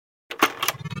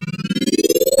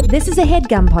This is a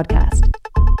HeadGum podcast.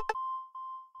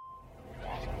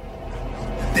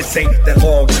 This ain't that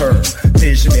long-term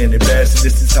vision and invest.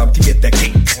 This is time to get that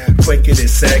cake quicker than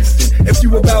Sexton. If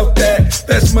you about that,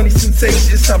 best money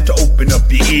sensation, it's time to open up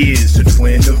your ears to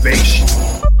Twinnovation.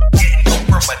 Getting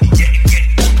over money, getting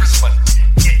over money,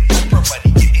 getting over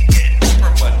money, getting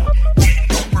over money,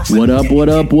 getting over money. What up, what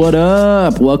up, what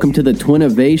up? Welcome to the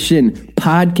Twinnovation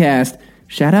podcast.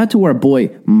 Shout out to our boy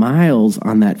Miles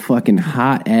on that fucking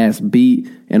hot-ass beat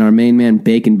and our main man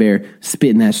Bacon Bear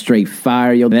spitting that straight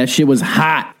fire. Yo, that shit was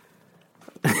hot.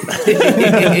 You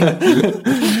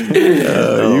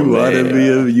want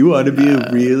to be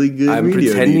a really good I'm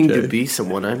radio pretending DJ. to be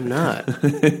someone I'm not.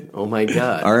 Oh my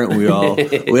God. Aren't we all?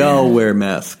 We all wear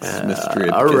masks, Mr.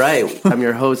 All right. I'm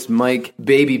your host, Mike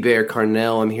Baby Bear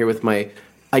Carnell. I'm here with my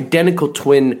identical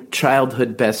twin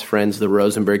childhood best friends, the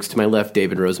Rosenbergs. To my left,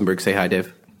 David Rosenberg. Say hi,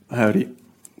 Dave. Howdy.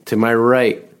 To my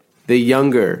right, the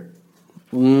younger,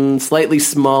 slightly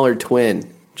smaller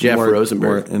twin, Jeff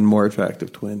Rosenberg. More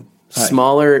attractive twin. Hi.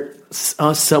 Smaller,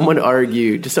 some would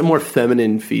argue, just some more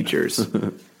feminine features.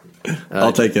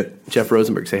 I'll take it. Jeff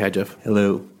Rosenberg. Say hi, Jeff.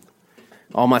 Hello.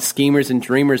 All my schemers and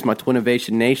dreamers, my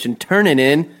Twinnovation Nation, turning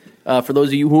in. For those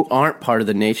of you who aren't part of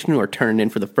the nation, who are turning in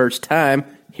for the first time,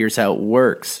 here's how it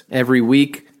works. Every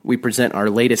week, we present our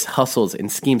latest hustles and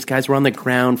schemes. Guys, we're on the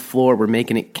ground floor. We're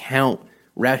making it count.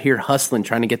 We're out here hustling,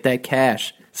 trying to get that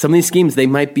cash. Some of these schemes, they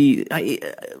might be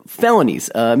felonies,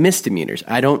 misdemeanors.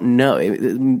 I don't know.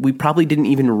 We probably didn't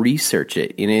even research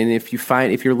it. And if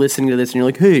you're listening to this and you're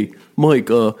like, hey, Mike,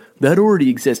 that already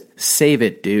exists, save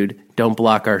it, dude. Don't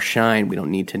block our shine. We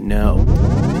don't need to know.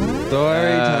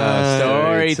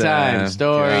 Story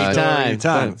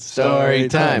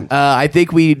time. I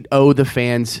think we owe the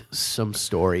fans some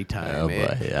story time. Oh,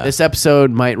 boy, yeah. This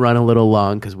episode might run a little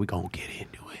long because we're going to get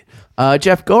into it.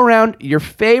 Jeff, go around your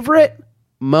favorite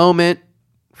moment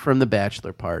from the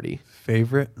bachelor party.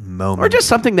 Favorite moment? Or just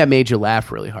something that made you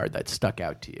laugh really hard that stuck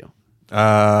out to you.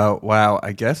 Wow.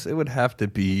 I guess it would have to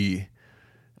be...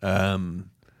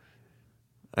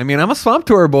 I mean, I'm a swamp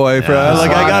tour boy.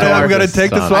 I'm gonna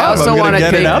take the swamp. I also want to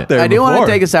get it out there. I do want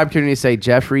to take this opportunity to say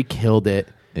Jeffrey killed it.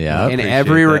 Yeah, in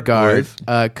every regard.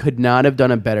 Could not have done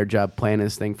a better job planning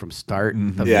this thing from start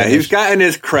to finish. He's gotten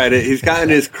his credit. He's gotten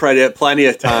his credit plenty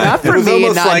of times. Not for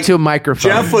me, not into a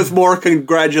microphone. Jeff was more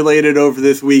congratulated over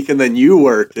this weekend than you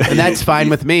were. And that's fine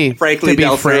with me. Frankly,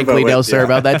 Del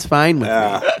Servo, that's fine with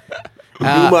me.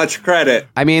 Too much credit.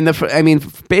 I mean,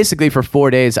 basically for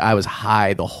 4 days, I was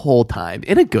high the whole time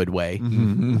in a good way.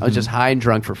 I was just high and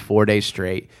drunk for 4 days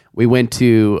straight. We went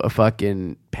to a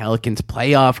fucking Pelicans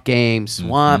playoff game,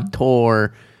 swamp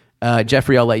tour.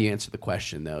 Jeffrey, I'll let you answer the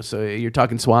question though. So you're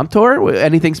talking swamp tour?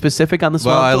 Anything specific on the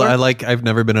swamp tour? I've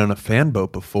never been on a fan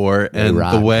boat before, and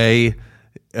the way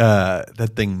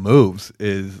that thing moves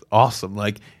is awesome.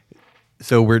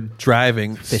 So we're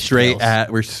driving straight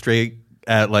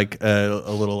at like a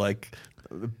little like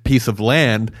piece of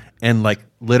land, and like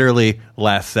literally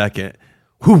last second,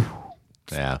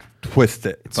 twist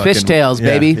it. It's fishtails,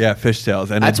 baby. Yeah, fishtails.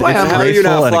 And that's why how are you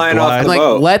not flying off the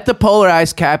boat? Let the polar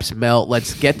ice caps melt.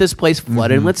 Let's get this place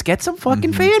flooded. And let's get some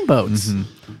fucking fan boats.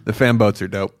 The fan boats are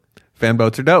dope. Fan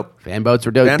boats are dope.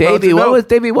 Davey,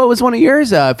 what was one of yours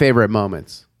favorite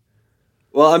moments?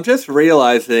 Well, I'm just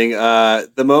realizing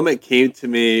the moment came to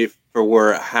me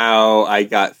for how I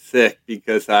got sick,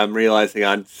 because I'm realizing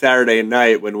on Saturday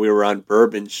night when we were on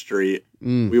Bourbon Street,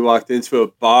 we walked into a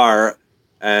bar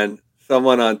and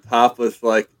someone on top was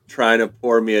like trying to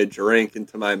pour me a drink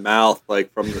into my mouth,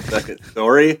 like from the second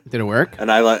story. Did it work? And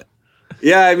but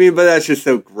that's just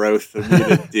so gross of me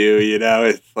to do, you know?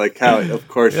 It's like how, of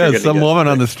course, you're going to some woman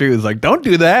on the street was like, don't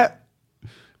do that.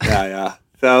 Yeah.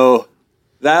 So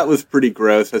that was pretty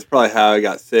gross. That's probably how I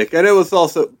got sick. And it was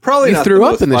also probably not threw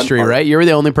up in the street, right? You were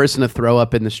the only person to throw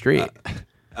up in the street.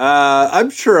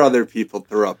 I'm sure other people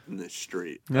threw up in the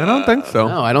street. I don't think so.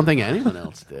 No, I don't think anyone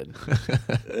else did.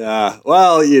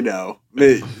 Well, you know,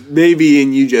 maybe,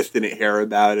 and you just didn't hear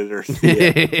about it or see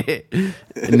it.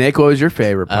 Nick, what was your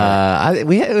favorite part?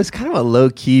 It was kind of a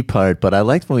low-key part, but I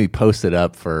liked when we posted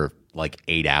up for like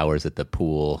 8 hours at the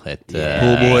pool at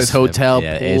Pool Boys Hotel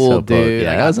pool, dude.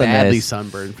 Yeah, I got badly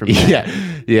sunburned from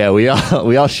that. Yeah, we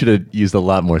all should have used a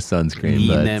lot more sunscreen.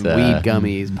 Eating them weed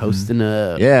gummies, posting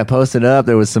up. Yeah, posting up.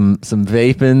 There was some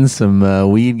vaping,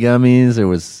 some weed gummies. There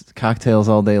was cocktails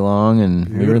all day long, and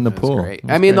we were in the pool. Great.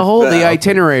 I mean, the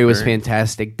itinerary was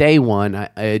fantastic. Day one,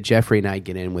 Jeffrey and I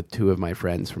get in with two of my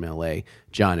friends from LA,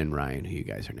 John and Ryan, who you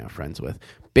guys are now friends with.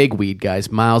 big weed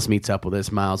guys. Miles meets up with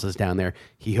us. Miles is down there.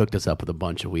 He hooked us up with a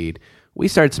bunch of weed. We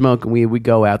start smoking weed. We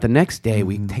go out. The next day,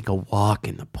 we take a walk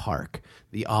in the park,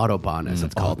 the Autobahn, as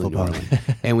it's called in New Orleans.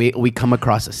 And we come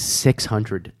across a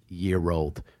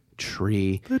 600-year-old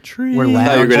tree. The tree. We're I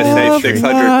thought you were going to say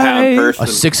 600-pound person. A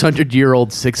 600-year-old,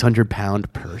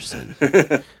 600-pound person.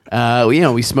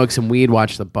 We smoked some weed,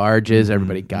 watched the barges.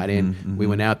 Everybody got in. We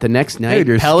went out the next night. Dude,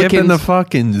 you're skipping the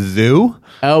fucking zoo?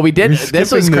 Oh, we did.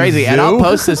 This was skipping the crazy. And I'll zoo?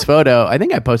 post this photo. I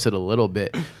think I posted a little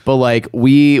bit. But like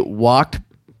we walked,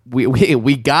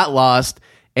 we got lost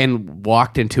and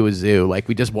walked into a zoo. Like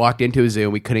we just walked into a zoo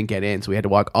and we couldn't get in. So we had to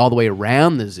walk all the way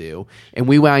around the zoo. And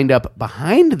we wind up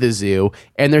behind the zoo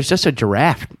and there's just a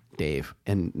giraffe, Dave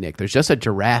and Nick. There's just a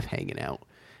giraffe hanging out.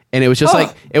 And it was just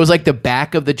like the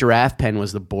back of the giraffe pen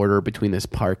was the border between this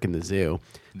park and the zoo.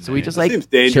 So we just like seems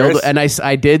dangerous. chilled. And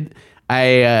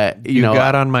you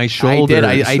got on my shoulders.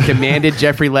 I did. I demanded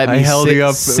Jeffrey let me held you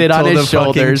up sit on until his the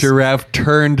fucking shoulders. Giraffe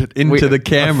turned into the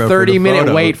camera. A for the 30-minute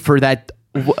photo. wait for that.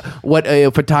 What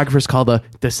photographers call the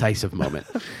decisive moment.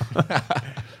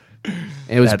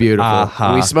 It was beautiful.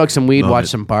 aha We smoked some weed, moment. watched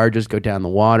some barges go down the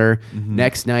water.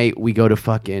 Next night, we go to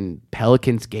fucking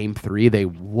Pelicans game 3. They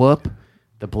whoop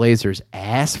the Blazers'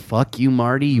 ass. Fuck you,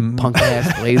 Marty, you punk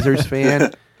ass Blazers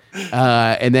fan.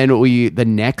 And then the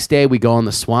next day we go on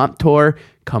the swamp tour,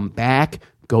 come back,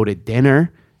 go to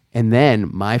dinner. And then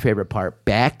my favorite part,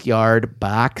 backyard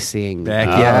boxing.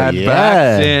 Backyard yeah.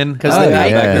 boxing.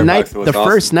 Because the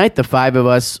first night, the five of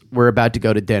us were about to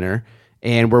go to dinner,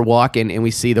 and we're walking, and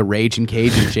we see the Raging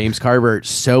Cajun James Carver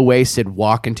so wasted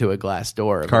walk into a glass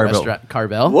door of the Carvel. restaurant.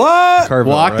 Carvel? What?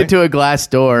 Carvel, Walked right? into a glass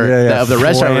door Yeah, of the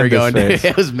restaurant we were going slammed his to.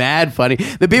 face. It was mad funny.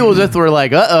 The people just were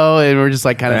like, uh-oh, and we're just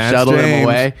like kind of That's shuttling him James.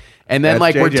 away. And then, That's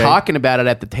like, we're JJ. talking about it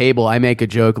at the table. I make a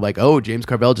joke like, "Oh, James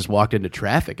Carvel just walked into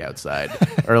traffic outside,"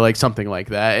 or like something like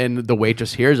that. And the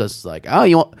waitress hears us like, "Oh,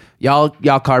 y'all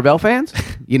Carvel fans?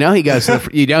 You know he goes to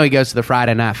the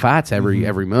Friday night fights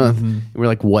every month." And we're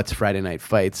like, "What's Friday night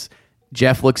fights?"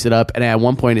 Jeff looks it up, and at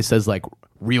one point it says like,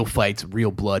 "Real fights,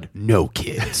 real blood, no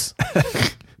kids."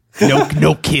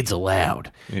 No kids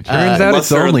allowed. It turns out it's Unless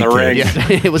they're in only the ring. kids.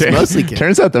 Yeah, it was mostly kids.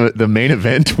 Turns out the main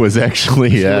event was actually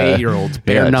 2 8-year-olds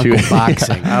bare knuckle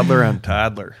boxing. Toddler on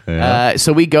toddler.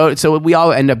 So we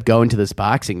all end up going to this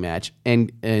boxing match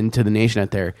and to the nation out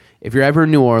there. If you're ever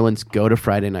in New Orleans, go to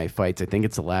Friday Night Fights. I think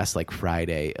it's the last like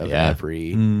Friday of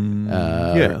every,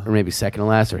 or maybe second to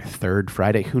last or third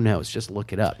Friday. Who knows? Just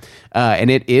look it up.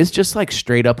 And it is just like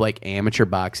straight up like amateur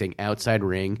boxing, outside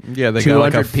ring. Yeah, they got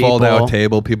like a 200 people. fold out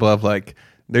table. People have like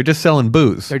they're just selling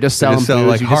booze. They're just selling booze.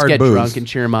 like You hard just get booze. drunk and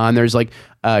cheer them on. There's like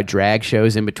drag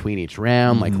shows in between each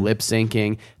round, like lip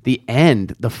syncing. The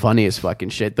end, the funniest fucking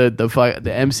shit.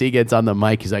 The MC gets on the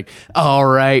mic. He's like, "All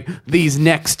right, these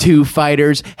next two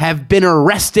fighters have been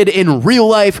arrested in real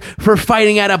life for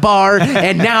fighting at a bar,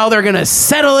 and now they're gonna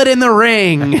settle it in the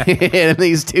ring." And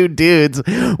these two dudes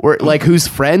were like, whose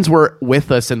friends were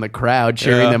with us in the crowd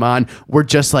cheering them on, were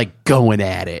just like going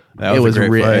at it. That was a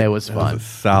great fight. It was That fun. was a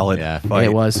solid fight.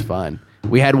 It was fun.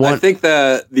 We had one. I think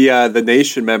that the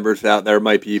nation members out there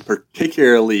might be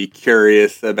particularly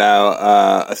curious about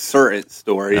a certain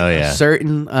story. Oh yeah.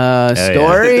 certain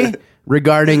story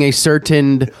regarding a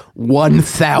certain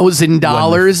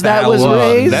 $1,000 that was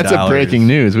raised. That's a breaking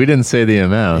news. We didn't say the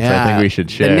amount. I think we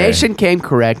should share. The nation came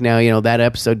correct. Now, that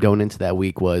episode going into that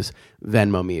week was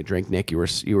Venmo me a drink. Nick, you were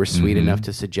sweet enough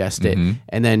to suggest it.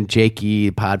 And then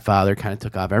Jakey, Podfather, kind of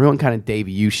took off. Everyone kind of, Dave,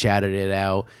 you shouted it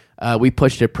out. We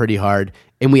pushed it pretty hard.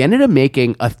 And we ended up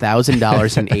making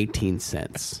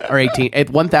 $1,000.18 or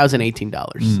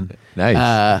 $1,018.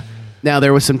 Nice. Now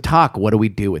there was some talk. What do we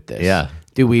do with this? Yeah.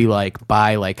 Do we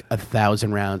buy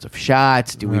 1,000 rounds of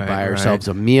shots? Do we Right, buy right. ourselves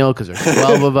a meal because there's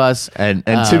 12 of us? And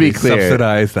to be clear,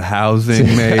 Subsidize the housing,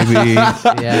 maybe.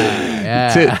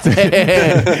 Yeah.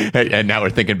 and now we're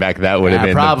thinking back, that would have Yeah,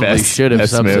 been probably the best. should have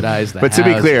best move. subsidized the But to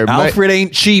be house. clear, Alfred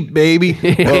ain't cheap, baby.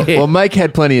 well, Mike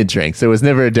had plenty of drinks. There was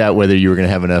never a doubt whether you were going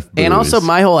to have enough booze. And also,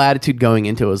 my whole attitude going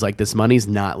into it was this money's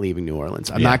not leaving New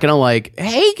Orleans. I'm not going to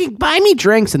hey, buy me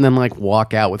drinks and then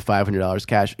walk out with $500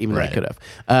 cash, even though I Right. could have.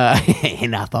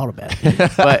 And I thought about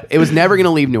it. But it was never going to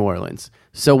leave New Orleans.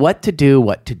 So what to do?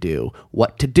 Oh,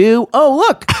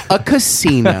 look, a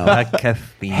casino.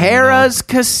 Harrah's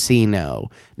Casino.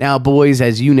 Now, boys,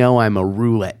 as you know, I'm a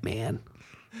roulette man.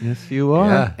 Yes, you are.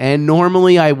 Yeah. And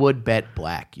normally I would bet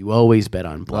black. You always bet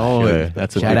on black. Sure.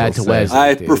 That's what Shout out people to say. Wesley.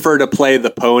 I dude. prefer to play the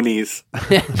ponies.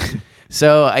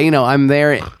 So, I'm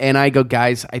there and I go,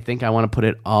 guys, I think I want to put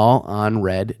it all on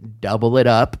red, double it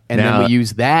up, and then we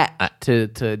use that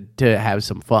to have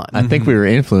some fun. I think we were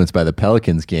influenced by the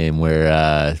Pelicans game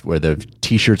where the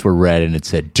T-shirts were red and it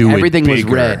said Everything it was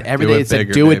bigger. red. Everything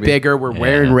said do it bigger. We're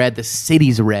wearing red. The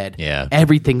city's red. Yeah.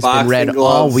 Everything's been red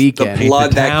all weekend. The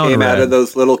blood that came out of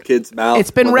those little kids' mouths.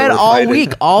 It's been red all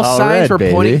week. All signs were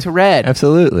pointing to red.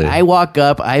 Absolutely. I walk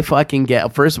up. I fucking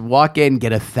walk in,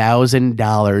 get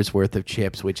 $1,000 worth of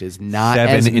chips, which is not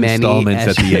 7 as many installments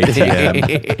at the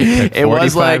ATM. It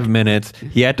was like 45 minutes.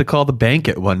 He had to call the bank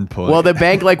at one point. Well, the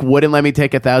bank wouldn't let me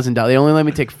take $1,000. They only let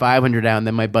me take $500 out, and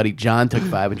then my buddy John took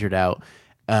 $500 out.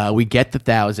 We get the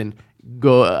 1,000.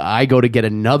 I go to get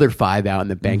another 5 out,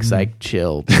 and the bank's like,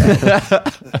 chill, bro.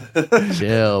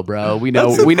 Chill, bro. We know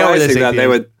where this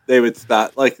that they would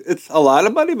stop. Like, it's a lot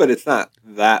of money, but it's not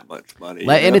that much money.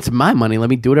 And it's my money. Let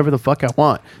me do whatever the fuck I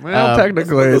want. Well,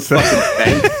 technically, it's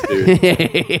banks, dude.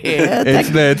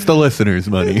 it's the listeners'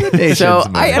 money. So,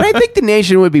 I think the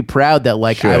nation would be proud that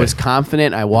I was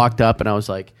confident. I walked up and I was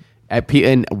like,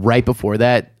 and right before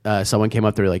that, someone came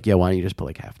up there like, "Yo, why don't you just put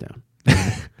like half down?"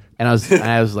 And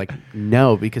I was like,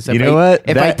 no, because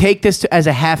if I take this as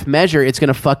a half measure, it's going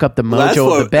to fuck up the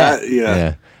mojo of the bet.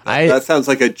 That sounds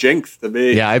like a jinx to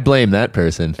me. Yeah, I blame that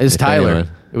person. It's Tyler.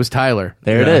 It was Tyler.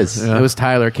 There it is. It was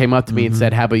Tyler. Came up to me and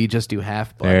said, "How about you just do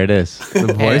half?" Blood? There it is.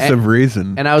 The voice of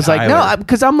reason. And I was like, no,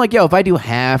 because I'm like, yo, if I do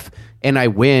half and I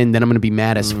win, then I'm going to be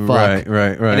mad as fuck.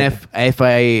 Right. And if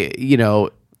I,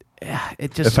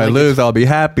 it just if I lose, I'll be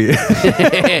happy.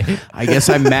 I guess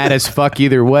I'm mad as fuck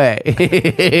either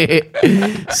way.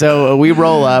 So we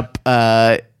roll up,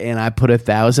 and I put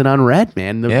 1,000 on red,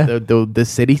 man. The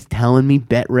city's telling me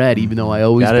bet red, even though I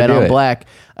always bet on black.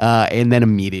 And then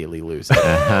immediately lose it.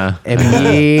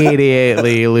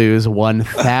 Immediately lose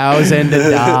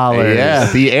 $1,000.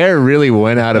 Yeah, the air really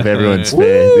went out of everyone's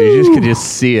face. You could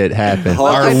just see it happen.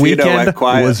 Our weekend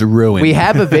was ruined. We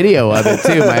have a video of it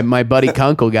too. My buddy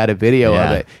Kunkel got a video of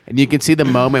it, and you can see the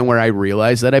moment where I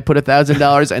realized that I put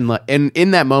 $1,000, and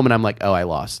in that moment I'm like, oh, I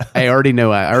lost. I already knew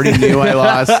I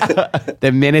lost.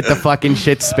 The minute the fucking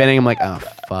shit's spinning, I'm like, oh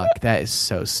fuck, that is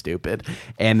so stupid.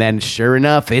 And then sure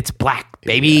enough, it's black,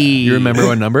 baby. You remember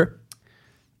what number?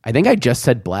 I think I just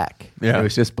said black. Yeah, it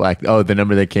was just black. Oh, the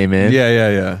number that came in?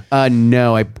 Yeah.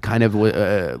 No, I kind of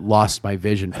lost my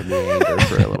vision from the anger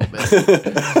for a little bit.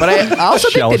 But I also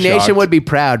think the nation would be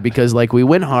proud because we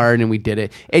went hard and we did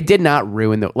it. It did not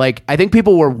ruin I think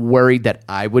people were worried that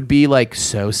I would be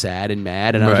so sad and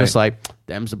mad, and I was just like,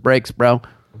 them's the breaks, bro.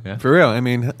 Yeah. For real. I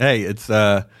mean, hey, it's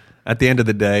at the end of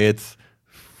the day, it's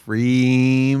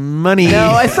free money.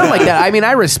 No, it's not like that. I mean,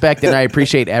 I respect and I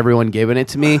appreciate everyone giving it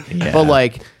to me,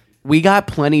 but we got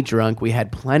plenty drunk. We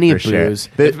had plenty of booze.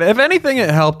 If anything, it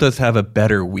helped us have a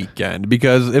better weekend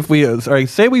because if we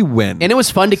say we win, and it was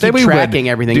fun to keep tracking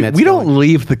everything. Dude, we don't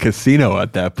leave the casino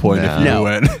at that point if you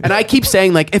win. And I keep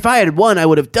saying if I had won, I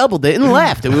would have doubled it and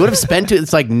left, and we would have spent it.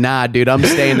 It's like, nah, dude, I'm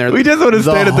staying there. We just would have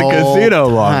stayed at the casino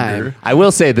longer. I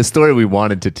will say the story we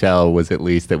wanted to tell was at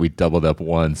least that we doubled up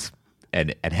once.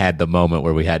 And had the moment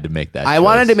where we had to make that choice. I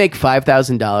wanted to make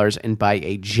 $5,000 and buy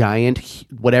a giant,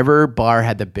 whatever bar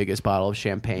had the biggest bottle of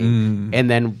champagne, and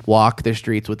then walk the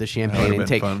streets with the champagne and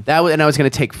take that. And I was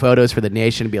going to take photos for the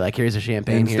nation and be like, "Here's a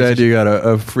champagne." Instead, you got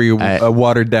a free,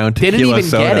 watered down tequila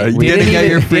soda. Didn't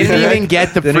even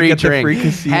get the free drink.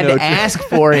 Had to ask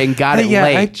for it and got it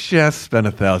late. I just spent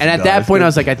 $1,000. And at that point, I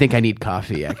was like, I think I need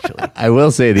coffee. Actually, I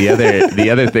will say the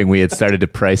other thing, we had started to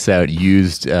price out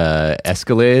used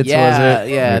Escalades. Yeah.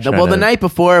 The night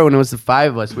before, when it was the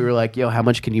 5 of us, we were like, "Yo, how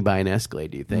much can you buy an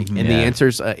Escalade? Do you think?" And the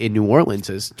answer's in New Orleans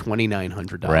is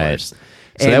 $2,900. Right. So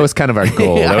that was kind of our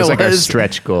goal. That was our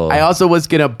stretch goal. I also was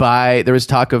gonna buy. There was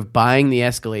talk of buying the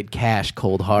Escalade cash,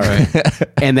 cold hard,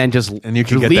 and then just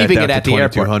leaving it at the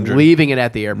airport. Leaving it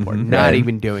at the airport, not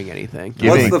even doing anything.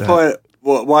 What's the point?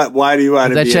 Why do you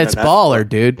want to? That shit's baller,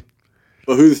 dude.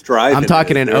 But who's driving? I'm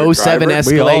talking an 07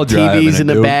 Escalade, TVs in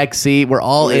the back seat. We're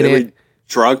all in it.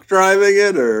 Drunk driving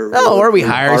it, or we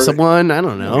hire someone. I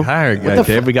don't know. We hire a guy,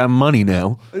 Dave. We got money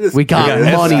now. We got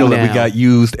money now. We got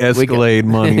used Escalade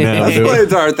money now.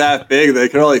 Escalades aren't that big. They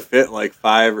can only fit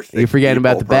 5 or 6. You're forgetting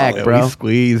about the back, bro. We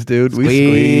squeeze, dude. We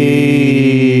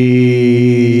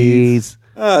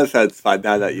squeeze. That's fine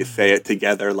now that you say it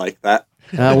together like that.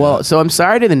 So I'm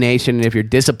sorry to the nation, and if you're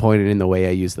disappointed in the way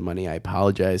I use the money, I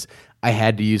apologize. I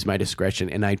had to use my discretion,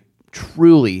 and I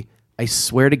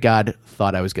swear to God,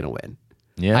 thought I was going to win.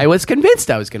 Yeah. I was convinced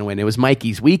I was going to win. It was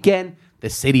Mikey's weekend. The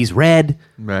city's red.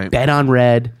 Right. Bet on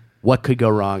red. what could go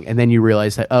wrong? And then you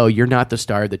realize that, oh, you're not the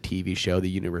star of the TV show. The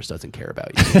universe doesn't care about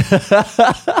you.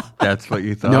 That's what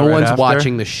you thought. No right one's after?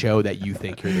 watching the show that you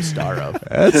think you're the star of.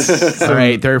 All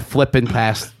right, they're flipping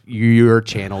past your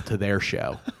channel to their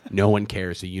show. No one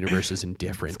cares. The universe is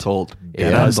indifferent. It's cold. It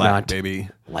Yeah, does black, not baby.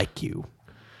 like you.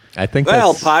 I think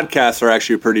Well, that's podcasts are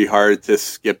actually pretty hard to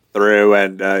skip through,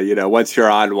 and once you're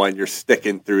on one, you're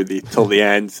sticking through till the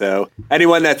end. So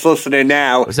anyone that's listening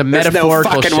now, was a there's no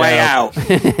metaphorical fucking way show. out.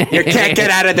 You can't get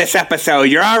out of this episode.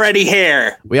 You're already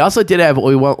here. We also did have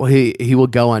he will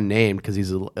go unnamed because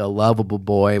he's a lovable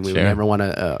boy, and we would never want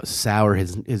to sour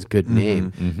his good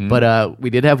name. But we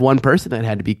did have one person that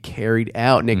had to be carried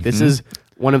out. Nick, this is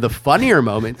one of the funnier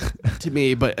moments to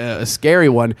me, but a scary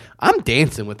one. I'm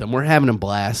dancing with him. We're having a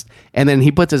blast. And then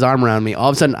he puts his arm around me. All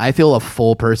of a sudden, I feel a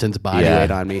full person's body weight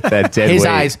on me. That dead his weight.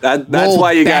 eyes That's rolled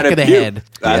why you back got to of the puke. head.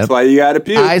 That's why you got to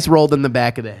puke. Eyes rolled in the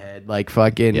back of the head. Like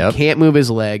fucking can't move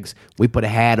his legs. We put a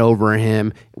hat over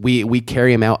him. We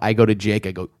carry him out. I go to Jake.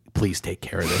 I go, please take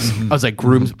care of this. I was like,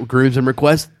 grooms and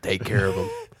requests, take care of him.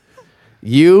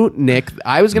 You, Nick,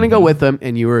 I was going to go with them,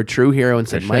 and you were a true hero and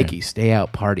said, Mikey, stay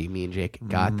out, party. Me and Jake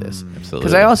got this.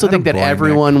 Because I also think that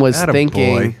everyone was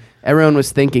thinking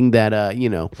that,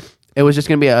 it was just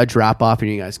going to be a drop off and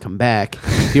you guys come back.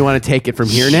 Do you want to take it from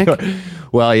here, Nick?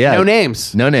 Well, yeah. No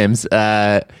names. No names.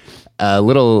 A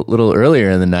little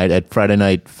earlier in the night at Friday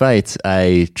Night Fights,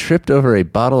 I tripped over a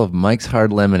bottle of Mike's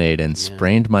Hard Lemonade and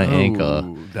sprained my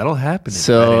ankle. That'll happen in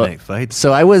Friday Night Fights.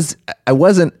 So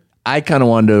I kind of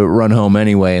wanted to run home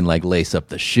anyway and like lace up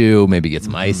the shoe, maybe get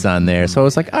some ice on there. So I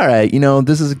was like, all right,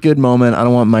 this is a good moment. I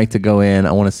don't want Mike to go in.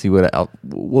 I want to see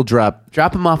we'll drop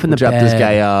him off in the drop bed. this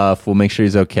guy off. We'll make sure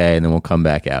he's okay, and then we'll come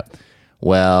back out.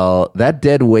 Well, that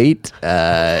dead weight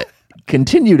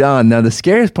continued on. Now the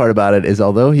scariest part about it is,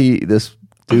 although this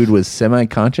dude was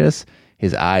semi-conscious,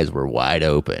 his eyes were wide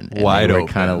open. And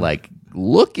kind of like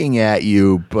looking at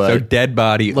you, but So dead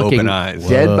body, open eyes.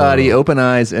 dead body, open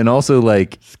eyes, and also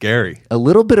like Scary.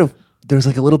 there's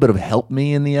like a little bit of help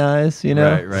me in the eyes,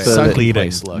 Right. So Sunken Bleeding.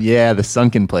 place look. yeah, the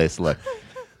sunken place look.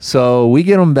 So we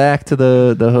get him back to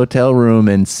the hotel room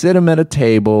and sit him at a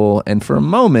table, and for a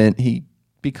moment he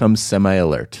becomes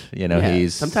semi-alert.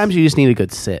 He's Sometimes you just need a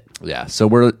good sit. yeah.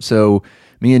 So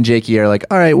me and Jakey are like,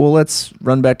 all right, well, let's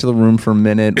run back to the room for a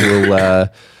minute.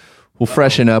 We'll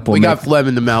freshen up. We got phlegm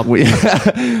in the mouth.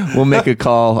 We'll make a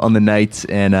call on the night,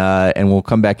 and we'll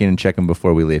come back in and check him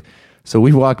before we leave. So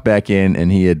we walk back in,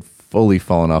 and he had fully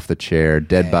fallen off the chair,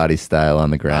 dead body style on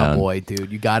the ground. Oh boy,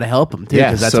 dude, you got to help him too, Yeah,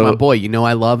 because that's so- my boy.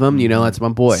 I love him. That's my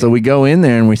boy. So we go in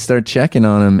there and we start checking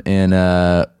on him,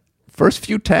 and first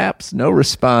few taps, no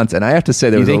response. And I have to say,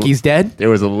 you think he's dead? There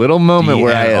was a little moment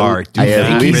where DNR.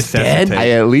 I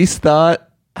at least thought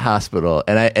hospital,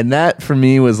 and that for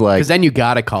me was like, Because then you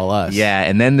got to call us. yeah.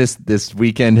 And then this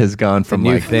weekend has gone from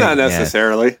new like thing. Not yeah,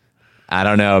 necessarily. I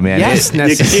don't know, man. Yes, You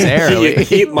necessarily.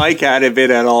 keep Mike out of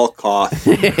it at all costs.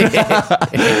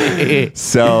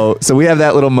 So we have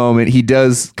that little moment. He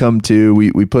does come to.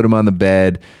 We put him on the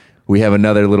bed. We have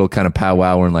another little kind of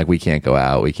powwow where like we can't go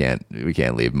out. We can't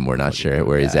leave him. We're not sure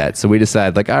where he's at. So we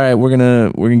decide like, all right, we're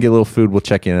gonna get a little food. We'll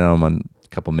check in on him in a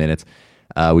couple minutes.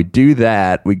 We do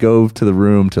that. We go to the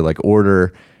room to like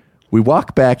order. We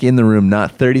walk back in the room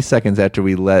not 30 seconds after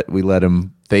we let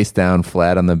him face down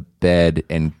flat on the bed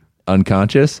and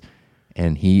unconscious,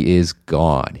 and he is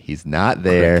gone. He's not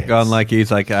there. Gone like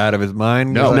he's like out of his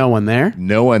mind. No one there.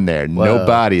 No one there. No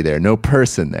body there. No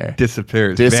person there.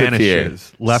 Disappears. Disappeared.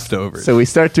 Vanishes. Leftovers. So we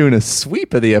start doing a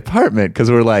sweep of the apartment because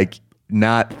we're like,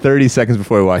 not 30 seconds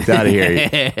before we walked out of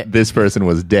here, this person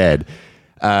was dead.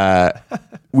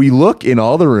 We look in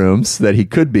all the rooms that he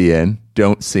could be in,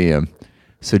 don't see him.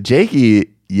 So Jakey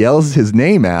yells his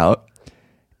name out,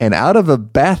 and out of a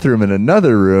bathroom in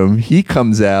another room, he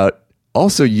comes out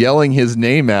also yelling his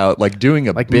name out, like doing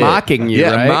a Like bit. mocking you,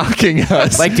 yeah, right? mocking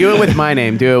us. Like, do it with my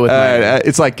name. Do it with my name.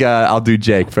 It's like I'll do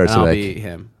Jake first. I'll like, be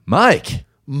him. Mike.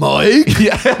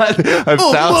 Yeah,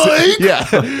 Mike? Yeah,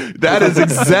 that is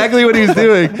exactly what he's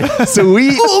doing. So we,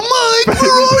 Mike,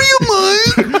 where are you,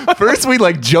 Mike? first we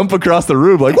like jump across the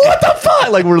room, like what the fuck,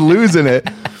 like we're losing it,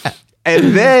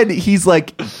 and then he's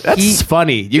like, That's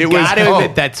funny. You It was- got to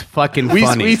admit that's fucking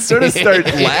funny. we sort of start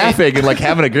laughing and like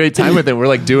having a great time with it. We're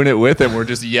like doing it with him. We're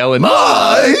just yelling,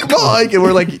 Mike, and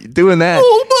we're like doing that.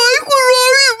 Mike, where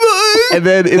are you, Mike? And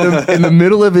then in the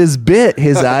middle of his bit,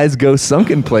 his eyes go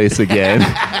sunken place again.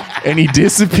 and he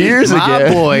disappears My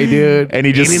again. boy, dude. And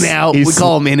he just in and out. We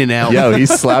call him in and out. Yo, he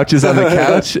slouches on the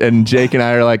couch, and Jake and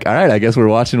I are like, all right, I guess we're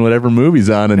watching whatever movie's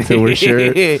on until we're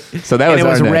sure. So that was it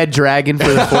our was night. Red Dragon for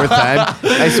the fourth time.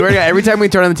 I swear to God, every time we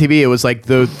turn on the TV, it was like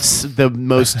the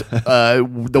most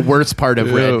the worst part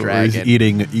of Red Dragon.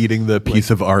 He's eating the piece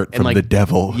of art from the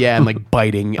devil. Yeah, and like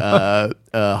biting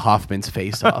Hoffman's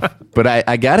face off. But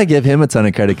I gotta give him a ton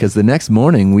of credit because the next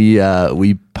morning we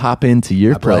pop into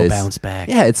your place. Bounce back.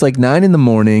 Yeah, it's like 9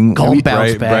 a.m. Call him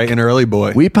bounce back. Bright and early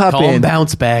boy. We pop Call in. him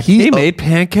bounce back. He made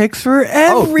pancakes for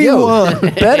everyone. Yo,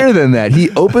 better than that. He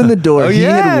opened the door. He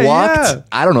had walked,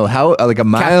 I don't know how, like a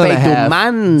mile and a half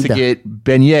Monde. to get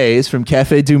beignets from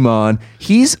Cafe Du Monde.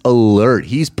 He's alert.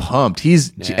 He's pumped.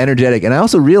 He's energetic. And I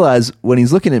also realize when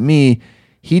he's looking at me,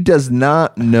 he does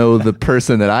not know the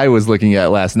person that I was looking at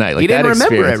last night. Like He didn't that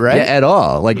remember experience. it, right? Yeah, at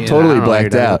all. Like Yeah, I totally don't know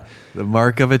blacked what you're out. The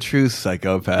mark of a true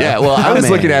psychopath. Yeah, well, I was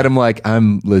man. looking at him like,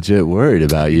 I'm legit worried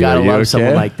about you. You gotta Are you love okay?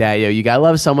 someone like that, yo. You gotta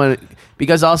love someone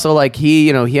because also like he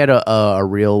had a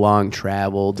real long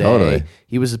travel day. Totally.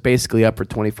 He was basically up for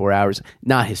 24 hours.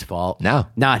 Not his fault. No.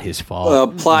 Not his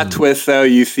fault. Plot twist, though,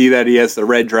 you see that he has the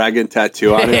Red Dragon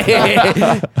tattoo on his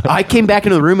I came back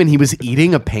into the room and he was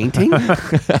eating a painting.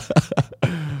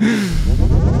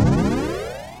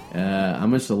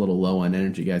 I'm just a little low on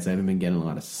energy, guys. I haven't been getting a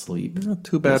lot of sleep. Not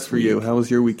too bad for you. How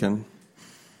was your weekend?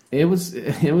 It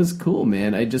was cool,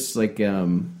 man. I just like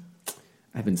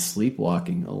I've been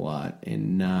sleepwalking a lot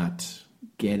and not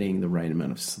getting the right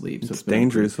amount of sleep. So It's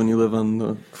dangerous when you live on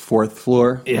the 4th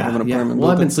floor of an apartment Well, building.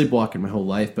 I've been sleepwalking my whole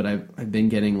life, but I've been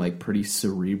getting like pretty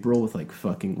cerebral with like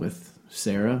fucking with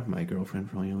Sarah, my girlfriend,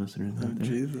 for all you listeners out there.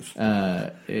 Jesus.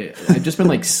 I've just been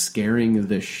like scaring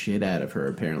the shit out of her,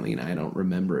 apparently, and I don't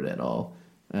remember it at all.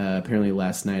 Apparently,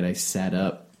 last night I sat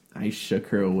up, I shook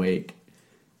her awake,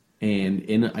 and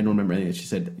I don't remember anything. She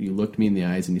said, you looked me in the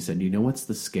eyes and you said, you know what's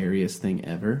the scariest thing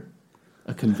ever?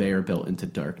 A conveyor belt into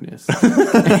darkness.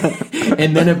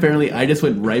 And then apparently I just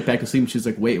went right back to sleep. And she was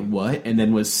like, wait, what? And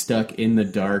then was stuck in the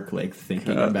dark, like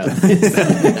thinking about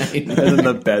this. And then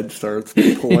the bed starts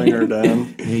pulling her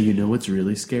down. Hey, you know what's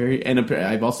really scary? And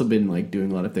I've also been like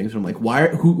doing a lot of things where I'm like,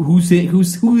 who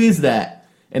is that?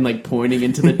 And like pointing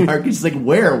into the dark. She's like,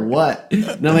 where? What?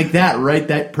 And I'm like,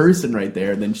 that person right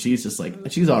there. And then she's just like,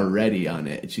 she's already on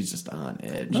it. She's just on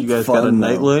edge. You guys got a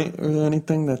nightlight or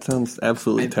anything? That sounds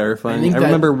absolutely terrifying. I that-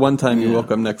 remember one time you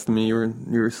woke up next to me. You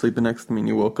were sleeping next to me, and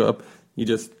you woke up. You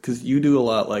just because you do a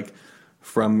lot like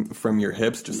from your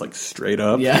hips, just like straight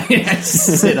up. Yeah,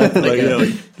 sit up like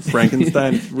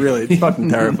Frankenstein. It's fucking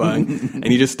terrifying. And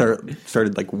you just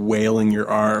started like wailing your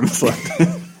arms like.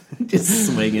 just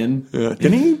swinging. Yeah.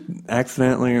 Didn't he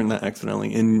accidentally, or not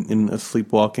accidentally, in a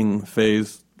sleepwalking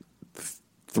phase,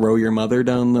 throw your mother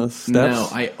down the steps? No,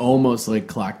 I almost like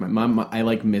clocked my mom. I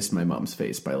like missed my mom's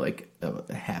face by like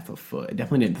a half a foot. I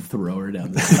definitely didn't throw her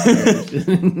down the stairs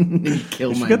and kill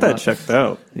You should my get that mom. checked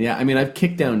out. Yeah, I mean, I've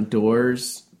kicked down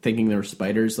doors thinking there were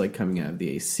spiders like coming out of the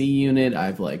AC unit.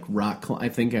 I've like I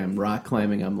think I'm rock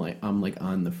climbing. I'm like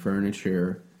on the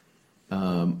furniture.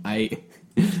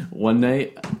 One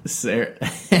night, Sarah,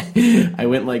 I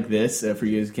went like this. For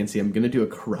you guys who can't see, I'm gonna do a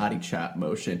karate chop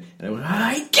motion, and I went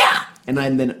 "Hi-ya!" And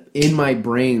then in my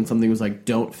brain something was like,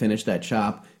 "Don't finish that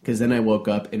chop," because then I woke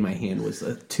up and my hand was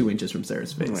 2 inches from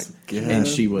Sarah's face, and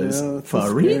she was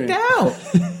freaked out.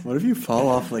 What if you fall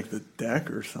off like the deck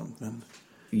or something?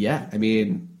 Yeah, I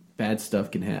mean, bad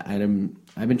stuff can happen.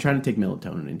 I've been trying to take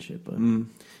melatonin and shit, but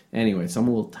anyway, so I'm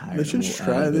a little tired.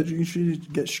 You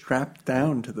should get strapped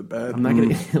down to the bed. I'm not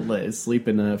gonna sleep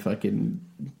in a fucking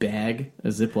bag, a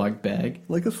Ziploc bag.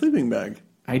 Like a sleeping bag.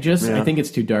 I think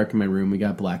it's too dark in my room. We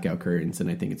got blackout curtains, and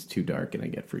I think it's too dark, and I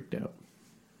get freaked out.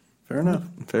 Fair enough.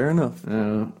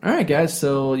 All right, guys.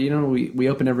 So we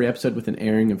open every episode with an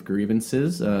airing of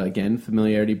grievances. Again,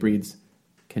 familiarity breeds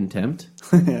contempt.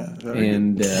 Yeah.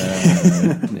 And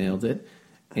nailed it.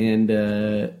 And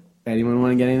anyone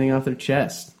want to get anything off their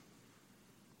chest?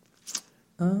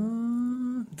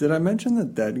 Did I mention the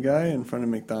dead guy in front of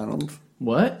McDonald's?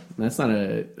 What? That's not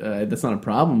a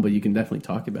problem, but you can definitely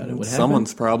talk about it. What happened?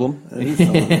 Someone's problem. It is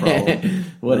someone's problem.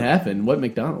 What happened? What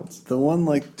McDonald's? The one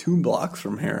like 2 blocks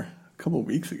from here, a couple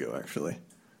weeks ago, actually.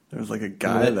 There was like a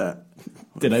guy that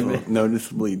was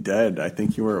noticeably dead. I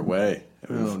think you were away.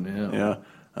 Oh no! Yeah,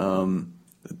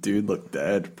 the dude looked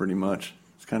dead, pretty much.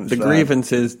 It's kind of The sad.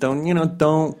 grievance is don't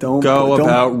go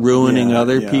about ruining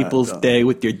other people's day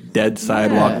with your dead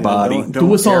sidewalk body.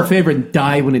 Do us all a favor and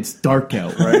die when it's dark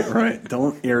out. Right.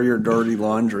 Don't air your dirty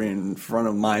laundry in front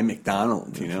of my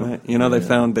McDonald's. You know. Right. You know, they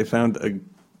found a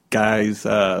guy's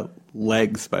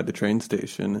legs by the train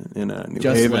station in New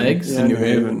Just Haven. legs? Yeah, New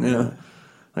Haven. Yeah.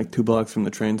 Like 2 blocks from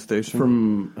the train station.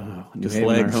 From New Haven,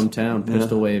 legs. our hometown,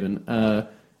 Pistol Waving.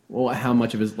 Well, how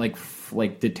much of it is like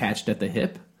detached at the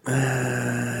hip?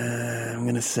 I'm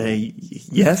gonna say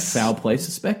yes. Foul play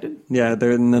suspected? Yeah,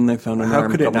 and then they found an How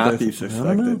arm could a it couple not days. be suspected?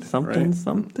 I don't know, something, right?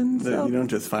 something. You don't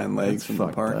just find legs in the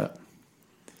Fucked park. up.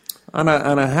 On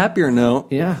a happier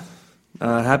note, Yeah.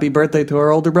 happy birthday to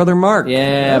our older brother Mark.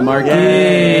 Yeah, Marky.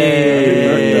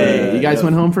 Yay. You guys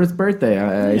went home for his birthday.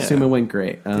 I assume it went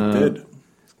great. It did.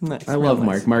 Nice. I love real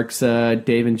Mark. nice. Mark's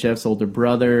Dave and Jeff's older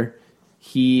brother.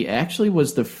 He actually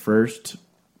was the first.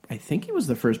 I think he was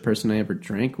the first person I ever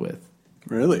drank with.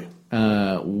 Really?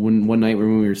 One night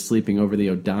when we were sleeping over the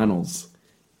O'Donnells,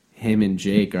 him and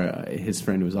Jake, his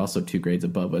friend, who was also 2 grades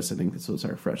above us. I think this was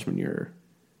our freshman year.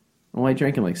 Well, I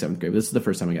drank in like 7th grade. But this is the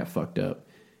first time I got fucked up.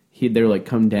 They were like,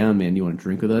 "Come down, man. You want to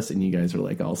drink with us?" And you guys were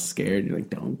like all scared. You're like,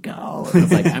 "Don't go." And I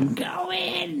was like, "I'm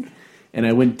going." And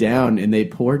I went down, and they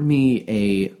poured me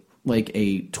a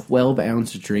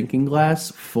 12-ounce drinking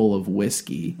glass full of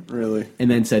whiskey. Really?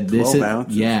 And then said, "This 12 is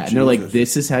ounces? yeah." And they're like, Jesus.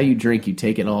 "This is how you drink. You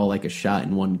take it all like a shot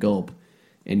in one gulp."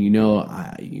 And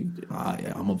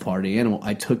I'm a party animal.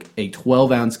 I took a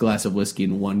 12-ounce glass of whiskey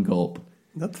in one gulp,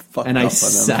 That's fucked and up I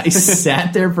of them. I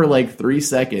sat there for like 3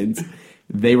 seconds.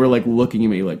 They were like looking at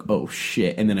me like, "Oh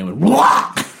shit!" And then I went,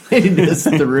 "Wah!" and just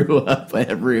threw up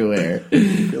everywhere. I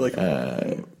feel like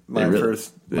my really-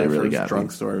 first they really got drunk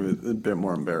me. story was a bit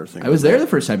more embarrassing. I was there the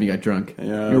first time you got drunk.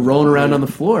 Yeah. You were rolling around on the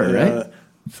floor, right?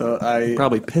 So I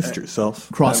Probably pissed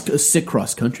yourself. A sick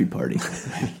cross country party.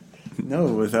 No,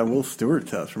 it was at Will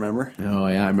Stewart's house. Remember? Oh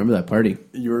yeah, I remember that party.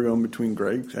 You were going between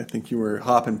Greg's. I think you were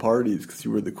hopping parties because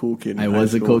you were the cool kid. In I high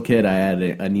was a school. cool kid. I had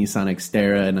a Nissan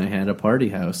Xterra and I had a party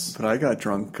house. But I got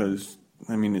drunk because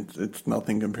it's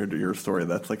nothing compared to your story.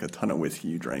 That's like a ton of whiskey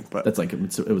you drank. But That's like it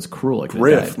was cruel. I could've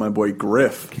Griff, died. my boy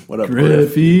Griff. What up,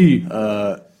 Griff? Griffy.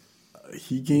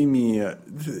 He gave me.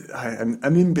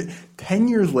 10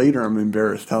 years later, I'm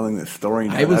embarrassed telling this story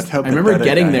now. I That's how remember pathetic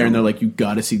getting I there am. and they're like, "You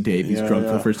got to see Dave. He's drunk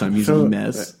for the first time. He's a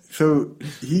mess." So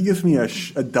he gives me a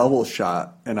double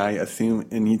shot, and I assume,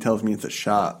 and he tells me it's a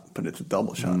shot, but it's a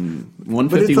double shot.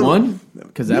 151?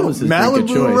 Because that was his drink of Malibu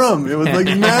choice. rum. It was like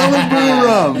Malibu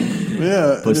rum.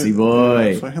 Yeah, Pussy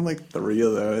boy. So I had like 3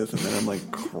 of those, and then I'm like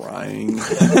crying.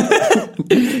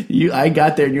 I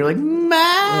got there and you're like, "Mike!"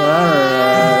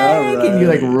 All right. And you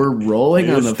like were rolling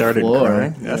You on the started floor.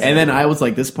 crying? And then I was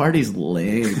like, "This party's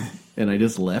lame," and I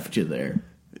just left you there.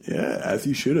 Yeah, as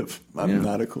you should have. I'm Yeah.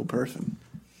 not a cool person.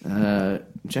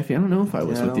 Jeffy, I don't know if I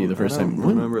was with you the first I time. don't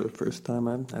remember the first time.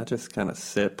 I just kind of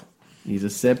sip. He's a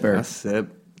sipper. I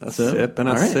sip. I So, sip and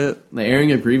all I right. sip. The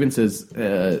airing of grievances,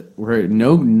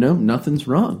 nothing's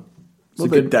wrong. Well,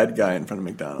 the dead guy in front of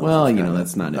McDonald's. Well, It's you know, kinda-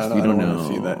 that's not. I You don't wanna know.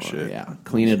 see that shit. Yeah,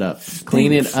 clean it up.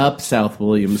 Clean it up, South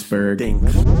Williamsburg.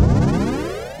 Stinks.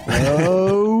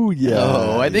 Oh yeah.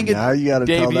 Oh, I think now you got to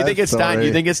Dave, tell you that think it's story. time?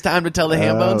 You think it's time to tell the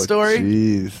Hambone story?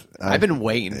 Jeez, I've been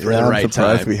waiting for yeah, the I'm right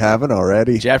surprised time. we haven't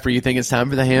already. Jeffrey, you think it's time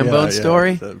for the Hambone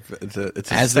story? It's a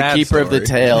As the sad keeper of the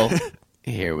story. tale,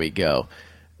 here we go.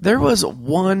 There was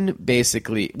one,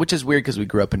 basically, which is weird because we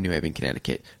grew up in New Haven,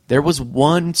 Connecticut. There was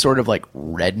one sort of like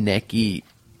rednecky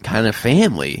kind of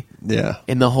family Yeah,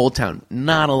 in the whole town.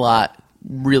 Not a lot,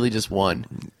 really just one.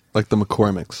 like the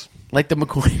McCormicks. Like the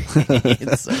McCoy.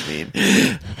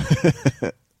 I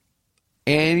mean.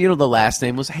 And, the last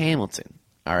name was Hamilton.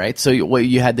 All right. So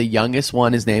you had the youngest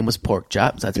one. His name was Pork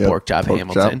Chop. So that's Yep, Pork Chop Pork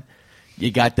Hamilton. Chop.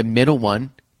 You got the middle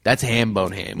one. That's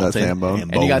Hambone Hamilton. That's Hambone.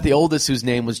 And you got the oldest whose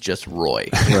name was just Roy.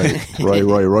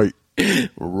 Right.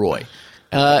 Roy.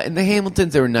 And the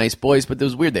Hamiltons, they were nice boys, but it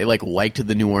was weird. They liked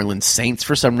the New Orleans Saints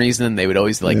for some reason. And they would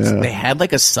always they had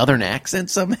like a Southern accent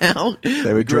somehow.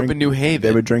 They would grew drink up in New Haven.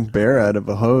 They would drink beer out of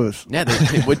a hose. Yeah,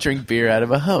 they would drink beer out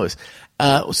of a hose.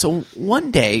 So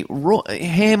one day,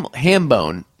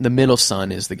 Hambone, the middle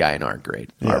son, is the guy in our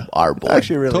grade, our boy.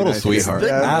 Actually, really Total nice. sweetheart.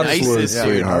 The Absolute nicest sweetheart.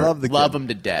 sweetheart. I love the kid. Love him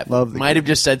to death. Love the Might kid. have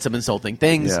just said some insulting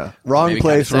things. Yeah, wrong maybe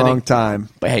place, condescending. wrong time.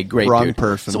 But hey, great wrong dude.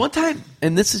 person. So one time,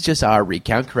 and this is just our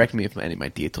recount. Correct me if any of my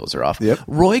details are off. Yep.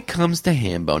 Roy comes to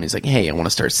Hambone. He's like, "Hey, I want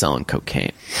to start selling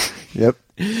cocaine. Yep.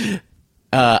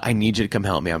 I need you to come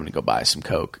help me. I'm going to go buy some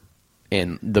coke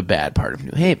in the bad part of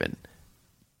New Haven."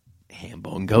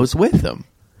 Hambone goes with them.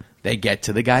 They get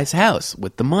to the guy's house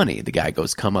with the money. The guy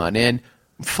goes, "Come on in."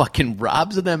 Fucking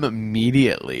robs them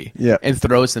immediately. Yeah. And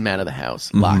throws them out of the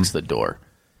house. Locks the door.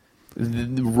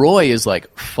 Roy is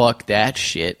like, "Fuck that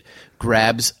shit."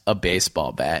 Grabs a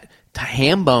baseball bat.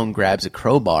 Hambone grabs a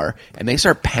crowbar, and they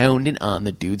start pounding on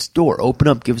the dude's door. "Open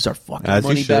up, give us our fucking As you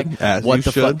money back." should. As what you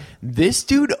the should. fuck? This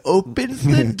dude opens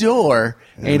the door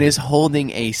and is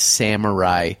holding a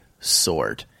samurai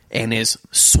sword. and is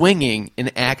swinging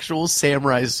an actual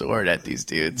samurai sword at these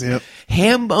dudes. Yep.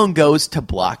 Hambone goes to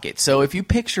block it. So if you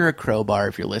picture a crowbar,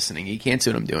 if you're listening, you can't see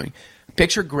what I'm doing.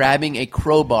 Picture grabbing a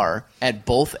crowbar at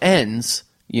both ends,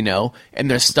 and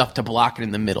there's stuff to block it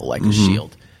in the middle like a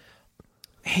shield.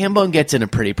 Hambone gets in a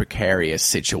pretty precarious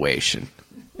situation.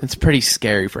 It's pretty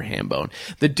scary for Hambone.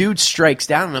 The dude strikes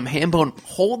down on him. Hambone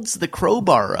holds the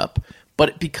crowbar up,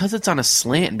 but because it's on a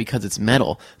slant and because it's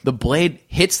metal, the blade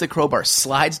hits the crowbar,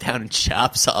 slides down, and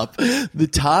chops up the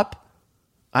top,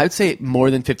 I would say more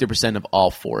than 50% of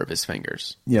all 4 of his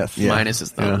fingers. Yes. Minus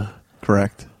his thumb. Yeah.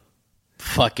 Correct.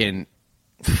 Fucking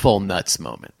full nuts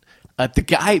moment. The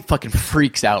guy fucking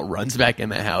freaks out, runs back in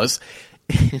the house.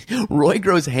 Roy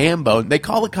grows Hambone. They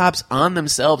call the cops on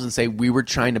themselves and say, we were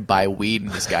trying to buy weed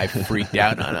and this guy freaked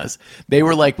out on us. They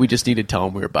were like, we just need to tell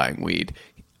him we were buying weed.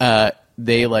 I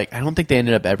don't think they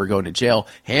ended up ever going to jail.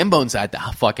 Hambone's at the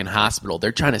fucking hospital.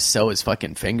 They're trying to sew his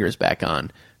fucking fingers back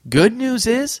on. Good news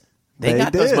is, they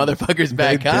got those motherfuckers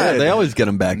back on. They always get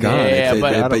them back on.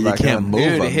 Yeah, but you can't move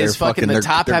dude, them. his fucking the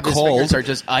top half of his fingers are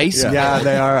just ice. Yeah,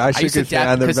 they are. I shook his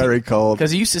hand. They're very cold. Because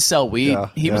he used to sell weed.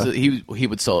 Yeah, He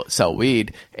would sell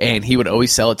weed, and he would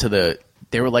always sell it to the.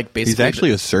 They were like basically. He's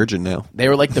actually a surgeon now. They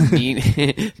were like the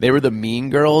mean. They were the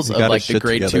mean girls of like the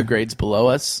grade together. 2 grades below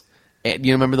us. And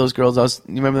you remember those girls?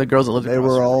 You remember the girls that lived? They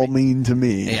were all mean to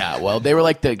me. Yeah, well, they were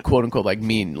like the quote unquote like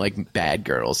mean, like bad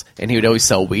girls, and he would always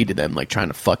sell weed to them, like trying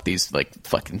to fuck these like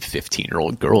fucking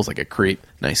 15-year-old girls, like a creep.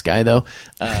 Nice guy though,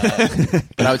 but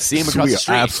I would see him across the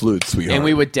street, absolute sweetheart, and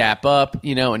we would dap up,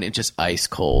 and it's just ice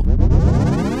cold.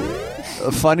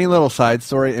 A funny little side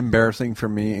story, embarrassing for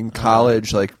me in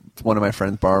college. Like one of my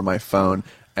friends borrowed my phone.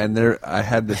 And I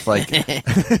had this app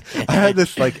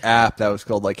that was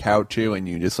called like How To, and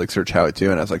you just like search How To,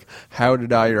 and I was like, how to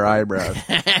dye your eyebrows.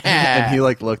 And he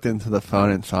like looked into the phone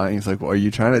and saw it, and he's like, well, are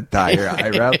you trying to dye your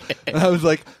eyebrows? And I was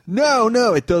like, no,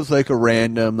 it does like a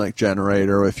random like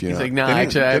generator with He's like, no,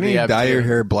 actually, didn't he dye your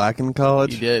hair black in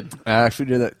college? You did. I actually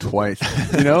did that twice.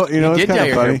 You know, you it's did kind dye of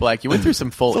your funny. hair black. You went through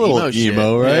some full It's a little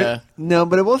emo right? shit. Yeah. No,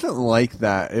 but it wasn't like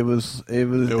that. It was.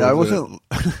 I wasn't.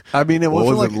 I mean, it What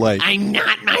wasn't was it like? I'm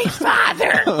not my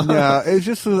father. Yeah, it's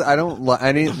just I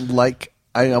didn't like.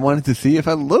 I wanted to see if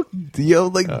I looked,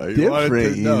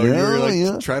 different. You were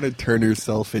like trying to turn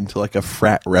yourself into like a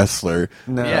frat wrestler.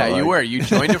 No, Yeah, you were. You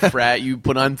joined a frat. You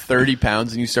put on 30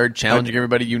 pounds, and you started challenging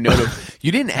everybody you know.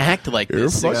 You didn't act like You're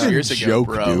this a 6 fucking years ago, joke,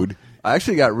 bro. dude. I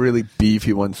actually got really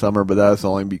beefy one summer, but that was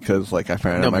only because like I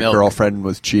found out my milk. girlfriend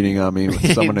was cheating on me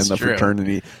with someone in It's the true.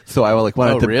 fraternity. So I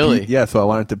wanted to really? so I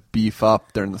wanted to beef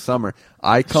up during the summer.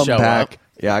 I come Show back. up.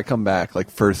 Yeah, I come back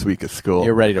like first week of school.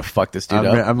 You're ready to fuck this dude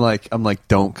up. I'm like,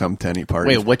 don't come to any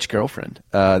parties. Wait, which girlfriend?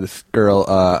 This girl,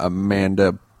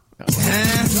 Amanda. No.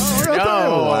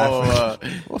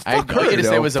 I fuck all you her, to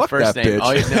say yo. was a Fuck first that name. bitch.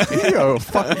 All you Yo,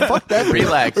 fuck that.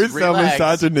 Relax. We're so relax.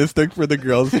 misogynistic for the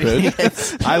girls'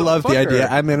 bitch. I love the idea.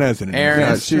 I'm in as an Aaron,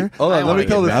 investor. Hold I on, let wanna me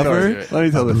tell get the back story. to it. Let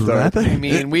me tell the story. I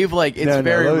mean, we've like it's No,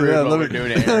 very let me- rude no, what let we're me-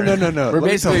 doing to Aaron. No. We're Let me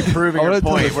basically tell- proving I your wanna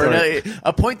tell point. the We're story.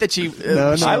 a point that she.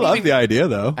 No. I love the idea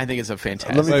though. I think it's a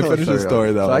fantastic. Let me Like, tell finish the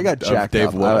story, though, So I got of jacked Dave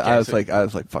up. Wolf. I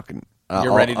was like fucking.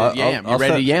 You're ready to yam. You're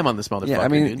ready to yam on this motherfucker. Yeah, I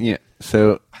mean, dude. yeah.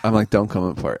 So I'm like, don't come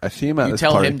to the party. I see him at You this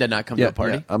tell party. him to not come to the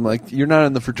party? Yeah. I'm like, you're not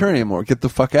in the fraternity anymore. Get the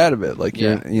fuck out of it. Like,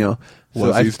 Yeah.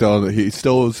 So He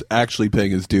still was actually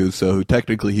paying his dues, so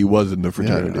technically he was in the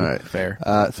fraternity. all right. Fair.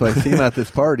 So I see him at this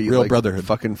party, Real like, brotherhood.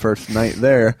 fucking first night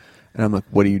there, and I'm like,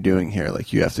 "What are you doing here?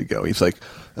 Like, you have to go." He's like,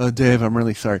 "Oh, Dave, I'm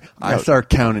really sorry." I start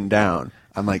counting down.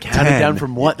 I'm like, Counted 10, down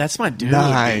from what? That's my dude.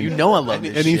 9. You know I love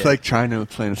this And he's shit. like trying to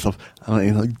explain himself.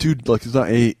 I'm like, dude, look, it's not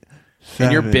 8.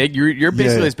 And you're 7. big. You're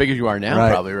basically Yeah. as big as you are now,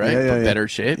 probably, right? Yeah, But better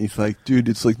shape. He's like, dude,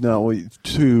 it's like, no, wait, it's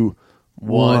 2,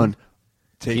 1.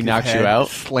 Take He his knocks you head, out?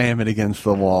 Slam it against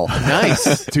the wall.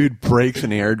 Nice. Dude breaks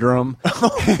an air drum.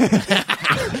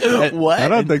 What? I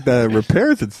don't think that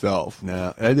repairs itself.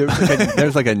 No,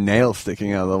 there's like a nail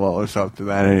sticking out of the wall or something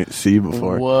that I didn't see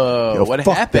before. Whoa! Yo, What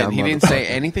fuck happened? that He didn't say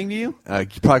anything to you. You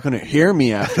probably couldn't hear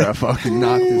me after I fucking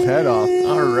knocked his head off.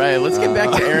 All right, let's get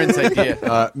back to Aaron's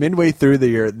idea. Midway through the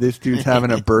year, this dude's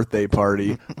having a birthday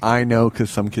party. I know because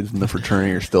some kids in the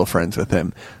fraternity are still friends with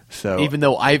him. So Even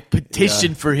though I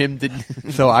petitioned for him to.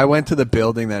 So I went to the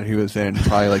building that he was in.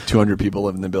 Probably like 200 people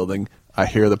live in the building. I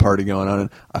hear the party going on, and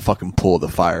I fucking pull the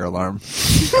fire alarm.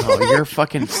 Oh, you're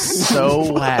fucking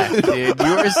so whack, dude. You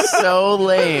are so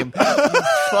lame.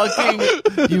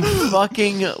 You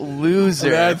fucking loser.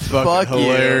 That's fucking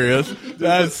hilarious.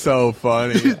 That's so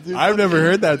funny. I've never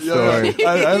heard that story.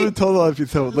 I haven't told a lot of you.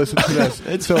 So listen to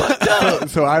this.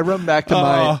 So I run back to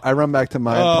my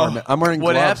apartment. I'm wearing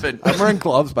what gloves. happened? I'm wearing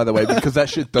gloves, by the way, because that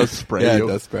shit does spray you.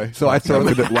 It does spray. So I throw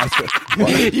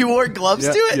it. You wore gloves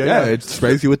to it? Yeah, it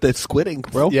sprays you with that squid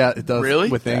ink, bro. Yeah, it does. Really?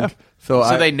 With ink. Yeah.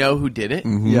 So they know who did it?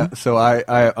 Mm-hmm. Yeah. So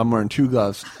I'm wearing 2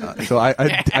 gloves. So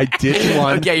I ditch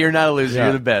one. Okay, you're not a loser. Yeah.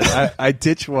 You're the best. I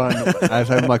ditch one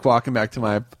as I'm like walking back to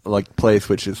my like place,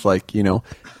 which is like, you know,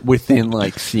 within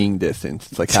like seeing distance.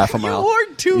 It's like half a mile. You wore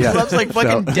 2 gloves like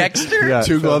fucking Dexter? Yeah,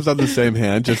 2 gloves on the same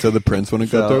hand just so the prints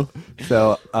wouldn't go through.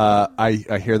 So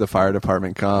I hear the fire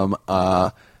department come.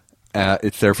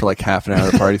 It's there for like half an hour.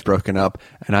 The party's broken up,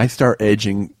 and I start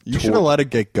edging. You should have let it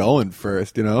get going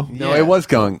first, you know? No, it was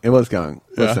going.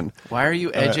 Listen. Why are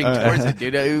you edging towards it,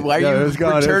 dude? Why are you it was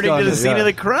going, returning to the scene of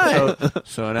the crime?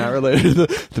 So an hour later,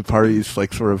 the party's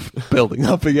like sort of building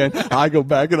up again. I go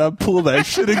back and I pull that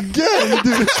shit again,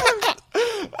 dude.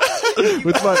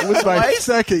 with my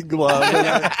second glove. And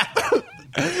I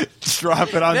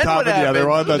drop it on Then top what of the other happened?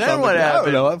 one. That's Then on what the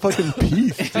happened? I fucking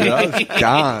pieced, dude. I was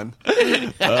gone.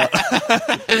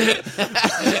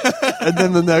 And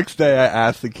then the next day, I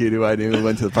asked the kid who I knew who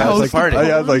went to the party. How's I was the party?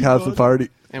 I was like, "How's the party?"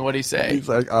 And what'd he say? He's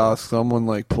like, someone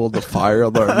like pulled the fire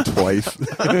alarm twice.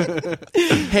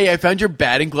 Hey, I found your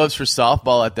batting gloves for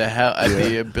softball at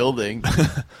the building.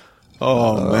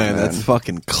 Oh, man, that's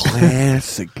fucking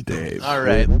classic, Dave. All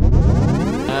right.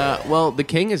 Well, the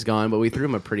king is gone, but we threw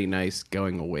him a pretty nice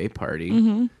going away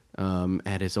party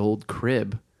at his old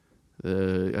crib,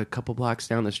 a couple blocks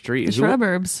down the street. The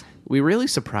suburbs. We really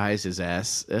surprised his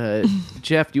ass.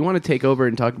 Jeff, do you want to take over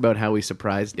and talk about how we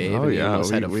surprised Dave? Oh, and he yeah.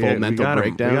 almost had a full mental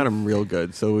breakdown. We got him real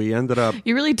good. So we ended up...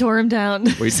 You really tore him down.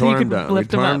 We so tore you him could down. We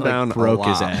lift tore him up. down Like, broke a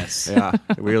his lot. ass. Yeah.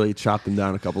 Really chopped him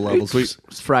down a couple levels.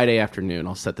 It's Friday afternoon.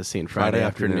 I'll set the scene. Friday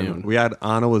afternoon. We had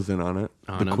Anna was in on it.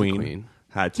 Anna, the queen.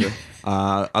 Had to.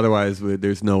 Otherwise,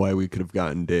 there's no way we could have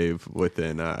gotten Dave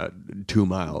within 2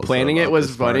 miles. Planning of it was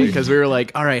this funny party. because we were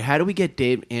like, all right, how do we get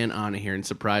Dave and Anna here and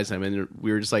surprise them? And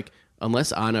we were just like,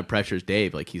 unless Anna pressures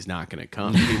Dave, like he's not going to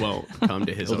come. He won't come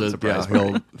to his own surprise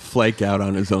party. He'll flake out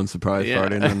on his own surprise Yeah.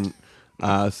 party. And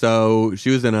then, so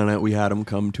she was in on it. We had him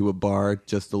come to a bar,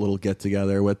 just a little get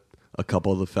together with a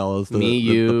couple of the fellows,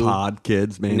 the pod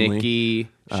kids mainly, Nikki,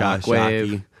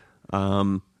 Shockwave.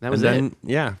 That was it.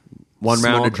 Yeah, one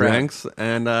Small round of crowd. drinks,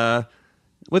 and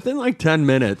within like 10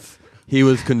 minutes, he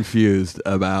was confused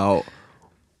about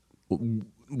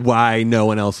why no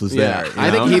one else was there. you I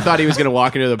know? think he thought he was going to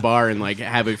walk into the bar and like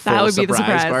have a full That would be the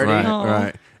surprise surprise. party. Right, Aw.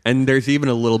 right. And there's even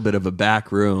a little bit of a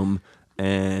back room,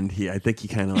 and I think he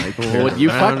kind of like. Well, you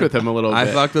fucked with him a little I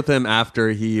bit. fucked with him after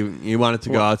he wanted to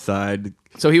go outside.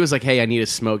 So he was like, "Hey, I need a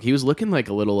smoke." He was looking like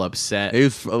a little upset. He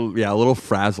was a little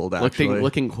frazzled actually.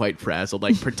 looking quite frazzled,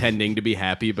 like pretending to be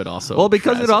happy, but also well,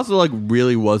 because frazzled. it also like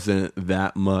really wasn't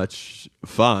that much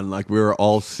fun. Like we were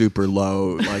all super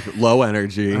low, like low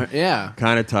energy. Yeah.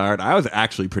 kind of tired. I was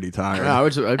actually pretty tired. I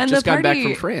And just the got back party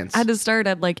from France. had to start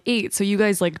at like 8, so you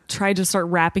guys like tried to start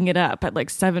wrapping it up at like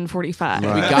 7:45. We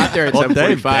got there at Well, 7:45.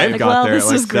 Dave Like, got well, there at this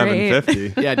like is great.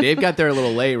 7:50. Yeah, Dave got there a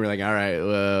little late. We're like, all right,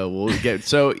 we'll get.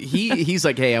 So he's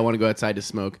like, hey, I want to go outside to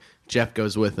smoke. Jeff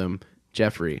goes with him.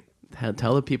 Jeffrey,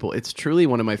 tell the people. It's truly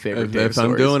one of my favorite If Dave I'm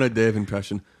stories. doing a Dave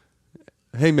impression,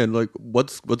 hey man, like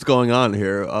what's going on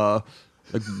here?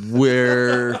 Like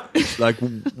where's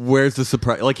the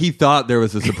surprise? Like he thought there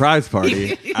was a surprise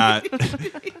party, and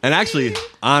actually,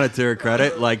 Anna, to her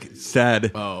credit, like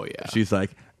said, Oh, yeah. she's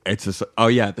like,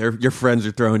 your friends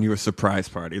are throwing you a surprise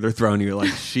party. They're throwing you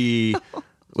like she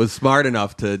was smart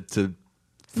enough to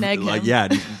Neg like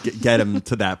him. get him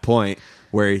to that point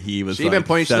where he was. She even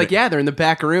pointed. She's like, yeah, they're in the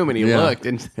back room, and he looked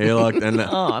and he looked, and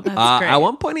Oh, that's great. at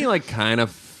one point he like kind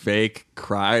of fake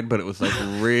cried, but it was like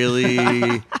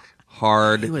really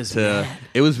hard was to. mad.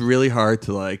 It was really hard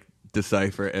to like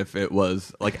decipher if it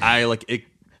was like it.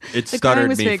 It The stuttered crying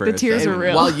was me fake, for the a tears second. were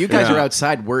real. While you guys Yeah. are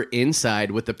outside, we're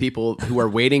inside with the people who are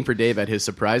waiting for Dave at his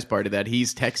surprise party that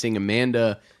he's texting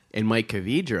Amanda and Mike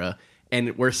Kavidra,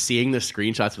 and we're seeing the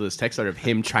screenshots of this text of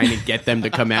him trying to get them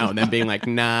to come out and then being like,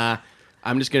 nah,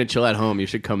 I'm just going to chill at home. You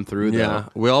should come through, though. Yeah,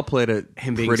 we all played it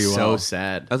Him being pretty so well.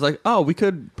 sad. I was like, oh, we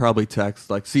could probably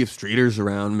text, like, see if Streeter's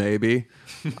around, maybe.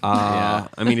 I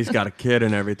mean, he's got a kid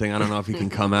and everything. I don't know if he can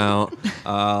come out.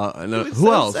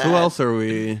 Who else? sad. Who else are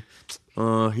we?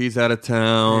 He's out of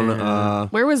town.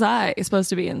 Where was I supposed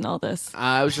to be in all this?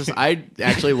 I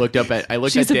actually looked at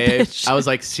She's a Dave. bitch. I was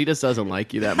like, she just doesn't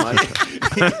like you that much.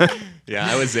 Yeah,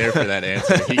 I was there for that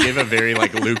answer. He gave a very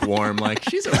like lukewarm, like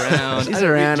she's around. She's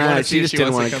around. Do you wanna see She if just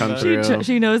didn't wants want to come back? through.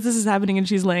 She knows this is happening and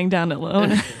she's laying down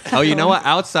alone. Oh, you know what?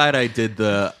 Outside, I did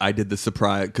the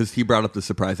surprise because he brought up the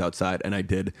surprise outside, and I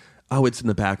did. Oh, it's in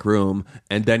the back room,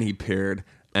 and then he peered,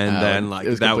 and then like it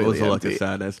was that was completely a look of empty.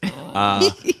 sadness,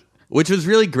 which was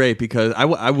really great because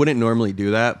I wouldn't normally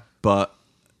do that, but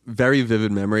very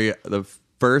vivid memory. The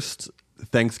first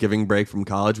Thanksgiving break from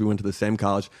college, we went to the same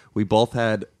college. We both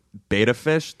had beta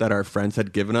fish that our friends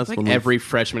had given us. Like when every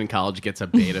freshman in college gets a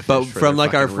beta fish. but for from their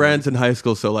like our fucking friends room. in high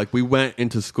school. So like we went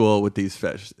into school with these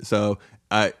fish. So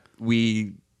they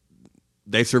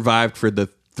survived for the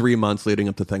 3 months leading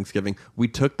up to Thanksgiving. We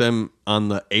took them on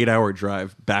the 8-hour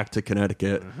drive back to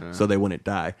Connecticut so they wouldn't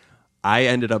die. I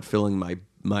ended up filling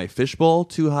my fish bowl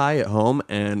too high at home,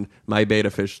 and my beta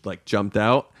fish like jumped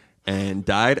out and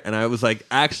died, and I was like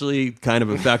actually kind of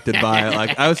affected by it.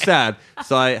 Like I was sad,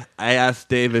 so I asked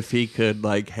Dave if he could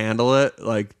like handle it,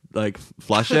 like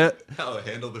flush it. Oh,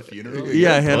 handle the funeral.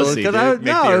 Yeah, handle it Pussy, because dude.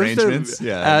 I Make the arrangements.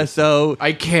 Yeah. So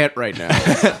I can't right now.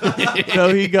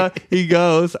 so he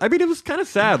goes. I mean, it was kind of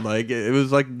sad. Like it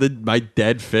was like my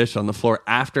dead fish on the floor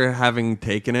after having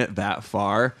taken it that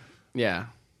far. Yeah.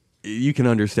 You can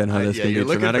understand how this Yeah, can you're be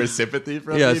looking traumatic. for sympathy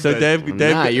from Yeah, me. so but Dave,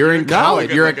 Nah, you're in college.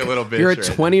 looking You're like a little bitch You're a right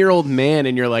now. 20-year-old man,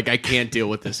 and you're like, I can't deal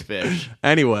with this fish.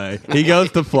 Anyway, he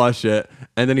goes to flush it,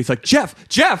 and then he's like, Jeff,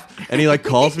 and he like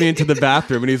calls me into the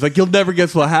bathroom, and he's like, you'll never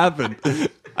guess what happened.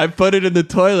 I put it in the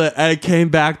toilet, and it came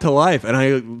back to life, and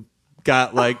I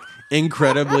got like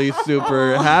incredibly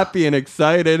super happy and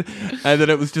excited, and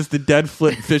then it was just a dead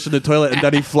fish in the toilet, and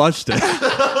then he flushed it.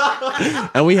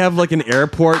 And we have like an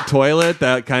airport toilet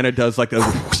that kind of does like a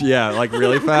like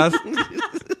really fast. It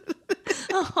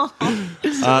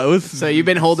was So you've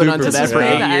been holding on to super that for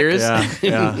sad. 8 years?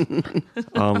 Yeah.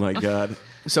 Oh my god.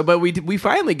 So, but we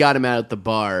finally got him out at the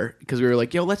bar because we were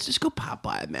like, yo, let's just go pop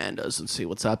by Amanda's and see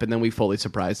what's up. And then we fully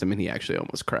surprised him, and he actually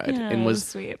almost cried. Yeah, and it was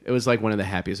sweet. It was like one of the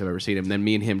happiest I've ever seen him. Then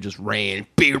me and him just ran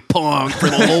beer pong for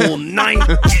the whole night.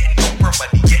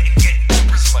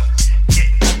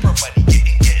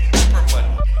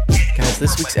 Guys,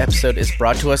 this week's episode is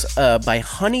brought to us by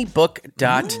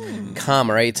honeybook.com,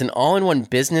 all right? It's an all-in-one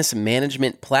business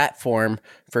management platform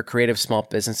for creative small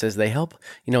businesses. They help,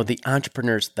 the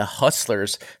entrepreneurs, the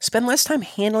hustlers, spend less time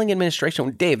handling administration.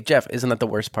 Dave, Jeff, isn't that the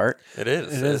worst part? It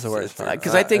is. It is the worst part.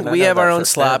 Because I think And we know have our that own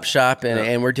firsthand. slop shop,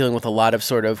 and we're dealing with a lot of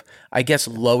sort of, I guess,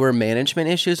 lower management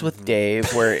issues with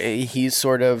Dave, where he's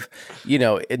sort of,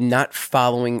 not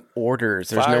following orders.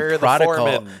 There's Fire no the protocol.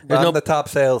 foreman. There's I'm no. the top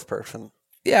salesperson.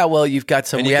 Yeah, well, you've got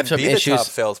some. And We you have can some be the top issues.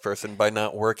 salesperson by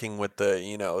not working with the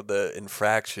the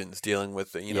infractions, dealing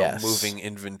with the Yes. moving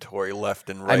inventory left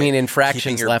and right. I mean, keeping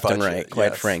infractions your left and budget. right,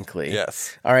 quite Yes. frankly.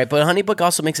 Yes. All right, but HoneyBook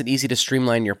also makes it easy to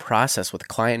streamline your process with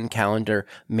client and calendar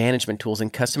management tools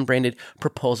and custom branded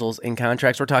proposals and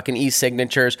contracts. We're talking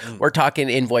e-signatures. We're talking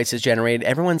invoices generated.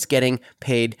 Everyone's getting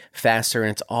paid faster, and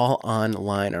it's all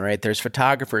online. All right, there's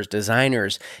photographers,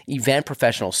 designers, event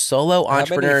professionals, solo How many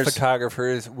entrepreneurs.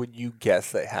 photographers would you guess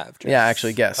they have? Jeff? Yeah,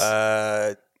 actually, guess.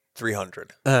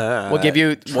 300. We'll give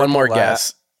you one more triple that,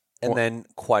 guess. and then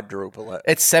quadruple it.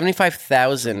 It's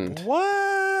 75,000.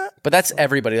 What? But that's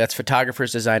everybody. That's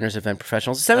photographers, designers, event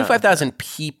professionals. 75,000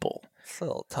 people.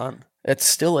 Still a ton. It's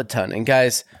still a ton. And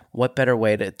guys, what better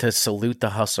way to salute the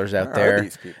hustlers out Where are there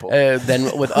these people?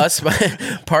 than with us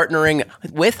partnering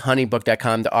with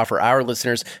honeybook.com to offer our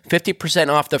listeners 50%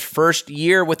 off the first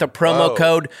year with a promo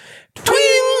code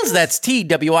TWINS. That's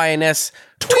TWINS.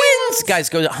 TWINS. Guys,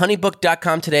 go to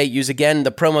honeybook.com today. Use again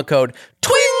the promo code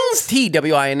TWINS,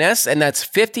 TWINS, and that's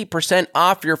 50%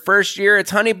 off your first year.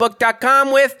 It's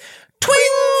honeybook.com with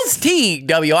TWINS,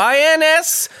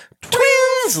 TWINS.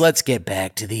 Twins! Let's get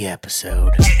back to the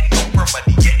episode.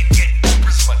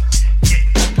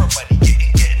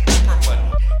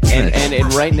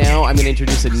 And right now, I'm going to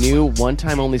introduce a new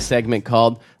one-time only segment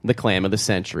called The Clam of the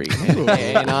Century.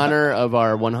 In honor of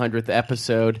our 100th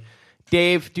episode.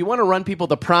 Dave, do you want to run people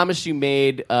the promise you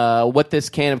made, what this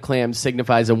can of clams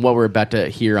signifies, and what we're about to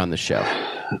hear on the show?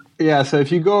 Yeah, so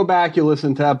if you go back, you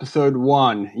listen to episode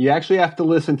 1. You actually have to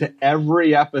listen to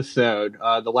every episode,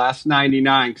 the last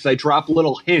 99, because I drop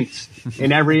little hints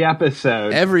in every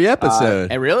episode. Every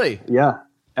episode. Really? Yeah.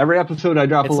 Every episode I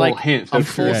drop It's a little like hint. a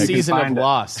full season of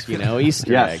Lost,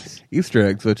 Easter Yes. eggs. Easter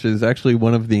eggs, which is actually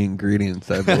one of the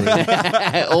ingredients, I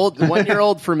believe.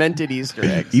 One-year-old fermented Easter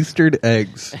eggs. Eastered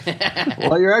eggs.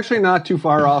 Well, you're actually not too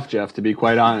far off, Jeff, to be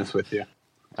quite honest with you.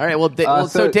 All right. Well,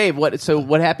 so Dave,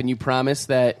 what happened? You promised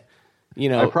that,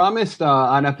 I promised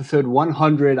on episode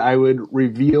 100 I would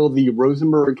reveal the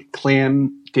Rosenberg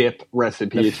clam dip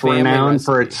recipe. It's renowned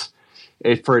for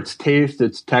its taste,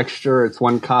 its texture. It's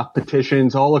won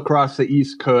competitions all across the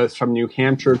East Coast, from New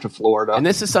Hampshire to Florida. And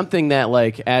this is something that,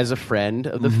 like, as a friend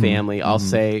of the family, I'll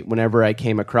say whenever I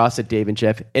came across it, Dave and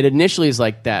Jeff, it initially is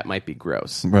like, that might be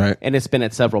gross. Right. And it's been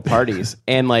at several parties.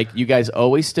 And, like, you guys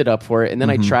always stood up for it. And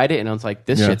then I tried it, and I was like,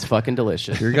 this shit's fucking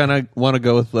delicious. You're going to want to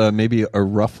go with maybe a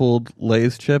ruffled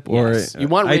Lay's chip, or you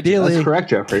want ideally... That's correct,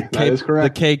 Jeffrey. That is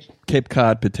correct. The Cape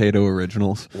Cod potato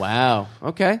originals. Wow.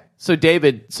 Okay. So,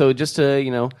 David, just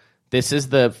to, this is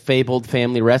the fabled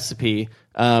family recipe.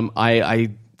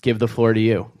 I give the floor to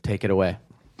you. Take it away.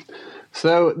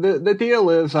 So the deal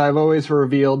is, I've always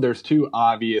revealed there's two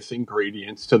obvious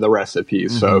ingredients to the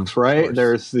recipes, folks, right?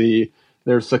 There's the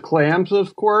clams,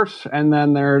 of course, and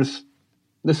then there's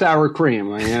the sour cream.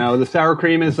 The sour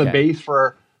cream is the base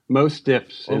for most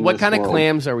dips. Well, what kind of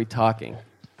clams are we talking?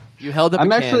 You held up a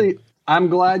can. I'm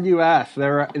glad you asked. They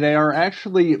are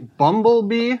actually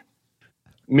bumblebee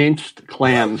minced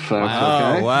clams, folks.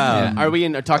 Wow. Okay? Wow. Yeah. Are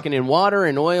we talking in water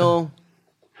and oil?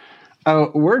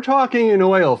 Oh, we're talking in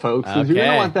oil, folks. Because you're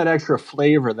going to want that extra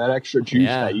flavor, that extra juice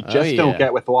that you just don't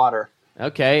get with water.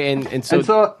 Okay, and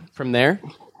so from there?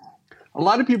 A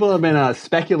lot of people have been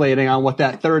speculating on what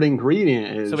that third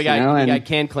ingredient is. So we got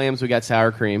canned clams, we got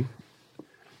sour cream.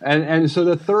 And so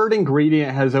the third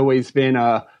ingredient has always been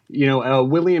a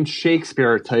William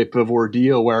Shakespeare type of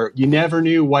ordeal where you never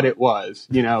knew what it was.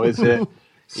 Is it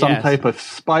some type of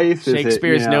spice?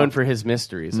 Shakespeare is known for his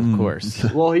mysteries, of course.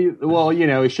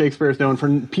 Shakespeare is known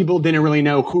for people didn't really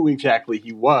know who exactly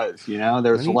he was.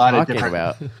 There's a lot of different.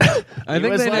 About? I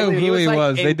think they know who he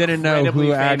was. They didn't know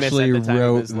who actually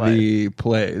wrote the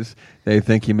plays. They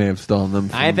think he may have stolen them.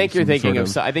 I think you're thinking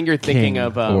of. I think you're thinking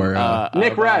of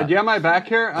Nick Rad. Do you have my back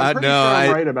here? I'm pretty sure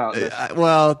I'm right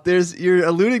about this. You're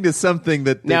alluding to something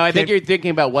that. No, I think you're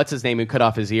thinking about what's his name who cut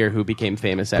off his ear, who became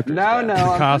famous after. No,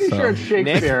 I'm pretty sure it's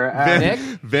Shakespeare. Nick?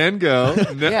 Van Gogh.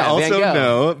 Van Gogh.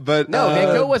 No, but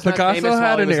Van Gogh was Picasso not famous had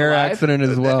while an he was air alive. accident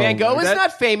as well. Van Gogh was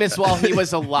not famous while he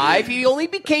was alive. He only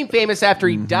became famous after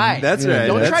he died. That's right.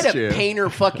 Don't try to true. paint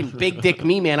or fucking big dick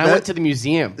me, man. I went to the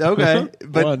museum. Okay,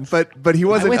 but he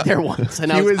wasn't. I went there once,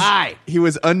 and I was high. He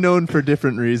was unknown for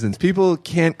different reasons. People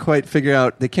can't quite figure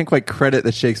out. They can't quite credit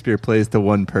the Shakespeare plays to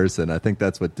one person. I think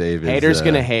that's what Dave is. Haters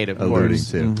gonna hate, of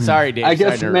course. To. Sorry, Dave. I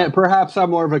guess perhaps I'm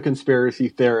more of a conspiracy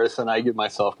theorist than I give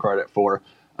myself credit for.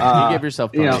 You give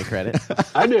yourself plenty of credit.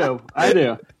 I do.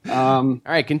 All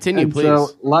right, continue, please. So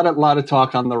a lot of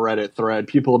talk on the Reddit thread.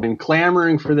 People have been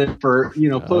clamoring for this for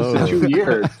close to 2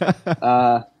 years.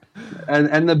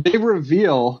 And the big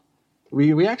reveal,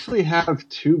 we actually have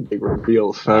two big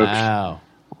reveals, folks. Wow.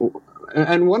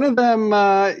 And one of them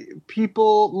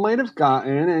people might have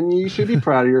gotten, and you should be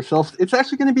proud of yourself. It's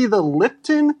actually going to be the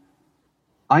Lipton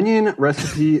onion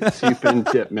recipe soup and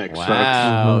dip mix.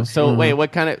 Wow. Folks. So wait,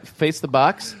 what kind of face the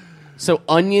box? So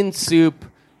onion soup,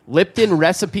 Lipton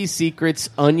recipe secrets,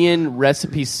 onion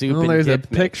recipe soup. Well, and there's dip a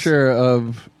picture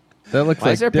of that looks Why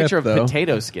like is there a picture dip, of though?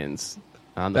 potato skins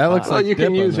on the That pot? looks like you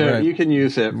can dip use on it. the right. You can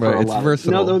use it for a It's lot.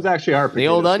 versatile. No, those actually are The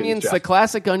potato old skins, onions, Jeff. the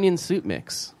classic onion soup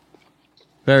mix.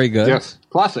 Very good. Yes,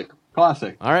 classic.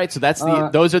 All right, so that's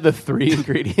those are the three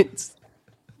ingredients.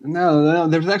 No,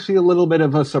 there's actually a little bit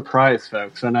of a surprise,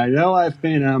 folks. And I know I've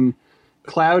been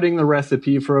clouding the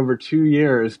recipe for over 2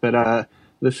 years, but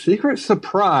the secret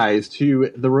surprise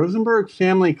to the Rosenberg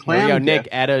family clam There we go, dip. Nick.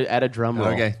 Add a drum roll.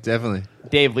 Okay, definitely.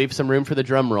 Dave, leave some room for the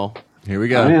drum roll. Here we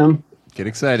go. I am. Get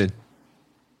excited.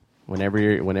 Whenever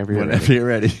you're You're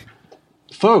ready.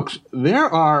 Folks, there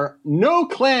are no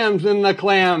clams in the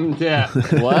clam dip.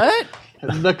 What?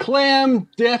 The clam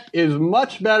dip is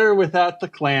much better without the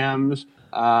clams.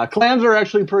 Clams are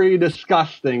actually pretty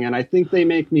disgusting, and I think they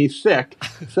make me sick.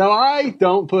 So I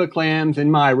don't put clams in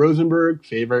my Rosenberg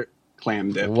favorite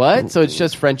clam dip. What? So it's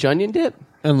just French onion dip?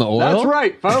 And the oil? That's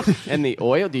right, folks. And the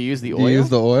oil? Do you use the oil? Do you use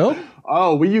the oil?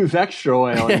 Oh, we use extra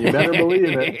oil, and you better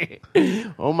believe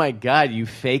it. Oh my God, you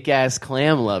fake ass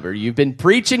clam lover! You've been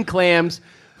preaching clams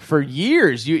for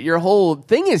years. Your whole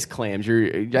thing is clams.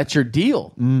 That's your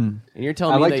deal. And you're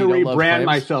telling I me like that to you don't love rebrand clams?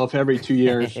 myself every 2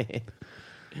 years.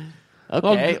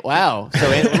 Okay, wow. So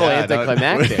a little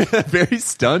anticlimactic. Very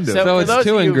stunned. So- So for it's those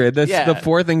two of you- ingredients. yeah. The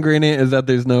fourth ingredient is that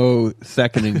there's no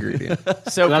second ingredient.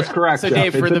 So That's correct, So Jeff.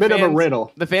 Dave, for It's a the bit of a fans,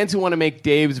 riddle. the fans who want to make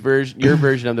Dave's version, your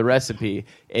version of the recipe,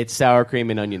 it's sour cream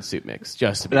and onion soup mix.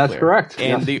 Just to be That's clear. correct.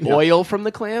 And Yes, the yes. oil from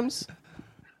the clams.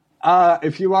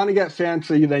 If you want to get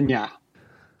fancy, then yeah.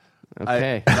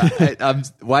 Okay.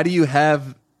 Why do you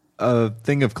have a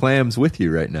thing of clams with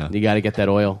you right now. You got to get that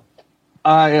oil.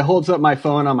 It holds up my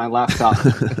phone on my laptop.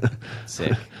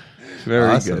 Sick. Very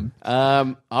Awesome.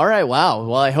 good. All right. Wow.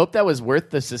 Well, I hope that was worth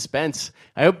the suspense.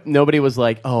 I hope nobody was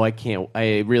like, "Oh, I can't."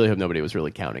 I really hope nobody was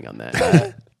really counting on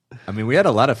that. I mean, we had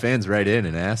a lot of fans write in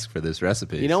and ask for this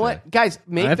recipe. You know what, guys?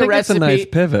 Make I the think recipe. it's a nice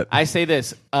pivot. I say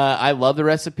this. I love the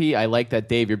recipe. I like that,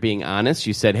 Dave. You're being honest.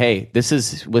 You said, "Hey, this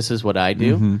is what I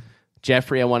do." Mm-hmm.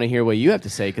 Jeffrey, I want to hear what you have to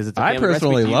say because it's a I family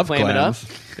personally recipe. Do you love clam it up?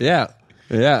 clams. Yeah.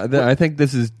 I think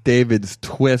this is David's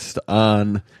twist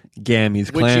on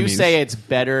Gammy's Would clammies. you say it's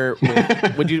better?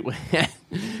 Would you?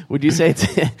 Would you say it's?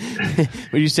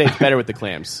 Would you say it's better with the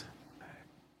clams?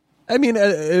 I mean,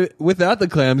 without the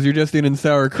clams, you're just eating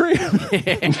sour cream.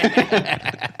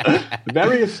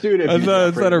 Very astute.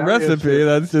 That's not a recipe.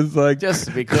 That's just like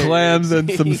clams and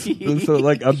some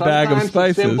like a bag of Sometimes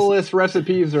spices. The simplest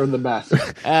recipes are the best.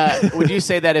 Would you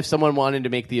say that if someone wanted to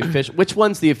make the official, which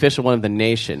one's the official one of the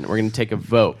nation? We're going to take a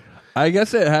vote. I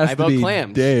guess it has I to vote be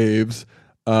clams. Dave's.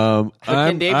 Can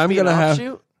Dave's be an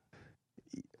offshoot?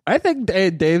 I think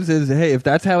Dave's is, hey, if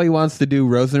that's how he wants to do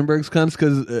Rosenberg's clams,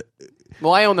 because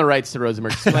Well, I own the rights to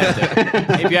Rosenberg's clams.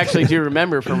 If you actually do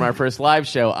remember from our first live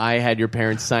show, I had your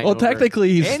parents sign over. well, technically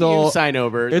he and stole. you sign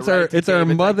over. It's the our right to it's our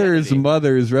David's identity.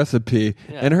 mother's recipe,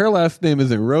 and her last name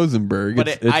isn't Rosenberg. But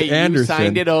it's you Anderson.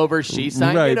 signed it over. She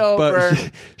signed right, it over.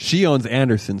 But she owns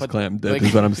Anderson's clam dip, like-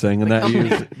 is what I'm saying, and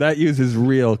that uses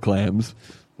real clams,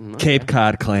 Cape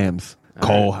Cod clams,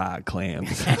 Quahog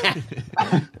clams.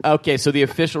 Okay, so the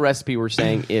official recipe we're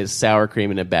saying is sour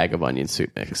cream and a bag of onion soup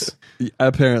mix.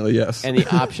 Apparently, yes. And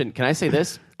the option, can I say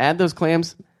this? Add those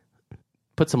clams,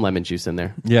 put some lemon juice in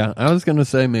there. Yeah, I was gonna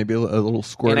say maybe a little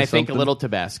squirt. And I of think a something. little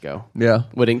Tabasco. Yeah,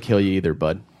 wouldn't kill you either,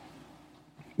 bud.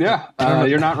 Yeah,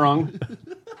 you're not wrong.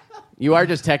 You are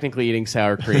just technically eating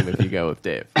sour cream if you go with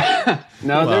Dave.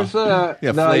 No, there's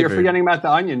you're flavored. forgetting about the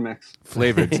onion mix.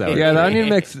 Flavored sour. yeah. The onion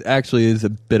mix actually is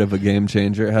a bit of a game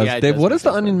changer. It has Yeah, it Dave. does What make does the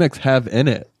sense, onion mix have in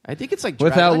it? I think it's like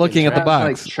dried Without onions, looking at the right? It has,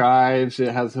 box. like chives. It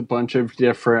has a bunch of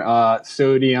different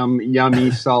sodium, yummy,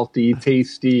 salty,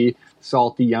 tasty,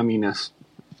 salty yumminess.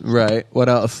 Right. What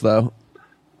else though?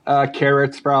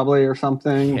 Carrots probably or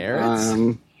something.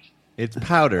 Carrots? It's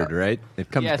powdered, right? It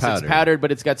comes Yes, powdered. it's powdered,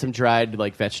 but it's got some dried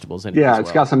like vegetables in it. Yeah, as it's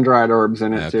well. got some dried herbs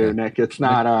in it Okay. too, Nick. It's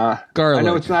not Garlic. I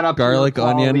know it's not up Garlic, to the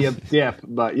quality onion. of dip,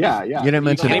 but yeah. You didn't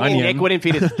mention Maybe onion. Nick wouldn't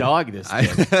feed his dog this. I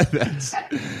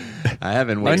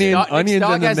haven't. Onion- Nick's onions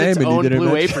dog in the has its its name and you own didn't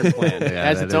Blue mention- Apron plan. It Yeah,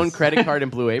 has that its own is- credit card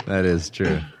and Blue Apron. That is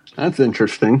true. That's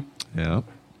interesting. Yeah.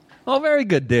 Oh, very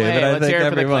good, David. Hey, I let's think hear it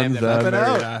for the clam everyone's dip.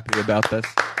 very happy about this.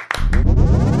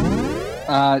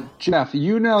 Jeff,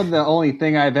 you know the only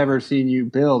thing I've ever seen you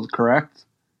build, correct?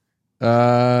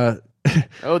 Uh,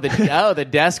 Oh, the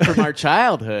desk from our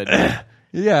childhood.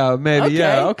 yeah, maybe. Okay.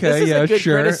 Yeah, okay, This is yeah, a good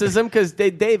sure. criticism because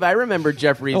Dave, I remember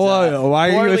Jeffrey's. Well, why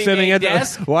are you poorly assuming made it's?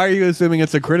 desk. Why are you assuming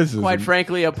it's a criticism? Quite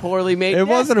frankly, a poorly made. It desk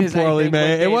wasn't a is, I poorly think, what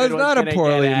made- it was David not a gonna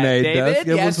poorly get at. made David, desk.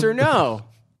 It yes was- or no?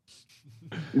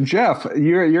 Jeff,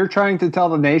 you're trying to tell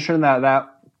the nation that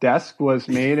desk was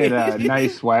made in a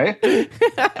nice way.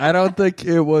 I don't think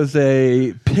it was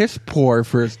a piss poor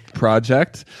first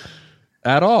project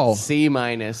at all. C-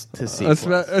 to C+.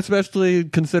 Especially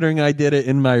considering I did it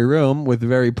in my room with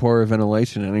very poor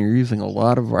ventilation, and you're using a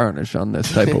lot of varnish on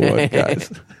this type of wood,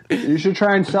 guys. You should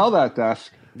try and sell that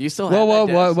desk. You still have that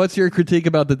desk? What's your critique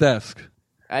about the desk?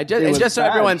 It's was just so bad,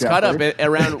 everyone's caught up Jeffrey.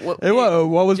 around. What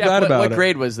was Jeff, bad about what it?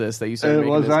 grade was this that you started It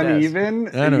making was this desk? uneven.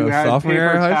 I don't know, You had sophomore year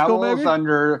paper of high school, towels maybe?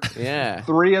 under Yeah.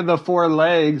 3 of the 4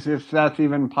 legs, if that's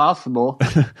even possible,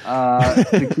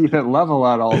 to keep it level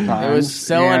at all times. It was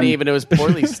so And, uneven. It was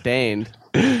poorly stained.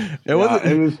 It wasn't.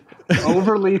 It was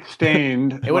overly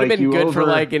stained. It would have been good for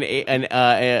like a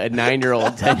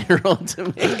 9-year-old, 10-year-old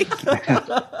to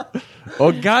make.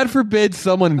 Oh, God forbid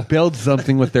someone builds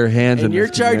something with their hands. And in you're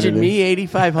this charging community. me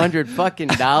 $8,500 fucking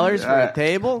dollars for a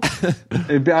table?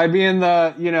 I'd be in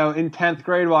the in 10th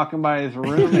grade walking by his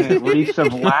room and it reeks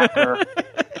of lacquer.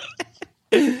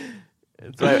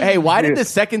 It's like, hey, why did the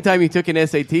second time you took an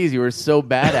SATs you were so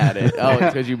bad at it? Oh, it's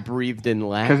because you breathed in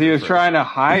lacquer. Because he was first. trying to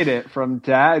hide it from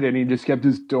Dad, and he just kept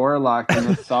his door locked in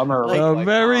the summer.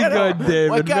 Very good,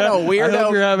 David. what kind of weirdo I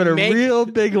hope you're having a make- real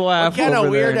big laugh. What kind of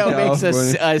over there in weirdo makes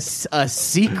California. a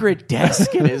secret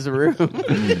desk in his room?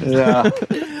 Yeah.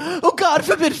 Oh, God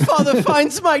forbid Father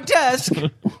finds my desk. Very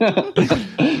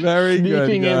good,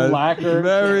 Sneaking in guys. lacquer.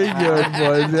 Very good,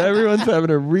 boys. Everyone's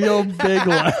having a real big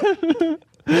laugh.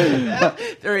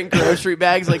 They're in grocery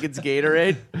bags like it's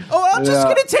Gatorade. Oh, I'm just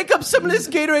going to take up some of this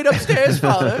Gatorade upstairs,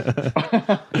 Father.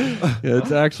 Yeah,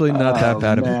 it's actually not that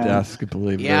bad of a desk,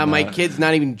 believe it or not. My kid's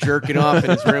not even jerking off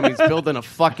in his room. He's building a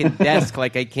fucking desk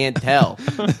like I can't tell.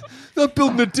 Not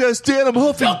building a desk, Dan. I'm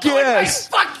huffing gas.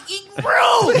 Fucking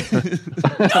room.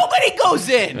 Nobody goes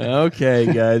in. Okay,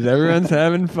 guys. Everyone's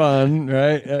having fun,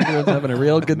 right? Everyone's having a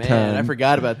real good time. I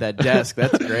forgot about that desk.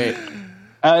 That's great.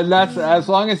 That's as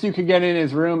long as you could get in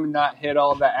his room and not hit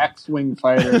all the X-wing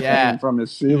fighters coming from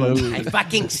his ceiling. I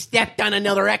fucking stepped on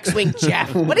another X-wing,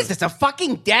 Jeff. What is this, a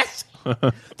fucking desk?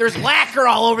 There's lacquer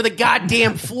all over the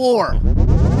goddamn floor.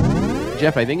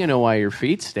 Jeff, I think I know why your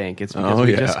feet stink. It's because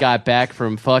we just got back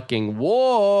from fucking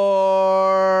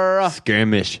war.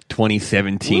 Skirmish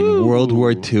 2017, World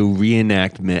War II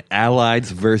reenactment, Allies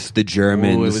versus the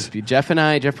Germans.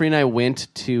 Jeffrey and I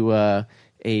went to a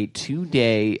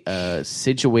 2-day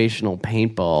situational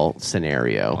paintball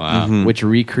scenario, which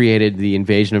recreated the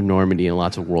invasion of Normandy and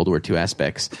lots of World War II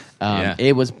aspects.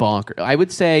 It was bonkers. I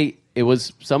would say it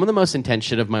was some of the most intense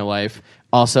shit of my life.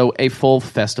 Also, a full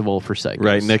festival for psychos.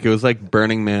 Right, Nick. It was like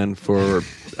Burning Man for,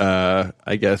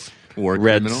 I guess,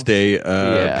 Red State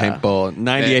paintball.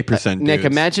 98% dudes. Nick,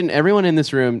 imagine everyone in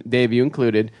this room, Dave, you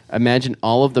included, imagine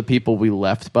all of the people we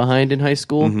left behind in high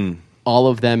school. Mm-hmm. All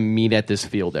of them meet at this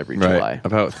field every July.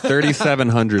 About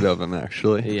 3,700 of them,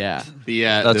 actually. Yeah.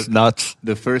 That's nuts.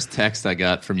 The first text I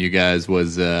got from you guys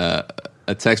was a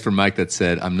text from Mike that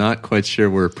said, "I'm not quite sure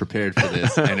we're prepared for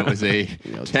this," and it was a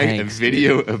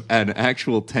video of an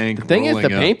actual tank. The thing is, the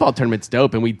up. Paintball tournament's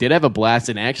dope, and we did have a blast.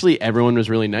 And actually, everyone was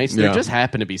really nice. There just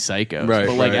happened to be psychos,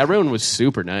 but everyone was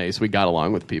super nice. We got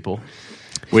along with people.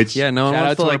 Which shout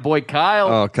out to our boy Kyle.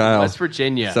 Oh, Kyle, West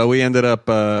Virginia. So we ended up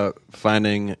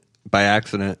finding by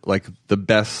accident like the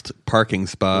best parking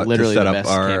spot, literally to set the up best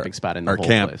camping spot in the whole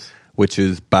camp. Place. Which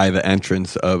is by the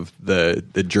entrance of the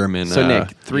German. So Nick,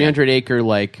 300-acre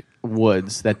like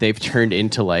woods that they've turned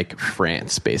into like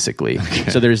France, basically.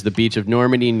 Okay. So there's the beach of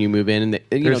Normandy, and you move in, and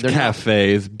there's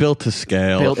cafes built to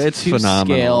scale. It's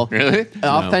phenomenal. Really,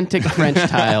 authentic French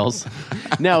tiles.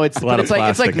 No, it's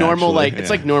like normal, actually. It's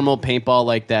like normal paintball,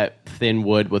 like that thin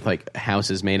wood with like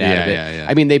houses made out of it. Yeah.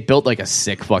 I mean, they built like a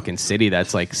sick fucking city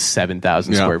that's like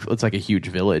 7,000 square feet. It's like a huge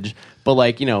village. But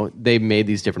like, they made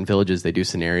these different villages. They do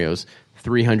scenarios.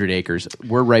 300 acres.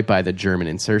 We're right by the German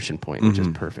insertion point, which is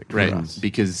perfect for us.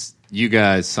 Because you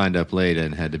guys signed up late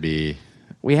and had to be...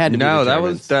 We had to be the that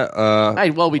Germans. was that...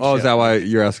 is that why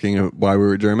you're asking why we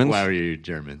were Germans? Why were you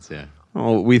Germans, yeah.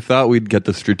 Oh, we thought we'd get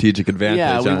the strategic advantage.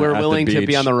 Yeah, we were willing to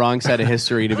be on the wrong side of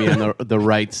history to be on the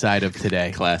right side of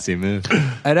today. Classy move.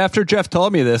 And after Jeff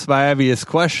told me this, my obvious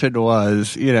question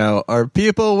was, are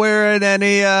people wearing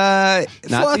any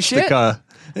Nazi shit? swastika?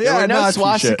 There were no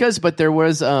swastikas, but there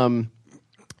was,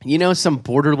 some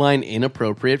borderline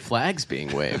inappropriate flags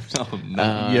being waved. Oh,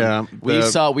 no.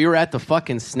 We were at the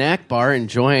fucking snack bar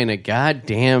enjoying a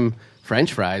goddamn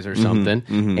French fries or something,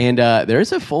 and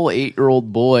there's a full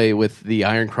 8-year-old boy with the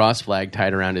Iron Cross flag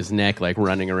tied around his neck, like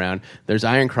running around. There's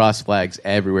Iron Cross flags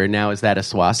everywhere. Now, is that a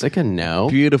swastika? No.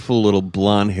 Beautiful little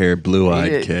blonde hair,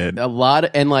 blue-eyed kid. A lot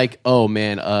of, and like, oh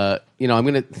man, I'm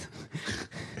gonna.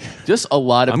 Just a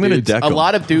lot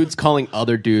of dudes calling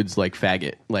other dudes like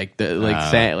faggot,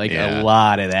 a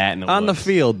lot of that in the on woods. The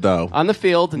field though. On the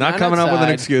field, not coming outside. up with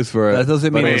an excuse for it. That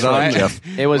doesn't mean it's wrong, Jeff.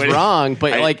 It was wrong,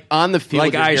 but like on the field,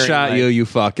 like I shot you, you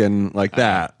fucking like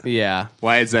that. Yeah.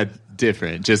 Why is that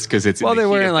different? Just because it's they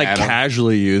weren't like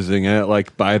casually using it,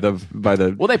 like by the.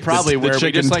 Well, they probably were. The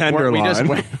chicken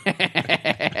tenderloin.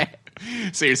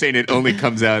 So you're saying it only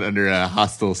comes out under a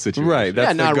hostile situation, right?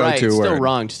 That's not right. Still word.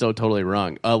 Wrong. Still totally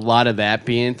wrong. A lot of that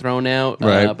being thrown out.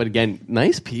 Right. But again,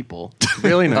 nice people.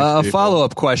 Really nice. A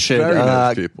follow-up question: Very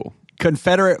nice people.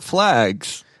 Confederate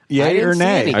flags, yay or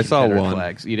nay? I saw one.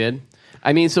 Flags. You did?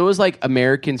 I mean, so it was like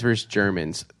Americans versus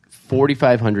Germans.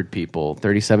 4,500 people,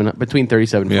 between 37 and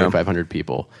 4,500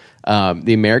 people.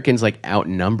 The Americans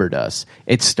outnumbered us.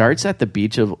 It starts at the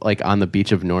beach of on the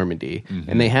beach of Normandy,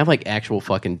 and they have actual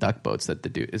fucking duck boats that they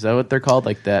do. Is that what they're called?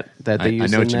 That they use. I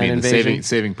know in what you that mean. Invasion?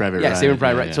 Saving Private Ryan. Yeah, Saving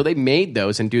Private Ryan. So they made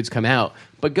those, and dudes come out.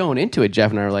 But going into it,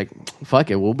 Jeff and I were like, "Fuck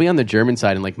it, we'll be on the German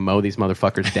side and mow these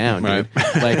motherfuckers down." Dude.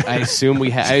 I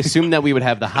assume that we would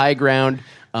have the high ground,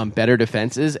 better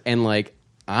defenses, and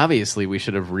obviously we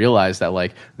should have realized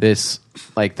that this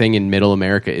thing in middle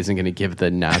America isn't going to give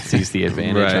the Nazis the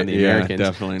advantage on the Americans.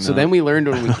 Definitely not. So then we learned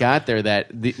when we got there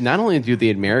that not only do the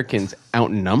Americans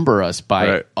outnumber us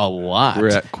by a lot, we're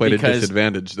at quite a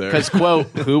disadvantage there. Because quote,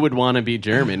 who would want to be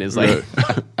German is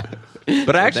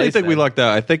But I actually think we lucked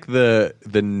out. I think the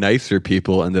nicer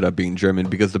people ended up being German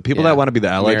because the people that want to be the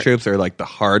Allied troops are like the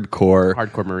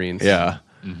hardcore Marines. Yeah.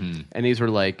 And these were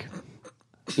like,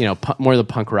 more the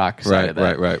punk rock side of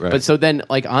that. Right. But so then,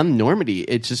 like, on Normandy,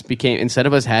 it just became, instead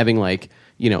of us having, like,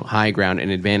 high ground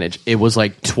and advantage, it was,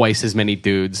 like, twice as many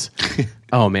dudes.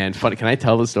 Oh, man, funny. Can I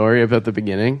tell the story about the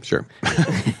beginning? Sure.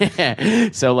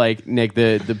 So, like, Nick,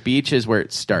 the beach is where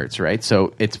it starts, right?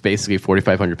 So it's basically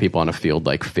 4,500 people on a field,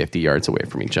 like, 50 yards away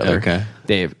from each other. Okay.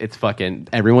 Dave, it's fucking,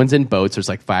 everyone's in boats. There's,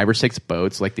 like, 5 or 6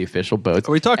 boats, like, the official boats.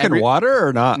 Are we talking water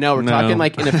or not? No, we're talking,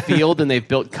 like, in a field, and they've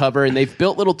built cover, and they've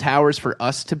built little towers for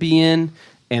us to be in.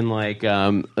 And like,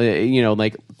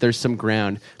 like there's some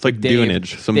ground. It's like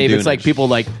dunage. It's like people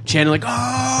like chanting like,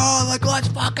 oh, like let's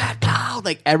fucking go.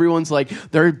 Like everyone's like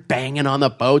they're banging on the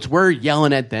boats. We're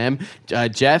yelling at them.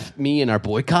 Jeff, me, and our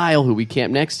boy Kyle, who we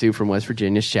camp next to from West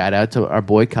Virginia. Shout out to our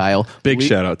boy Kyle. Big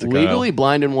shout out to Kyle. Legally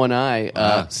blind in one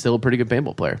eye. Still a pretty good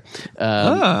paintball player.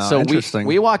 So interesting.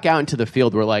 we walk out into the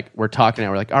field. We're talking.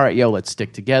 And we're like, all right, yo, let's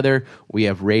stick together. We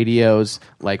have radios.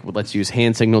 Like, let's use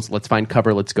hand signals. Let's find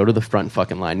cover. Let's go to the front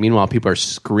fucking line. Meanwhile, people are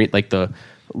screaming. Like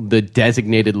the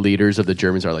designated leaders of the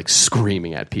Germans are like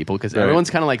screaming at people because everyone's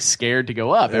kind of like scared to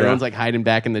go up. Everyone's like hiding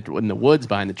back in the woods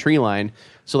behind the tree line.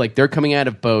 So like they're coming out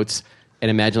of boats and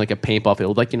imagine like a paintball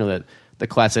field, like the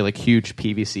classic like huge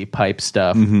PVC pipe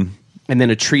stuff, and then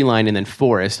a tree line and then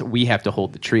forest. We have to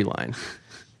hold the tree line,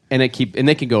 and they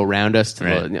can go around us to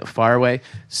the far away.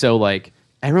 So like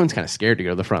everyone's kind of scared to go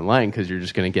to the front line because you're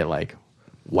just going to get like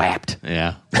whapped.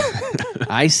 Yeah.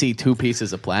 I see 2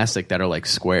 pieces of plastic that are like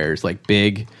squares, like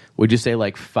big. Would you say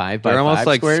like 5 by 5 They're almost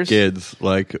like squares? skids,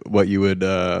 like what you would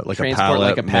like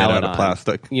Transport a pallet made out of on.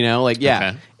 plastic.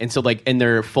 Okay. And so like, and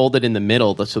they're folded in the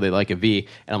middle, so they like a V.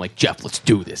 And I'm like, Jeff, let's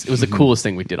do this. It was the coolest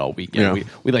thing we did all weekend. Yeah.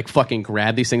 We like fucking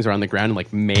grabbed these things around the ground and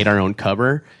like made our own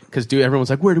cover. Because dude, everyone's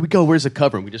like, where do we go? Where's the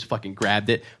cover? And we just fucking grabbed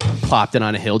it, plopped it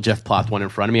on a hill. Jeff plopped one in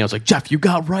front of me. I was like, Jeff, you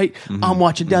got right. I'm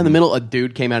watching down the middle. A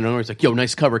dude came out of nowhere. He's like, yo,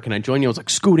 nice cover. Can I join you? I was like,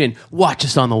 scoot in. Watch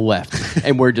us on the left.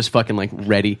 And we're just fucking like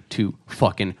ready to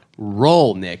fucking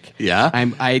roll, Nick. Yeah?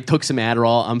 I took some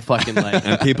Adderall. I'm fucking like...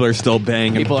 And people are still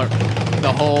banging. People are...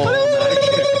 The whole night.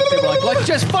 People are like, let's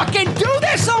just fucking do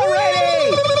this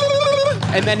already!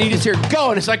 And then you just hear go,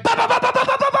 and it's like... Bah, bah, bah, bah, bah,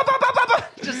 bah, bah, bah, bah, bah, bah.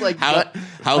 Just like...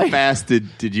 How fast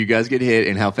did you guys get hit,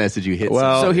 and how fast did you hit?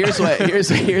 So here's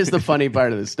the funny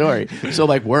part of the story. So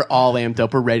like we're all amped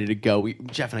up, we're ready to go.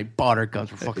 Jeff and I bought our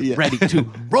guns. We're fucking ready to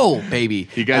roll, baby.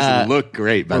 You guys look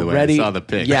great, by the way. Ready, I saw the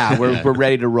pic. Yeah, we're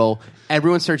ready to roll.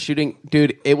 Everyone starts shooting.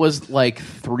 Dude, it was like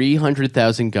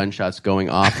 300,000 gunshots going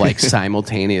off like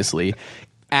simultaneously.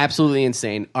 Absolutely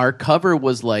insane. Our cover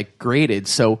was like graded,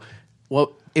 so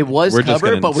it was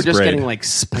cover, but we're just getting like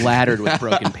splattered with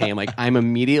broken paint. Like I'm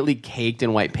immediately caked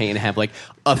in white paint and have like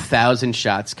 1,000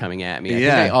 shots coming at me. I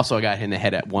think I also got hit in the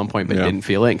head at one point, but didn't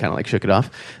feel it and kind of like shook it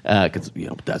off because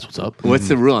that's what's up. What's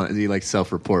the rule? Do you like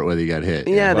self-report whether you got hit?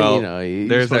 Yeah,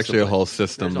 there's actually a whole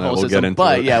system that we'll get into.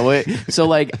 But so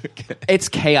like it's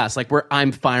chaos. Like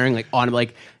I'm firing like on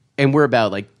like, and we're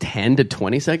about like 10 to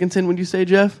 20 seconds in. Would you say,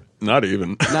 Jeff? Not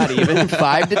even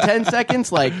 5 to 10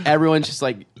 seconds. Like everyone's just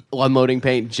like unloading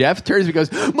paint. Jeff turns and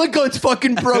goes, my gun's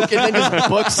fucking broken, and then just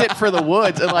books it for the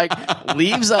woods and like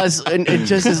leaves us and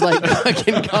just is like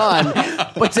fucking gone.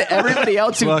 But to everybody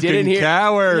else who fucking didn't hear,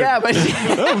 coward. Yeah, but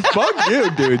oh, fuck you,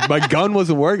 dude. My gun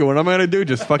wasn't working. What am I gonna do?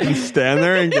 Just fucking stand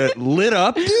there and get lit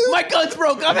up? Dude? My gun's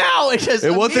broke. I'm out.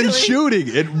 It wasn't shooting.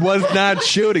 It was not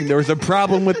shooting. There was a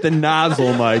problem with the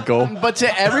nozzle, Michael. But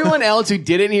to everyone else who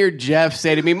didn't hear Jeff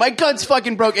say to me, my gun's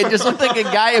fucking broke, it just looked like a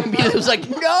guy immediately was like,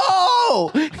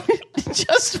 no!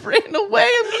 Just ran away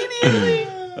immediately.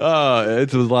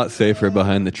 It was a lot safer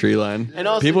behind the tree line. And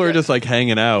also, people were just like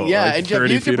hanging out. Yeah, like and Jeff,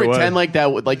 30 you could feet pretend away. like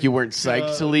that, like you weren't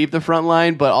psyched to leave the front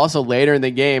line, but also later in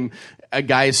the game, a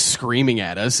guy is screaming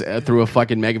at us through a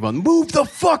fucking megaphone, move the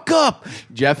fuck up!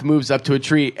 Jeff moves up to a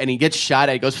tree and he gets shot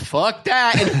at. He goes, fuck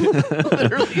that! And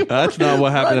literally that's not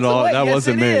what happened at all. Away. That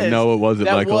wasn't me. Is. No, it wasn't,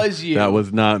 that Michael. That was you. That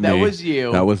was not me. That was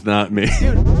you. That was not me.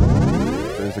 Dude.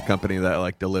 There's a company that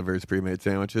like delivers pre-made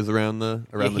sandwiches around the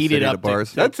city to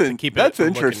bars. That's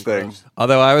interesting.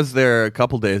 Although I was there a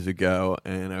couple days ago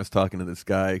and I was talking to this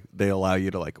guy, they allow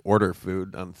you to like order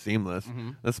food on Seamless.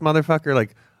 This motherfucker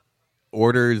like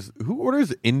orders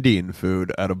Indian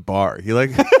food at a bar. He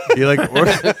orders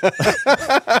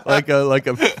like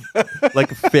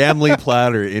a family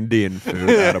platter Indian food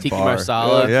at a Tiki bar.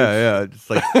 Marsala. Yeah, just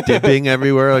like dipping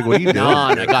everywhere. Like, what are you doing?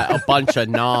 Naan. I got a bunch of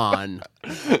naan.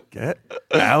 Get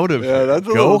out of here. That's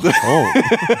Go home.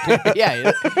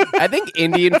 Yeah, I think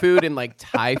Indian food and like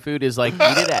Thai food is like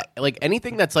eat it at like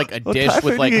anything that's like a dish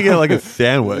with like you can get like a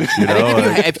sandwich. You I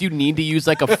know, think if you need to use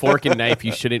like a fork and knife,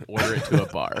 you shouldn't order it to a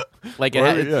bar. Like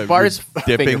bars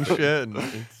dipping finger- shit.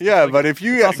 And Yeah, but if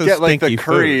you also get like the stinky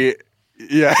curry,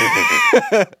 yeah,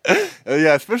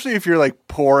 yeah, especially if you're like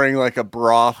pouring like a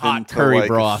broth Hot into curry like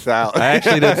broth. salad. I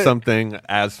actually did something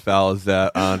as foul as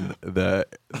that on the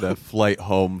flight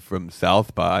home from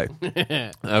South by.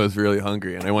 I was really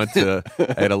hungry, and I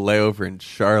had a layover in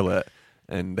Charlotte,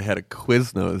 and they had a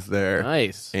Quiznos there.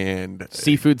 Nice. And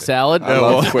seafood salad. I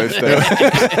love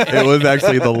Quiznos. it was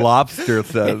actually the lobster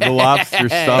sub There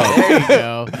you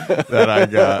go. that I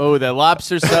got. Oh, the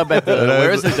lobster sub at the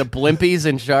where is it? The Blimpies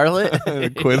in Charlotte.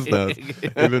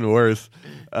 Quiznos, even worse.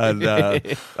 And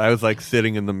I was like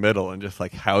sitting in the middle and just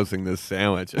like housing this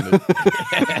sandwich, and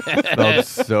it felt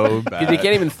so bad. You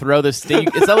can't even throw the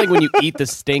stink. It's not like when you eat the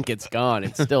stink, it's gone.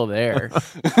 It's still there.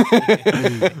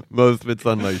 Most of it's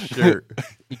on my shirt.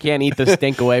 You can't eat the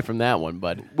stink away from that one,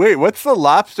 bud. Wait, what's the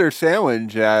lobster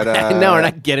sandwich at? No, we're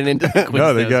not getting into the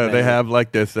No, Quiznos, they have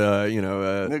like this,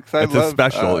 Nick's, I it's a love-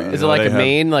 special. Is it like they a have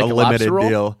main, like a limited lobster roll?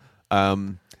 deal?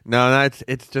 No,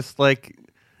 it's just like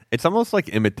it's almost like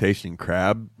imitation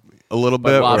crab a little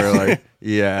But bit, lobster. where like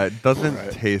it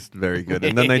doesn't taste very good,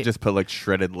 and then they just put like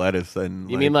shredded lettuce and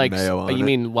You mean like mayo on you it.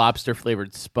 mean lobster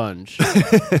flavored sponge?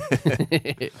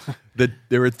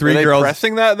 There were Are three they girls.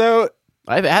 pressing that though?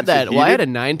 I've had that. it Well, I had a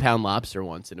heated? 9-pound lobster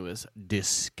once, and it was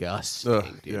disgusting, Ugh,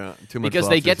 dude. yeah, too much Because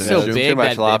they get lobster's in so it. big Too much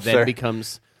that it lobster. then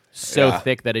becomes so Yeah.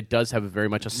 thick that it does have very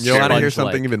much a You want to hear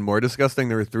sponge-like- something even more disgusting?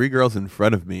 There were three girls in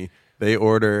front of me. They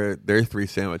order their 3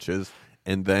 sandwiches,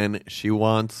 and then she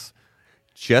wants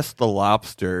just the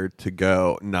lobster to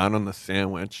go, not on the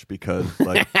sandwich, because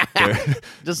like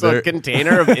just a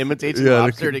container of imitation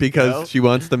lobster to because go. she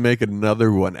wants to make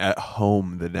another one at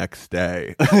home the next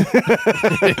day.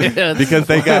 Because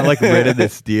they got like rid of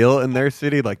this deal in their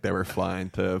city, like they were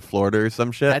flying to Florida or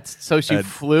some shit. So she And-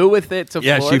 flew with it to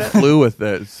Yeah, Florida? she flew with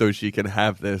it so she can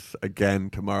have this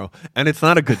again tomorrow. And it's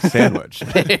not a good sandwich.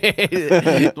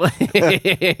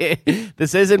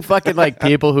 This isn't fucking like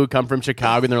people who come from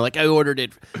Chicago and they're like, I ordered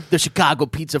it, the Chicago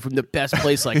pizza from the best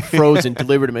place, like frozen,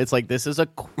 delivered to me. It's like, this is a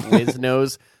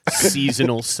Quiznos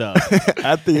seasonal sub.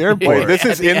 At the airport. Wait, this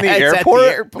is in the It's at the airport?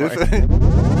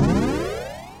 airport.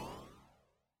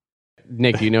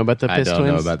 Nick, do you know about the I Piss don't know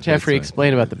Twins? about the Jeffrey, Piss Twins.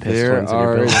 explain about the Piss There Twins in your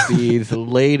are building. these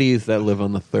ladies that live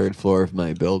on the 3rd floor of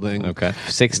my building. Okay.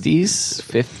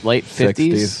 60s, late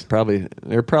 50s. Probably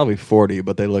they're probably 40,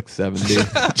 but they look 70.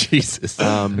 Jesus.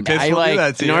 I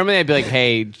like normally I'd be like,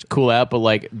 hey, cool out, but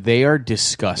like they are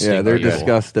disgusting. Yeah, they're people.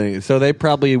 disgusting. So they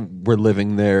probably were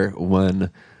living there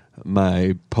when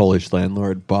my Polish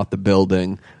landlord bought the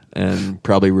building and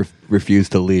probably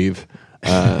refused to leave.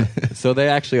 So they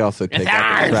actually also take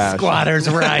out the trash. Squatters'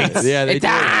 rights. Yeah, they do.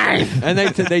 And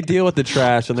they deal with the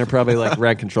trash, and they're probably like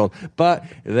rent controlled. But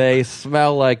they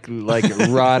smell like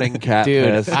rotting cat Dude,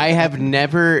 piss. I have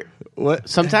never. What?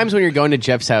 Sometimes when you're going to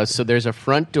Jeff's house, so there's a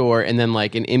front door and then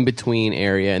like an in between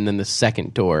area and then the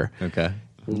second door. Okay.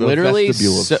 Literally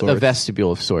vestibule of a sorts.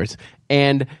 vestibule of sorts.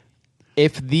 And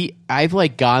if I've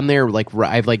like gone there, like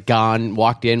I've like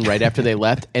walked in right after they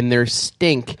left, and their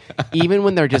stink, even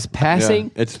when they're just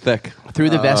passing It's thick. through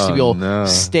the vestibule, no.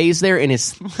 stays there and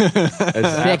is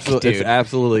thick, dude. It's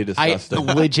absolutely I disgusting.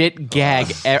 legit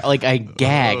gag, like I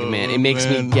gag, man. It makes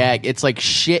me gag. It's like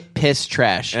shit, piss,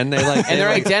 trash, And they like, and they're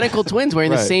identical twins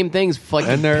wearing the Right. same things, fucking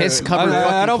and they're piss covered.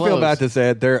 I don't feel bad to say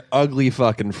it. They're ugly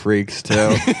fucking freaks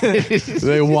too.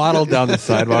 They waddle down the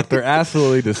sidewalk. They're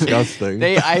absolutely disgusting.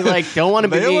 I like don't want to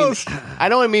be They mean. almost- I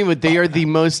don't want to mean, but they are the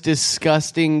most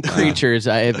disgusting creatures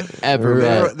I have ever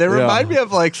met. They remind me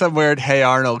of like some weird Hey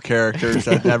Arnold characters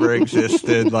that never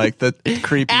existed, like the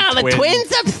creepy The twin.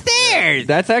 twins upstairs.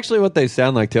 That's actually what they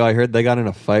sound like too. I heard they got in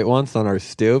a fight once on our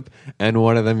stoop, and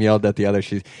one of them yelled at the other.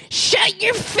 She's Shut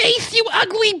your face, you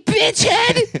ugly bitch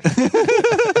head.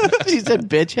 She said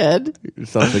bitch head.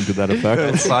 something to that effect.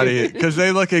 It's funny because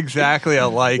they look exactly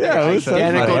alike. Yeah, it was so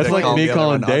Identical. funny. That's They like call me the other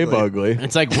calling one Dave ugly. ugly.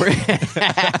 It's like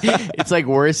it's like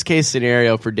worst case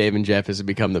scenario for Dave and Jeff is to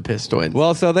become the piss twins.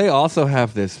 Well, so they also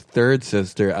have this third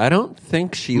sister. I don't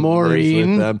think she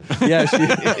Maureen. lives with them. Yeah,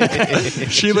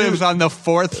 She lives on the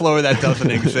 4th floor that doesn't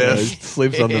she exist.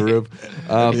 sleeps on the roof.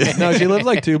 No, she lives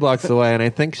like 2 blocks away, and I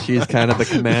think she's kind of the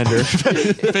commander.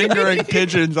 Fingering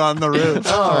pigeons on the roof.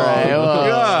 All right,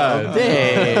 well,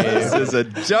 This is a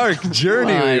dark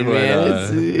journey we went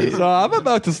on. So I'm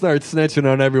about to start snitching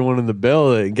on everyone in the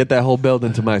building, get that whole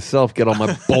building to myself, get all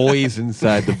my boys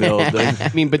inside the building.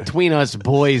 I mean, between us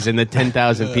boys and the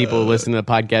 10,000 people who listen to the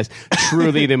podcast,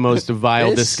 truly the most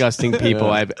vile, disgusting people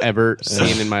I've ever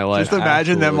seen in my life. Just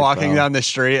imagine them walking down the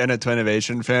street and a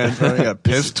Twinnovation fan wearing a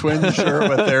Piss Twin shirt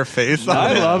with their face on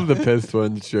I it. love the Piss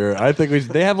Twin shirt. I think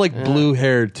they have like blue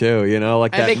hair too, you know,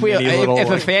 like I that think mini little, if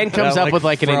a fan comes that, up with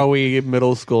like an fro-y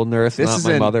middle school nurse, This not is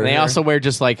my an- mother. they hair. also wear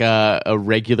just like a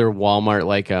regular Walmart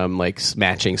like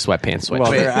matching sweatpants.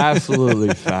 well, they're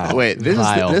absolutely foul. Wait, this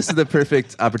is the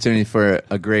perfect opportunity for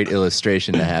a great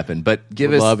illustration to happen. But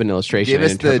give us love an illustration. Give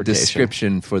and us the interpretation.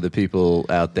 description for the people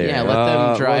out there. Yeah, let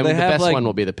them try. they The have, best like, one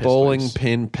will be the Piss bowling Twins.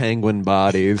 pin penguin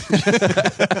bodies.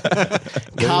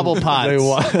 Cobble pods. They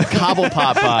wa- Cobble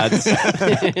pot pods.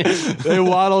 They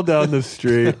waddle down the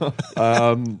street.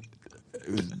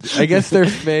 I guess their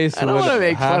face. I don't want to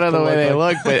make fun of the way they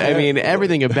look, but I mean,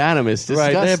 everything about them is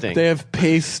Right, disgusting. they have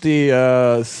pasty,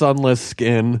 sunless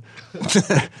skin.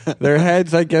 Their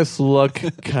heads, I guess, look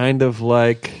kind of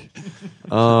like,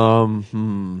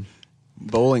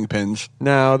 Bowling pins.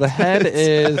 No, the head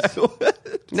is.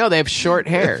 No, they have short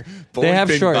hair. They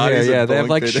have short hair. Yeah, they have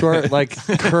like short, like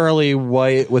curly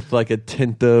white with like a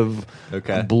tint of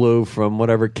blue from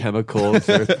whatever chemicals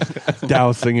they're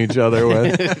dousing each other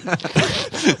with.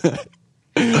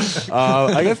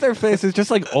 I guess their face is just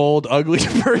like old, ugly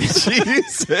person.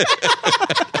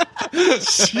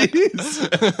 Jeez.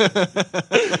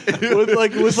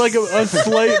 with like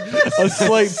a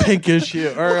slight pinkish hue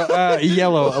or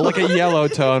yellow, like a yellow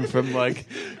tone from like.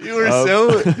 You were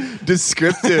so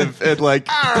descriptive and like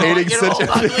painting such a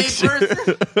picture.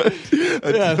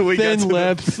 Yeah, thin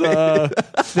lips,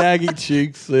 saggy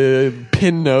cheeks,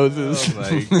 pin noses.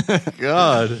 Oh my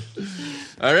god.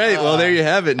 All right, well there you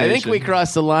have it, I nation. think we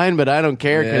crossed the line, but I don't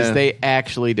care because Yeah. they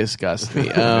actually disgust me.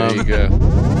 There you go.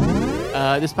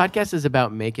 This podcast is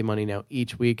about making money now.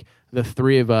 Each week, the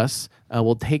three of us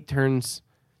will take turns,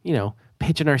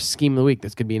 pitching our scheme of the week.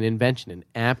 This could be an invention, an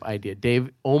app idea. Dave,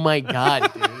 oh my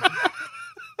God, dude.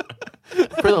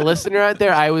 For the listener out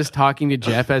there, I was talking to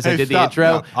Jeff as I did the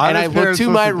intro, and I looked to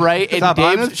my right, and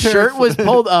Dave's shirt was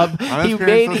pulled up.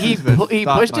 He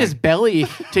pushed his belly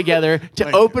together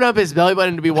to open up his belly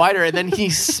button to be wider, and then he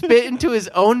spit into his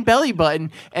own belly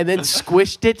button and then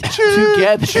squished it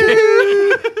together.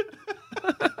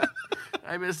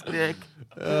 I miss Nick.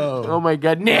 Oh my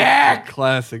God, Nick!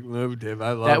 Classic move, Dave.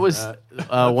 I love That was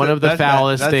one of the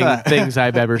foulest things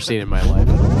I've ever seen in my life.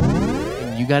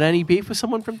 You got any beef with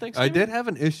someone from Thanksgiving? I did have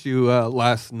an issue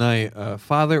last night.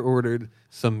 Father ordered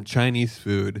some Chinese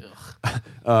food.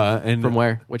 And From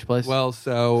where? Which place? Well,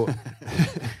 so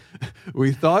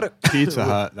we thought it Pizza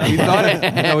Hut. we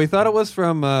thought it was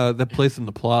from the place in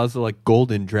the plaza, like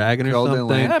Golden Dragon or Golden something.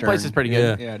 Lantern. that place is pretty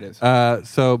good. Yeah. Yeah, it is.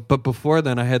 But before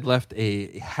then, I had left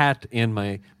a hat and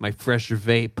my fresh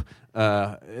vape.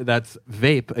 That's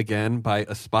Vape again by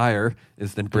Aspire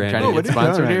is the brand. Trying to what get are you doing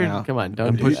sponsored right here? now? Come on, I'm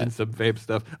don't do pushing that. some vape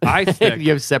stuff. I stick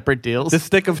You have separate deals. the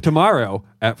stick of tomorrow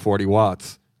at 40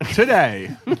 watts.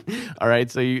 Today. All right,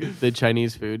 so the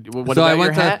Chinese food. What So about I your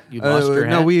went hat? to You lost your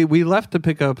hat? No, we left to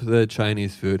pick up the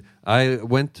Chinese food. I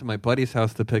went to my buddy's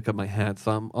house to pick up my hat.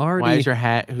 So I'm already. Why is your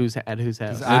hat? Who's at whose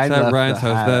house? It's I at left Ryan's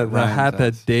the house. hat The at Ryan's hat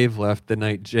that house. Dave left the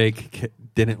night Jake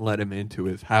didn't let him into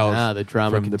his house. Ah, the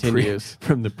drama continues.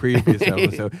 From the previous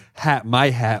episode.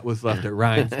 My hat was left at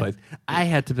Ryan's place. I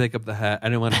had to pick up the hat. I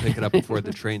didn't want to pick it up before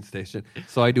the train station.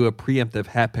 So I do a preemptive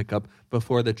hat pickup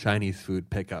before the Chinese food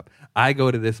pickup. I go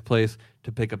to this place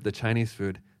to pick up the Chinese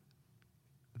food.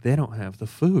 They don't have the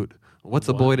food. What's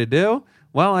a boy to do?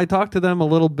 Well, I talked to them a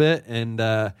little bit,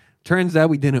 and turns out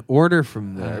we didn't order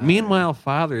from there. Meanwhile,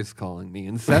 Father's calling me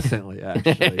incessantly,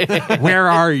 actually. Where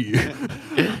are you?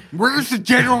 Where's the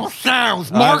General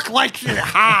Tso's? Mark likes it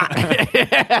hot.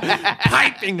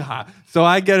 Piping hot. So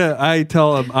I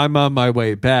tell him I'm on my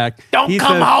way back. Don't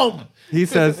come home. He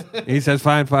says,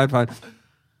 fine.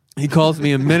 He calls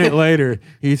me a minute later.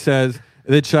 He says,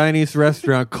 the Chinese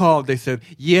restaurant called. They said,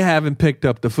 you haven't picked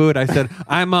up the food. I said,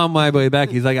 I'm on my way back.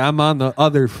 He's like, I'm on the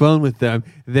other phone with them.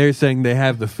 They're saying they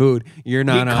have the food. You're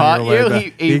not He on caught your way you.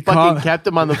 back. He fucking kept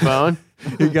him on the phone.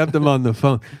 He kept them on the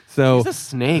phone. So He's a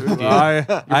snake, dude. I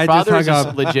just father is hung a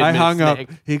up. legitimate I hung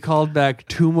snake. up. He called back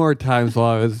 2 more times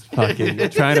while I was fucking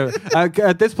trying to.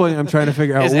 At this point, I'm trying to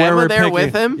figure out Is where Emma we're there picking.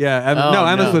 with him? Yeah, Oh,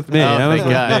 Emma's no. with me. Oh, Emma's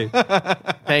thank with God.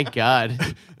 me. Thank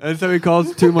God. And so he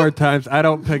calls 2 more times. I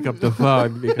don't pick up the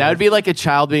phone. That would be like a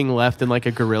child being left in like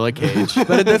a gorilla cage.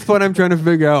 But at this point, I'm trying to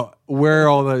figure out where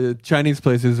all the Chinese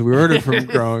places we ordered from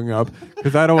growing up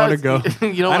because I don't want to go.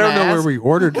 You don't I don't wanna know where ask? we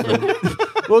ordered from.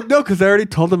 Well, no, because I already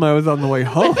told him I was on the way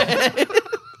home.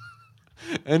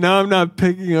 And now I'm not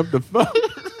picking up the phone.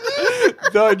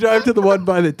 So I drive to the one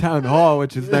by the town hall,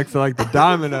 which is next to like the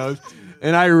Domino's,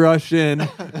 and I rush in,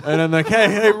 and I'm like,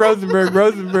 hey, Rosenberg.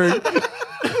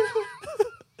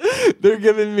 They're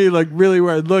giving me like really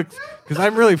weird looks because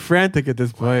I'm really frantic at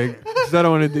this point because I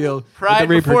don't want to deal Pride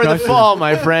with the before the repercussions. fall,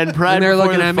 my friend. Pride And they're before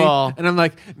looking the at fall. me, and I'm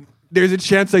like, there's a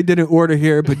chance I didn't order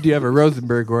here, but do you have a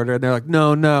Rosenberg order? And they're like,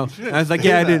 no. And I was like,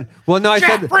 yeah, I didn't. Well, no, I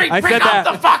said that.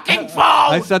 the fucking phone.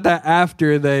 I said that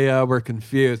after they were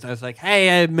confused. I was like,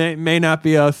 hey, it may not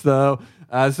be us, though.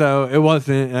 So it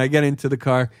wasn't. And I get into the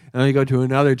car, and I go to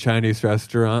another Chinese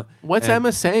restaurant. What's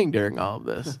Emma saying during all of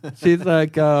this? She's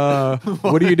like,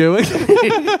 what are you doing?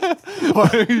 Why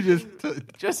don't you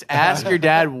just ask your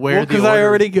dad where the because order... I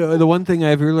already go. The one thing I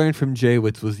ever learned from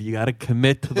Jaywitz was you got to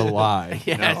commit to the lie.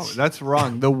 Yes. No, that's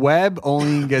wrong. The web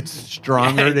only gets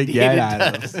stronger to get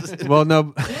at us. Well,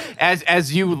 no.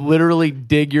 As you literally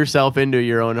dig yourself into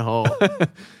your own hole.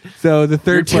 So the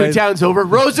third You're 2 place. towns over.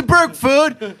 Rosenberg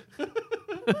food.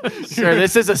 Sir,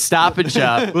 this is a Stop and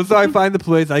Shop. Well, so I find the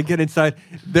place. I get inside.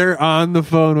 They're on the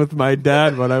phone with my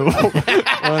dad when I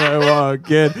walk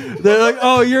in. They're like,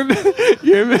 "Oh, you're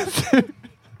Mr.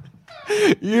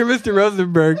 You're Mr.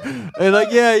 Rosenberg." And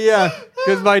like, yeah,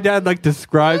 because my dad like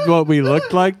described what we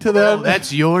looked like to them.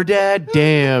 That's your dad?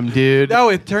 Damn, dude. No,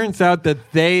 it turns out that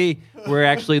they were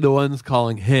actually the ones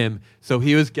calling him. So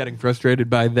he was getting frustrated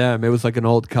by them. It was like an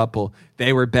old couple.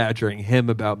 They were badgering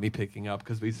him about me picking up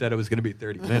because we said it was going to be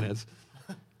 30 minutes.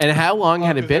 And how long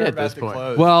had it been at this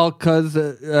point? Well, because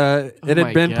it had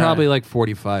my been God. probably like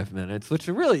 45 minutes, which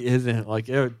it really isn't. Like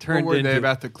it turned Were into they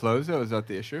about to close? Was that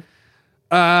the issue?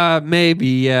 maybe,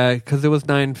 yeah, because it was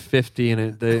 9:50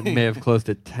 and they may have closed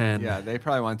at 10. Yeah, they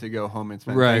probably wanted to go home and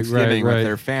spend Right, Thanksgiving right. with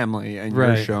their family, and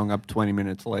Right. you're showing up 20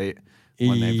 minutes late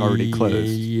when they've already closed.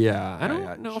 Yeah, I don't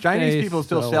Yeah. know. if Chinese they people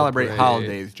still celebrate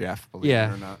holidays, Jeff. Believe it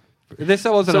or not. This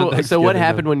wasn't on So what Thanksgiving,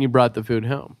 happened though. when you brought the food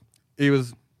home?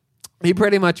 He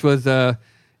pretty much was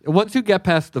once you get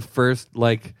past the first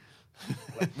like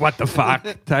what the fuck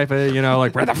type of,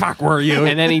 like where the fuck were you?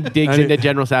 And then he digs into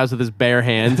General's house with his bare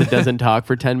hands and doesn't talk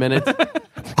for 10 minutes.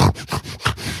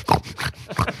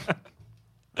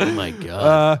 Oh my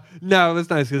God. No, it was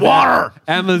nice because Water!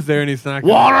 Emma's there and he's not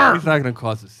going to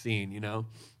cause a scene,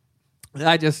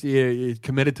 I just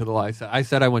committed to the lie. I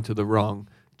said I went to the wrong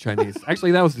Chinese.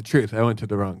 Actually, that was the truth. I went to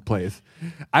the wrong place.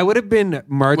 I would have been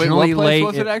marginally Wait, what place late.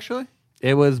 was it actually?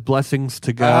 It was Blessings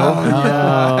to Go.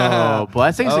 Oh,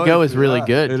 Blessings to Go is really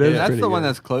good. It is. That's pretty the one good.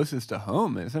 that's closest to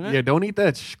home, isn't it? Yeah, don't eat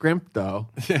that shrimp though.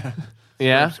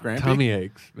 Yeah? Scrampy? Tummy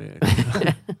aches, man.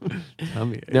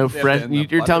 Tummy aches. No, have to end the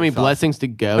you're telling me butter sauce. Blessings to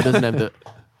Go doesn't have the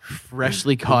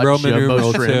freshly caught Roman jumbo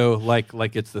numeral shrimp. 2,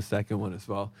 like it's the second one as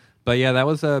well. But yeah, that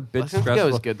was a bit Blessings to Go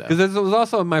stressful. is good, though. Because it was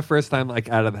also my first time like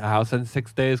out of the house in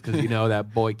 6 days. Because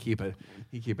that boy keep a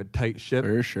tight ship.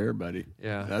 For sure, buddy.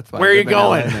 Yeah. That's why Where I are you live in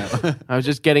LA going? now. I was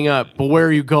just getting up, but where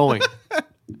are you going?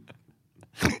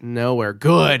 Nowhere.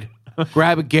 Good.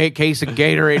 Grab a case of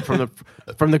Gatorade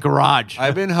from the garage.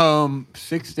 I've been home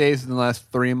 6 days in the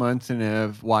last 3 months and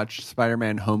have watched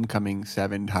Spider-Man: Homecoming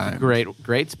 7 times.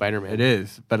 Great Spider-Man. It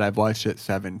is, but I've watched it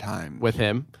 7 times With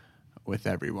him. with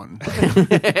everyone.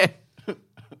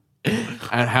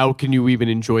 And how can you even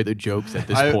enjoy the jokes at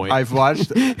this point? I've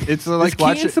watched. It's Is like Keaton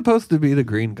watching. supposed to be the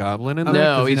Green Goblin in there?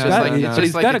 No, 'Cause he's just got, like- he's no. he's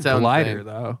just like got its a own glider thing.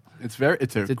 though. It's a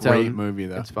its great own- movie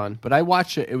though. it's fun. But I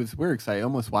watched it. It was weird because I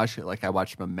almost watched it like I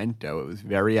watched Memento. It was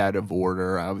very out of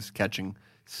order. I was catching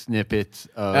snippets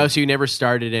of. Oh, so you never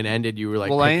started and ended. You were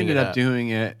like, well, I picking ended it up doing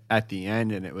it at the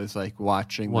end, and it was like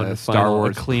watching One the final, Star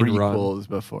Wars clean run. prequels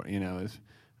before.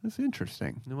 It was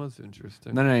interesting. It was interesting.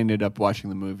 And then I ended up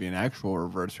watching the movie in actual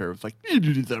reverse where it was like,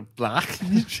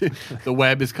 the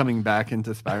web is coming back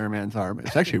into Spider-Man's arm.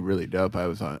 It's actually really dope. I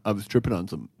was tripping on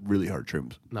some really hard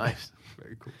shrooms. Nice.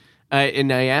 Very cool.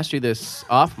 And I asked you this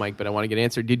off mic, but I want to get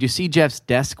answered. Did you see Jeff's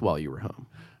desk while you were home?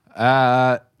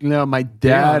 My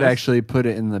dad actually put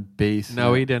it in the basement.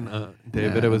 No, he didn't,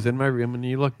 David. No. It was in my room, and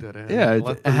you looked at it. Yeah,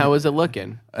 How was it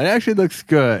looking? It actually looks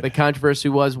good. The controversy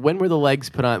was, when were the legs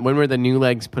put on? When were the new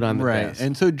legs put on the Right. desk?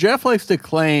 And so Jeff likes to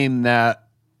claim that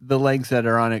the legs that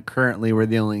are on it currently were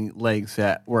the only legs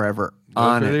that were ever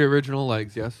on Those are it. the original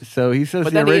legs, yes. So he says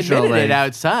But the then he original admitted legs. it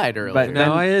outside earlier. But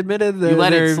No, I admitted that You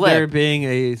let it slip. there being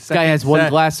a This guy has one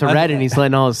glass of red and he's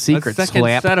letting all his secrets a second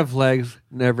slip. set of legs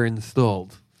never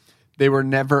installed. They were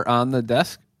never on the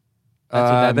desk. That's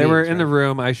what that they were means, in the right?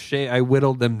 room. I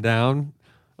whittled them down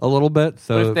a little bit. But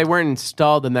So if they weren't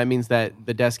installed, then that means that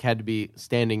the desk had to be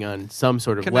standing on some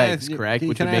sort of legs, correct?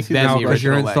 Which would make them the because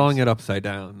you're original installing legs. it upside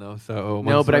down, though. So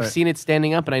No, but I've seen it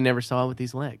standing up, and I never saw it with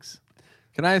these legs.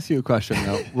 Can I ask you a question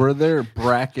though? Were there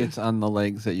brackets on the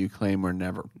legs that you claim were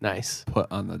never Nice. put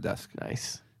on the desk?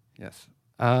 Nice. Yes.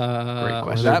 Great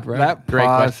question. That Great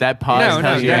pause. question. That pause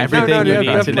tells you yeah, everything you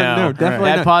need to know. No, definitely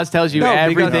that not. pause tells you No,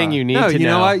 because- everything you need no, to you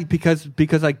know know. why?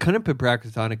 Because I couldn't put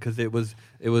brackets on it because it was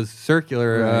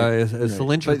circular,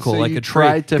 cylindrical, But so like you a tree.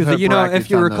 tried to Because put if brackets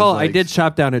you on recall, those I did legs.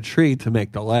 chop down a tree to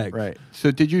make the legs. Right.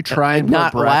 So did you try and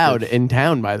Not put allowed brackets? in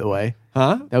town, by the way.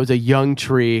 Huh? That was a young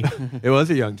tree. It was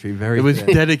a young tree. Very. It was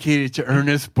thin. dedicated to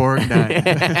Ernest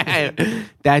Borgnine.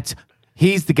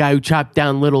 He's the guy who chopped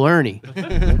down Little Ernie.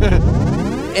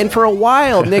 And for a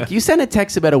while, Nick, you sent a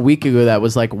text about a week ago that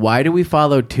was like, why do we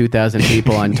follow 2,000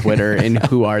 people on Twitter and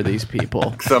who are these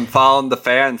people? So I'm following the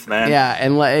fans, man. Yeah,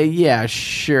 and yeah,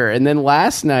 sure. And then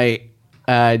last night,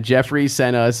 Jeffrey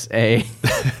sent us a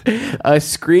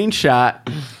screenshot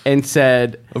and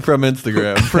said From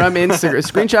Instagram. a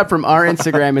screenshot from our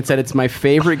Instagram. It said it's my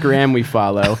favorite gram we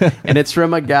follow, and it's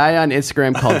from a guy on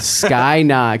Instagram called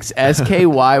Skynox,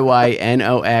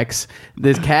 SKYYNOX.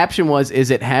 The caption was,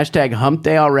 "Is it hashtag Hump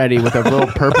Day already?" with a little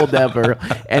purple devil,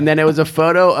 and then it was a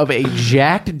photo of a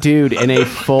jacked dude in a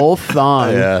full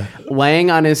thong,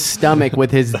 laying on his stomach with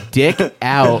his dick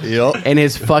out and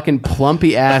his fucking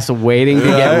plumpy ass waiting to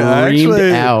get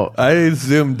reamed out. I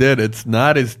zoomed in. It's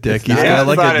not his dick. He's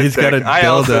not- got it's he's not got a his dick. I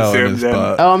also dildo in zoomed his in.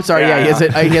 butt. Oh, I'm sorry. Yeah,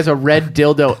 Yeah. he has a red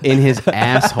dildo in his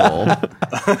asshole.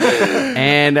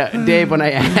 And Dave, when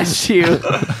I asked you,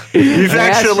 He's I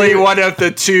asked actually you- one of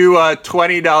the two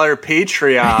 $20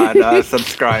 Patreon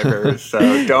subscribers, so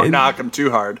don't knock him too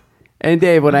hard. And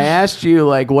Dave, when I asked you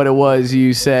like what it was,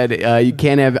 you said you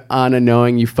can't have Anna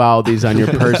knowing you follow these on your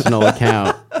personal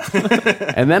account.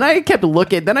 And then I kept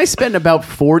looking. Then I spent about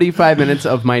 45 minutes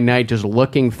of my night just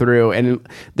looking through, and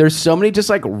there's so many just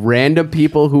like random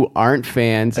people who aren't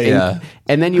fans. And,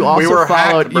 and then you also were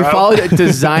followed hacked, bro.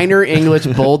 designer English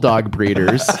bulldog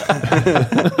breeders.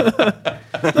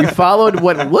 You followed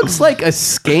what looks like a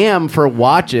scam for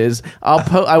watches.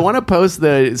 I want to post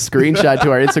the screenshot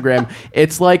to our Instagram.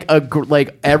 It's like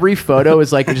every photo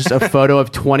is like just a photo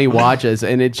of 20 watches,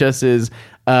 and it just is.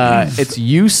 It's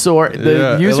USOR. The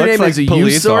Yeah, it looks username like is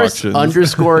police auctions.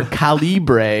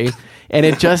 USOurce_Calibre. And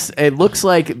it looks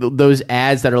like those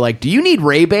ads that are like, do you need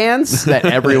Ray-Bans that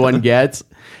everyone gets?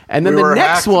 And then We the were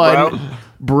next hacked, one, bro.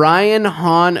 Brian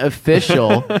Hahn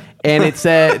official, and it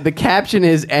said the caption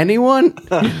is anyone.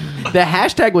 The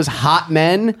hashtag was hot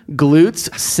men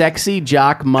glutes sexy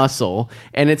jock muscle,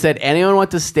 and it said anyone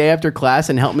want to stay after class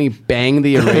and help me bang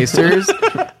the erasers.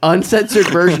 Uncensored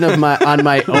version of my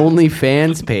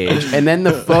OnlyFans page, and then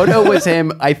the photo was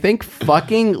him, I think,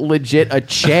 fucking legit a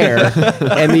chair,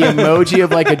 and the emoji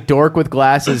of like a dork with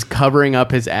glasses covering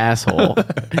up his asshole.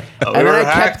 And then I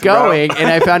kept going, and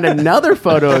I found another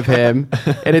photo of him,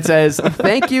 and it says,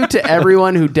 "Thank you to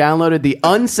everyone who downloaded the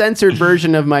uncensored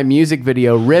version of my music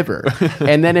video, River."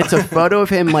 And then it's a photo of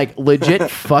him like legit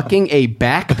fucking a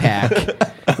backpack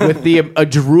with a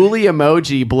drooly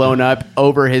emoji blown up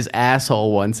over his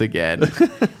asshole once again.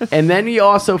 And then he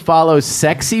also follows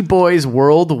Sexy Boys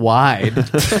Worldwide.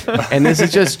 And this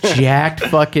is just jacked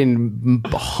fucking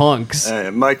hunks. Hey,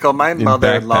 Michael, my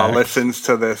mother-in-law backpacks. listens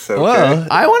to this. Okay? Well,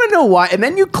 I want to know why. And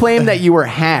then you claim that you were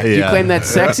hacked. You Yeah. claim that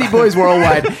Sexy Boys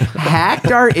Worldwide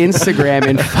hacked our Instagram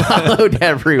and followed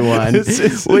everyone,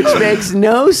 which makes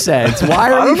no sense. Why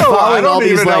I are we don't know. I following all don't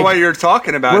these even know like? what you're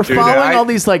talking about, We're dude. following all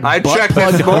these, like, I butt checked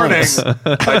plug this morning.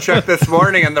 hunks. I checked this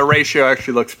morning, and the ratio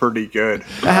actually looks pretty good.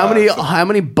 How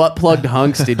many butt plugged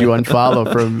hunks did you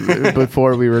unfollow from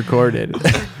before we recorded?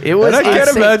 It was. and I insane.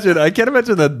 can't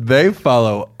imagine that they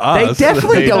follow They us.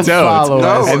 definitely don't follow No,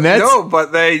 us. And that's- no,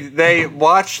 but they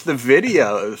watch the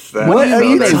videos. What do you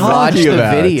mean they talking watch the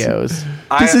about? videos?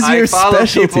 This is your follow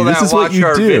specialty. people This that is what watch you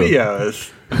our do. Videos.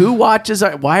 Who watches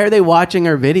our? Why are they watching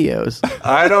our videos?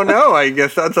 I don't know. I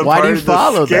guess that's a Why part do you of the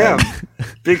follow scam. them?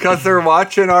 Because they're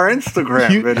watching our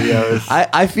Instagram videos.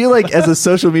 I feel like as a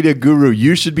social media guru,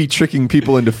 you should be tricking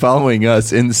people into following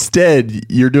us. Instead,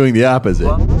 you're doing the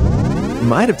opposite.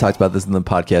 Might have talked about this in the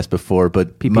podcast before,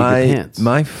 but Pee-pee your pants.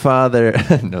 my father.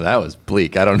 No, that was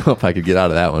bleak. I don't know if I could get out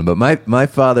of that one. But my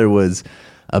father was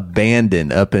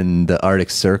abandoned up in the Arctic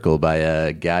Circle by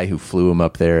a guy who flew him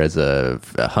up there as a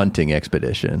hunting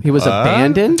expedition. He was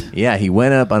abandoned. Yeah, he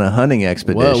went up on a hunting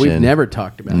expedition. Whoa, we've never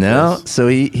talked about No, this. so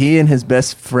he and his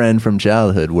best friend from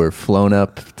childhood were flown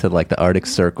up to like the Arctic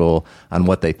Circle on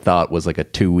what they thought was like a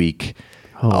 2-week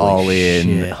all-in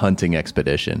shit. hunting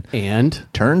expedition. And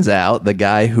Turns out the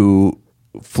guy who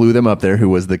flew them up there, who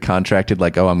was the contracted,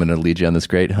 like, oh, I'm going to lead you on this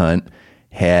great hunt,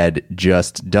 had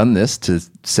just done this to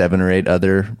 7 or 8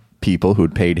 other people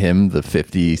who'd paid him the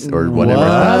 $50 or whatever $1,000 to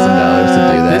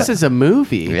do that. This is a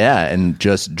movie. Yeah, and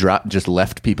just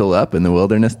left people up in the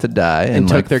wilderness to die, and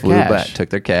took their cash.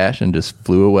 took their cash, and just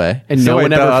flew away. And no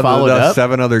one ever followed up.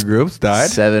 7 other groups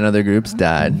died. 7 other groups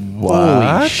died.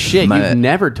 Holy shit! You've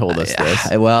never told us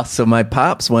this. Well, so my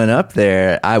pops went up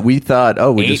there. We thought,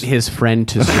 oh, we ate just his friend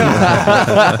to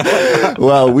survive.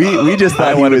 well, we just thought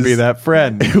I want to be that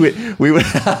friend. we would.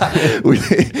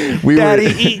 Daddy,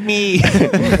 eat me.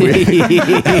 Eat me,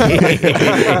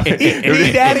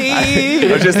 Daddy.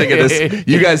 I was just thinking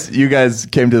this. You guys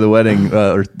came to the wedding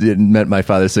or met my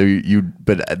father, so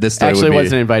but this story Actually would be,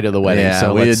 wasn't invited to the wedding, yeah,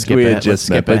 so we let's had just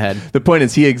skip met. ahead. The point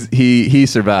is, he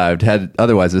survived.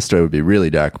 Otherwise, this story would be really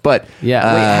dark. But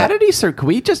yeah, wait, how did he survive? Can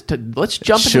we just let's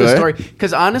jump into the story,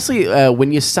 because honestly,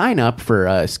 when you sign up for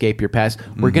Escape Your Past,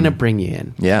 we're gonna bring you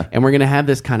in, and we're gonna have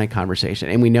this kind of conversation,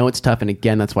 and we know it's tough, and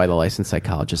again, that's why the licensed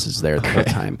psychologist is there the whole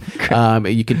time.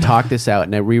 You can talk this out,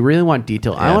 and we really want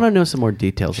detail. I want to know some more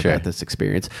details about this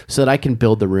experience so that I can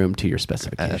build the room to your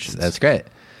specifications. That's great.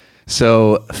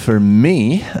 So for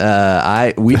me,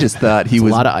 we just thought he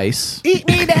was a lot of ice. Eat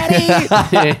me,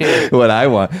 Daddy. What I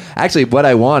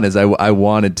want is I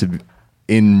wanted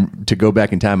to go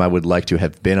back in time. I would like to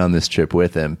have been on this trip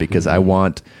with him, because I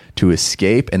want to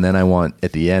escape, and then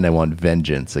at the end I want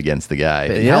vengeance against the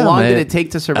guy. How long did it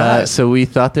take to survive? So we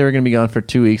thought they were going to be gone for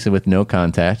 2 weeks and with no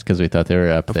contact, because we thought they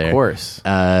were up there. Of course.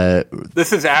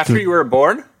 This is after you were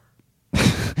born?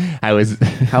 I was.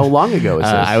 How long ago was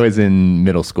this? I was in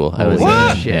middle school. I was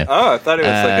what? Yeah. Oh, I thought it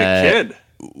was like a kid.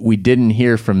 We didn't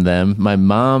hear from them. My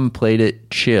mom played it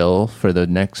chill for the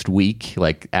next week,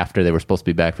 like after they were supposed to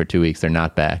be back for 2 weeks. They're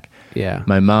not back. Yeah.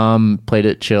 My mom played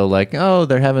it chill, like, oh,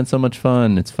 they're having so much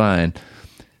fun. It's fine.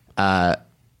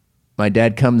 My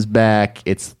dad comes back.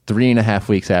 It's 3.5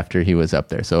 weeks after he was up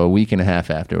there, so a week and a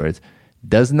half afterwards.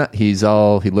 He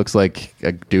looks like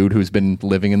a dude who's been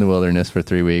living in the wilderness for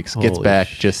 3 weeks. Gets back,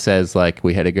 just says, like,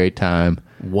 we had a great time.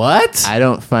 What? I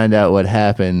don't find out what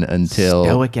happened until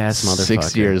stoic ass motherfucker.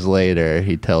 6 years later.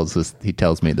 He tells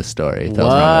me the story. He tells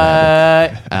what? Me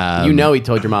what happened. He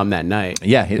told your mom that night.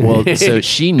 Yeah. Well, so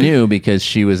she knew because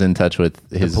she was in touch with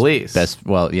his police.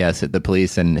 The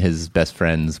police and his best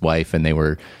friend's wife, and they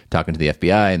were talking to the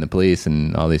FBI and the police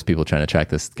and all these people trying to track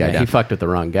this guy down. He fucked with the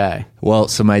wrong guy. Well,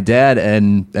 so my dad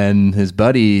and his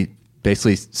buddy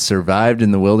basically survived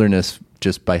in the wilderness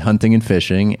just by hunting and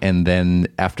fishing, and then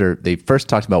after they first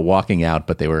talked about walking out,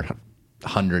 but they were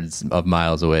hundreds of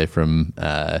miles away from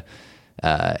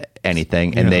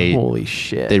anything, and holy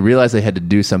shit, they realized they had to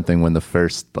do something when the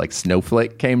first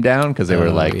snowflake came down, because they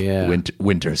were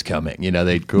winter's coming. They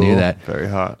knew that. Very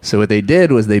hot. So what they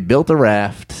did was they built a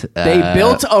raft. They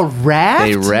built a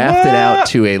raft. They rafted out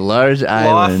to a large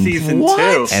island. Season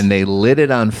 2. And they lit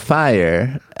it on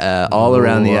fire all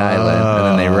around the island, and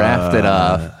then they rafted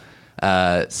off.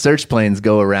 Search planes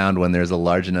go around when there's a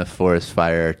large enough forest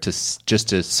fire just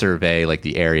to survey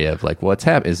the area of what's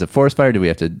happening. Is it a forest fire? Do we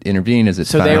have to intervene? Is it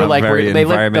so they were they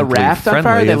lit the raft on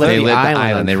fire? They lit the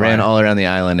island. They ran all around the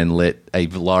island and lit a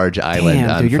large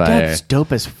island on your fire. dad's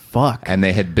dope as fuck. And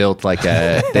they had built a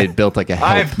help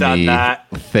I've done me that.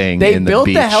 thing. They in the built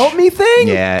beach. the help me thing.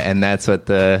 Yeah, and that's how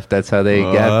they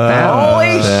got found.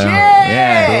 Holy shit!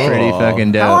 Yeah, pretty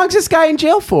fucking dope. How long's this guy in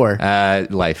jail for?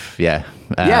 Life. Yeah.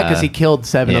 Because he killed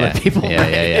 7 other people.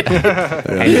 Yeah.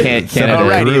 And Canada.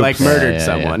 Alright, he murdered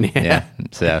someone. Yeah.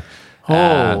 So.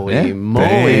 Holy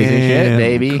moly, shit,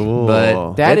 baby! Cool.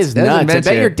 But that is nuts. I bet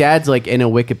your your dad's in a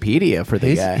Wikipedia for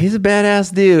the guy. He's a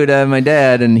badass dude, my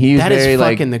dad, and he's that very is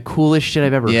fucking the coolest shit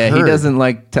I've ever heard. Yeah, he doesn't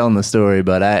like telling the story,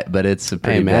 but it's a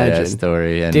pretty badass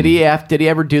story. And did he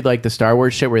ever do the Star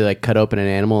Wars shit where he got open an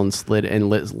animal and slid and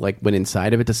went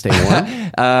inside of it to stay warm?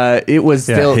 It was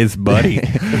still his buddy.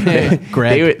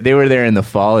 Greg. They were there in the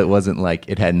fall. It wasn't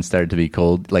it hadn't started to be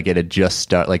cold. It had just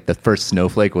started. The first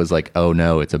snowflake was oh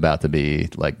no, it's about to be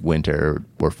winter,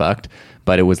 we're fucked.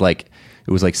 But it was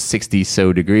 60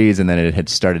 so degrees, and then it had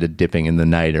started dipping in the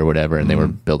night or whatever, and they were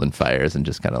building fires and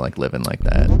just kind of living like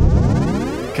that.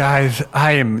 Guys,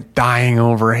 I am dying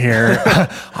over here.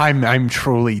 I'm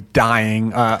truly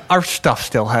dying. Our stuff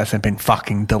still hasn't been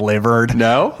fucking delivered.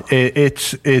 No?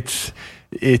 It's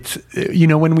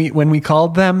when we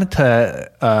called them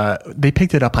to they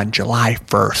picked it up on July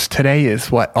 1st. Today is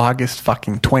August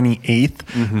fucking 28th.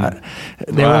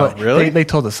 Mm-hmm. Really? They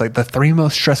told us the 3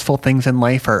 most stressful things in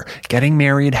life are getting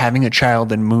married, having a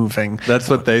child, and moving. That's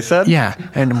what they said? Yeah,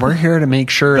 and we're here to make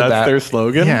sure that's their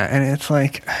slogan? Yeah, and it's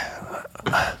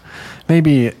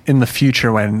maybe in the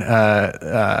future when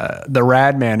the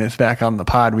Rad Man is back on the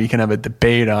pod, we can have a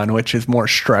debate on which is more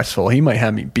stressful. He might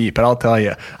have me beat, but I'll tell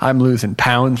you, I'm losing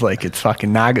pounds like it's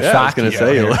fucking Nagasaki. I was going to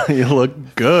say, you look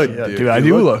good, dude. I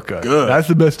do look good. That's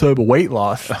the best type of weight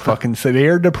loss. Fucking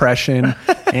severe depression,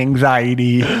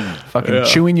 anxiety, fucking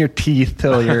chewing your teeth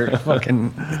till you're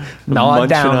fucking gnawed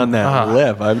down on that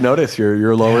lip. I've noticed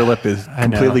your lower lip is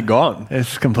completely gone.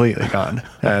 It's completely gone.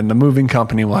 And the moving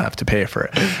company will have to pay for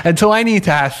it. And so I need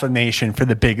to ask the nation for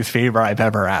the biggest favor I've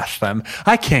ever asked them.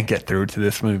 I can't get through to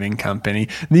this moving company.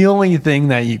 The only thing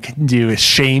that you can do is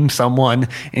shame someone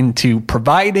into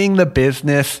providing the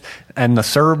business and the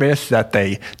service that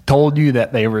they told you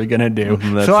that they were going to do.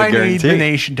 So I need the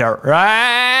nation to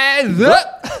rise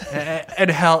up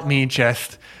and help me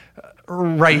just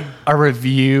write a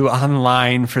review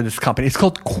online for this company. It's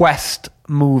called Quest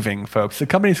Moving, folks. The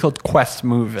company's called Quest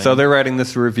Moving. So they're writing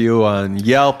this review on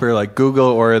Yelp or like Google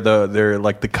or they're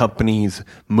like the company's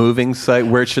moving site.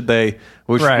 Where should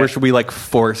we like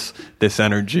force this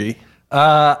energy?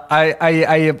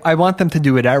 I want them to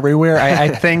do it everywhere. I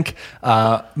think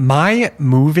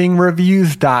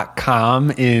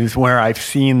mymovingreviews.com is where I've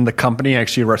seen the company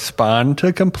actually respond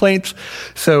to complaints.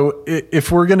 So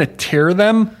if we're going to tier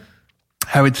them,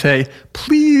 I would say,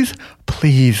 please,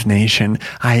 nation,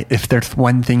 if there's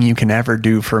one thing you can ever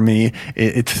do for me,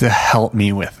 it's to help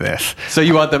me with this. So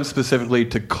you want them specifically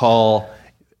to call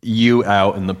you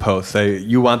out in the post.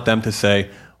 You want them to say,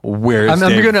 I'm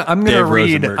gonna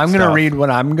read what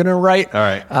I'm gonna write. All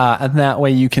right, and that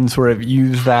way you can sort of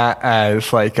use that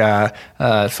as like a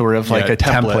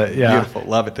template. Yeah, beautiful.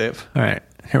 Love it, Dave. All right,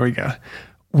 here we go.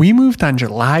 We moved on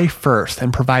July 1st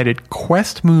and provided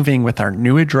Quest Moving with our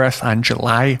new address on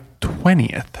July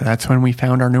 20th. That's when we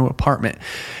found our new apartment.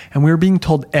 And we were being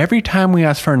told every time we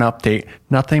asked for an update,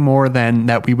 nothing more than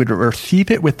that we would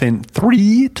receive it within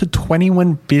 3 to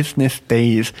 21 business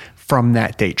days from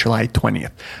that date, July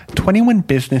 20th. 21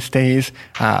 business days,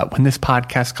 when this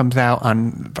podcast comes out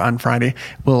on Friday,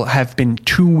 will have been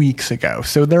 2 weeks ago.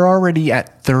 So they're already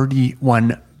at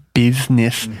 31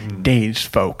 business days,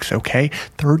 folks, okay?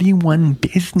 31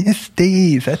 business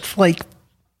days. That's like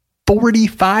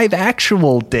 45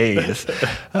 actual days.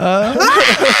 Oh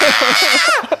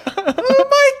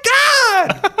my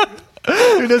God!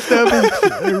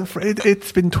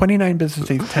 It's been 29 business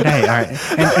days today. All right.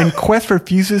 And Quest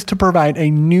refuses to provide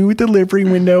a new delivery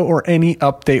window or any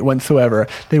update whatsoever.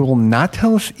 They will not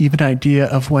tell us even an idea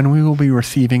of when we will be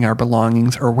receiving our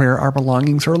belongings or where our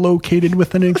belongings are located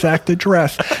with an exact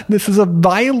address. This is a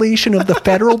violation of the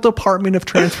Federal Department of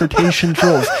Transportation's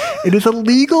rules. It is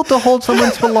illegal to hold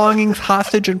someone's belongings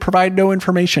hostage and provide no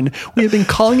information. We have been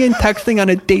calling and texting on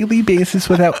a daily basis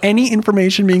without any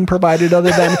information being provided other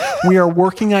than we are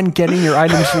working on getting your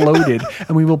items loaded,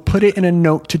 and we will put it in a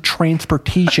note to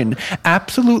transportation.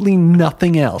 Absolutely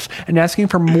nothing else. And asking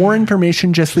for more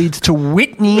information just leads to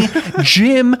Whitney,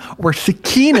 Jim, or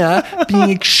Sakina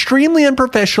being extremely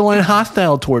unprofessional and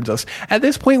hostile towards us. At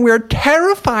this point, we are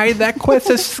terrified that Quest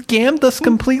has scammed us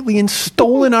completely and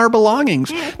stolen our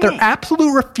belongings. Their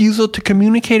absolute refusal to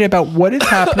communicate about what is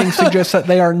happening suggests that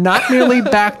they are not merely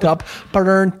backed up, but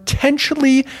are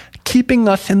intentionally keeping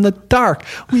us in the dark.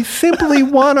 We simply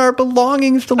want our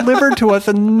belongings delivered to us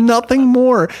and nothing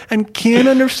more, and can't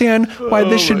understand why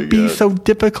this should be so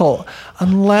difficult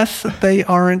unless they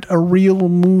aren't a real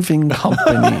moving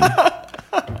company.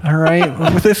 All right,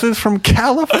 this is from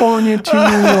California to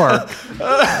New York.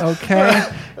 Okay.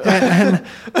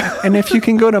 And if you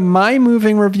can go to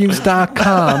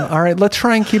mymovingreviews.com, all right, let's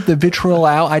try and keep the vitriol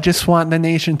out. I just want the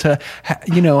nation to,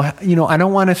 I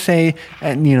don't want to say,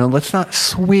 let's not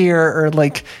swear or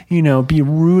be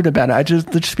rude about it. Let's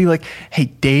just be like, hey,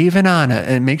 Dave and Anna,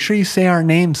 and make sure you say our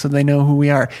names so they know who we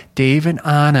are. Dave and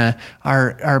Anna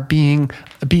are be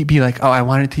like, oh, I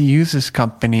wanted to use this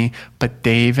company, but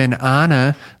Dave and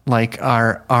Anna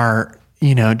are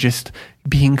just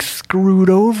being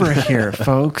screwed over here,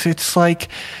 folks. It's like,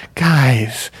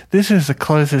 guys, this is the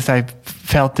closest I've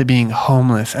felt to being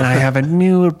homeless, and I have a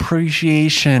new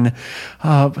appreciation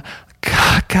of,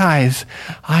 God, guys,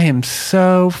 I am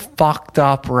so fucked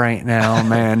up right now,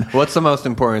 man. What's the most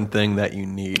important thing that you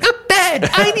need? A bed.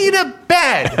 I need a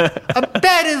bed. A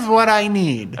bed is what I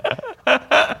need.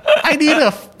 I need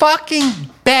a fucking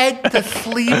bed to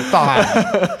sleep on.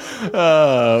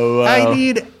 Oh, wow.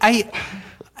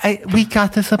 We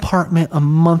got this apartment a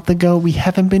month ago. We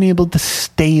haven't been able to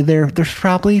stay there. There's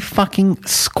probably fucking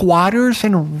squatters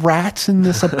and rats in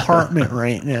this apartment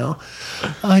right now.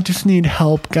 I just need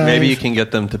help, guys. Maybe you can get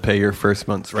them to pay your first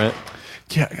month's rent.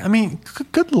 Yeah, I mean,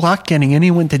 good luck getting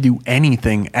anyone to do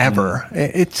anything ever.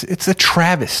 It's a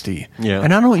travesty. Yeah.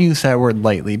 And I don't use that word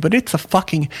lightly, but it's a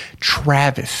fucking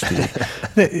travesty.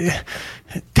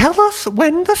 Tell us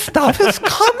when the stuff is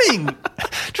coming.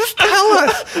 Just tell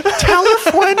us. Tell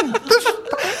us when.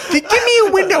 Give me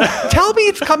a window. Tell me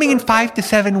it's coming in 5 to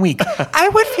 7 weeks. I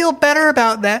would feel better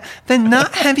about that than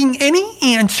not having any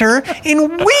answer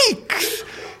in weeks.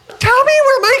 Tell me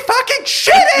where my fucking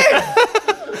shit is.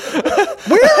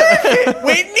 Where is it,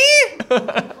 Whitney?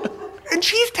 And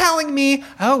she's telling me,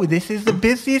 oh, this is the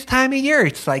busiest time of year.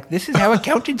 It's like, this is how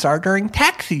accountants are during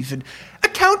tax season.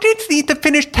 Accountants need to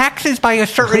finish taxes by a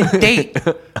certain date,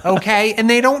 okay? And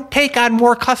they don't take on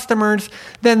more customers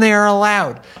than they are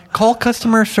allowed. Call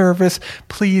customer service,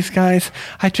 please, guys.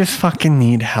 I just fucking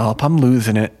need help. I'm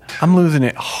losing it. I'm losing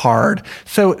it hard.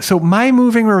 So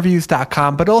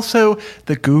mymovingreviews.com, but also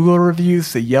the Google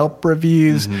reviews, the Yelp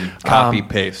reviews. Copy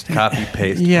paste.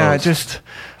 Yeah, post. just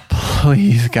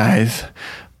please, guys.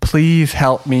 Please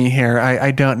help me here. I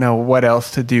don't know what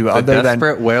else to do The other than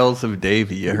desperate wails of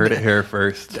Davy. You heard it here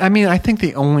first. I mean, I think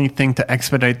the only thing to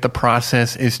expedite the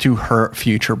process is to hurt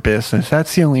future business.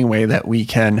 That's the only way that we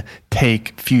can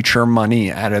take future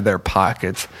money out of their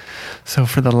pockets. So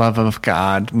for the love of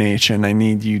God, nation, I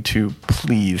need you to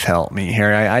please help me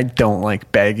here. I don't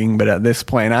like begging, but at this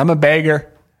point, I'm a beggar,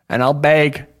 and I'll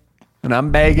beg, and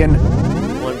I'm begging.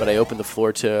 But I open the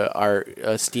floor to our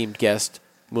esteemed guest,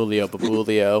 Mulio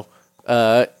Babulio.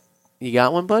 You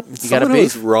got one, bud? You got a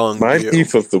beef? Wronged My you.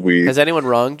 beef of the week. Has anyone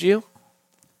wronged you?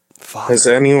 Has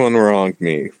anyone wronged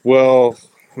me? Well,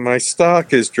 my stock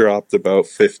has dropped about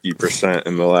 50%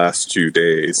 in the last 2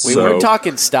 days. We were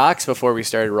talking stocks before we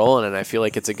started rolling, and I feel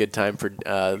like it's a good time for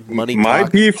money My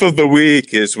talk. beef of the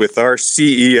week is with our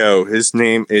CEO. His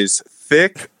name is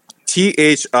Thick,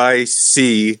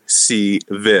 THICC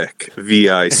Vic,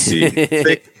 V-I-C.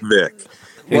 Thick Vic.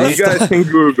 And you guys can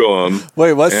Google him.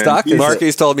 Wait, what And stock? he's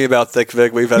Marky's told me about Thick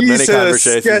Vic. We've had many He's a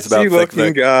conversations about Thick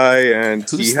sketchy-looking Vic. guy, and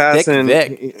Who's Thick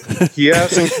Vic? he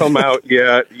hasn't come out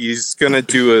yet. He's gonna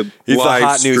do a He's live the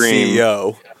hot new stream.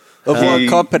 CEO of what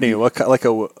company? What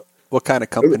kind of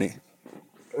company?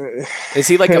 Is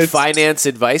he like a finance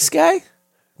advice guy?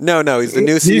 No, he's the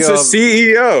new CEO. He's a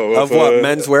CEO of what?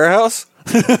 Men's Warehouse.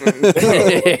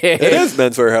 It is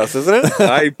Men's Warehouse, isn't it?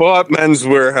 I bought Men's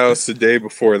Warehouse the day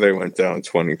before they went down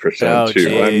 20% Oh, too.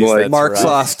 geez, I'm like, Mark's right.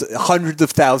 lost hundreds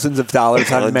of thousands of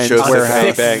dollars on Men's Joseph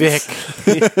Warehouse.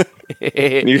 Vic.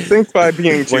 you think by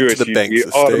being to Jewish the you'd Banks be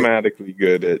estate. automatically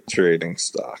good at trading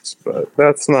stocks, but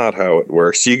that's not how it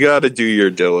works. You got to do your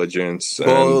diligence.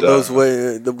 Well,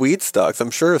 and, the weed stocks.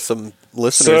 I'm sure some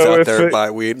listeners So out if there it-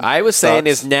 buy weed. I was saying,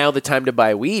 stocks. is now the time to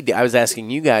buy weed? I was asking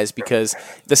you guys because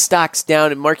the stock's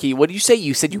down. And Marky, what did you say?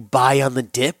 You said you buy on the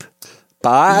dip?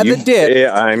 Buy the dip.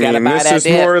 Yeah, I Gotta mean, buy this that is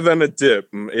dip. more than a dip.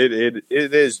 It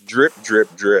is drip,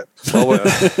 drip, drip. Maybe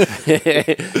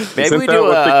Isn't we that do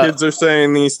what the kids are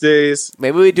saying these days?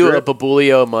 maybe we do Drip. a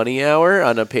Babulio money hour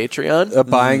on a Patreon. A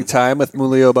buying time with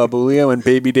Mulio Babulio and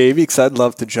Baby Davy, because I'd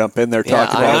love to jump in there Yeah,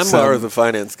 talking I- about I'm some- more the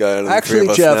finance guy. Out of Actually, the three of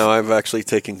us Jeff- now, I've actually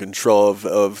taken control of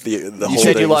the You holdings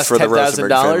said you lost for the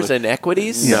 $10,000 Rosenberg in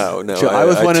equities. No, Joe, I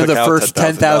was one of took the out first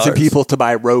 10,000 $10,000 people to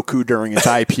buy Roku during its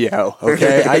IPO.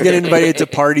 Okay, I get invited to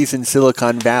parties in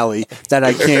Silicon Valley that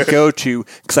I can't go to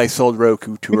because I sold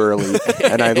Roku too early,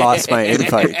 and I lost my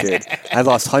invite. Dude, I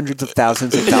lost hundreds of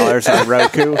thousands of dollars on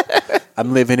Roku.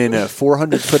 I'm living in a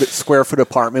 400 square foot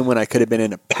apartment when I could have been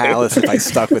in a palace if I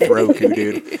stuck with Roku,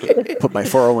 dude. Put my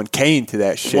 401k into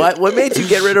that shit. What made you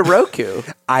get rid of Roku?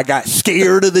 I got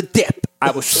scared of the dip. I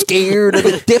was scared of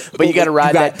the dip. But you got to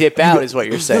ride that dip out, is what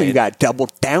you're saying. No, you got to double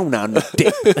down on the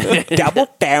dip. Double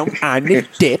down on the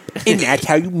dip, and that's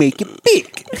how you make it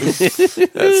big.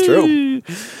 That's true.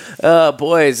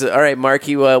 Boys, all right,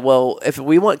 Marky. Well, if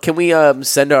we want, can we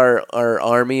send our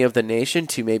army of the nation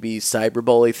to maybe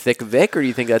cyberbully Thick Vic, or do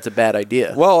you think that's a bad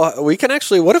idea? Well, we can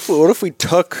actually. What if we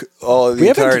took the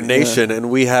entire nation and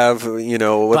we have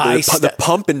the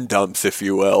pump and dumps, if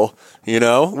you will. You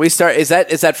know, we start. Is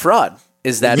that fraud?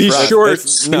 Is that These fraud?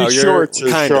 shorts, these shorts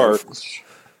are sharks.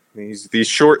 These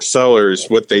short sellers,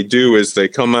 what they do is they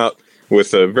come out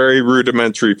with a very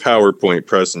rudimentary PowerPoint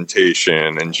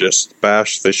presentation and just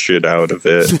bash the shit out of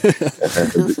it.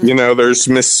 And, there's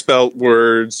misspelt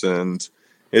words, and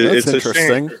it's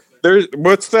interesting. A shame.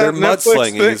 What's that? They're Netflix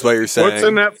mudslinging, thing? is what you're saying. What's the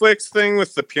Netflix thing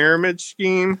with the pyramid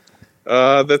scheme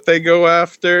that they go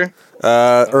after?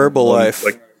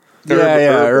 Herbalife.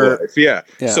 Herbalife. Yeah.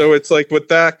 Yeah. So it's like what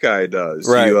that guy does.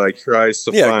 Right. He tries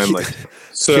to find Q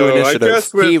I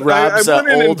guess he robs I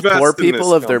wouldn't old invest poor in people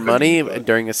this of their company. money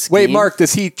during a scheme. Wait, Mark,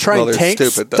 does he try and they're tank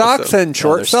stupid, though, stocks so- and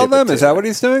short they're sell stupid them? Is too. that what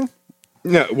he's doing?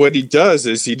 No, what he does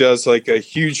is he does like a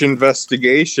huge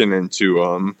investigation into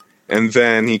them, and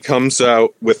then he comes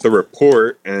out with a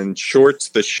report and shorts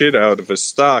the shit out of a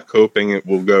stock, hoping it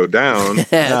will go down.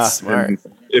 That's smart. And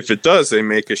if it does, they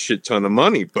make a shit ton of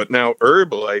money. But now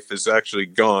Herbalife has actually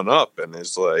gone up and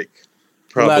is like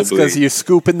probably. Well, that's because you're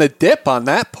scooping the dip on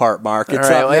that part, Mark. It's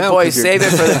all right, now boys, save it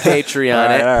for the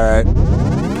Patreon. All right.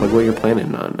 Plug what you're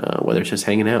planning on, whether it's just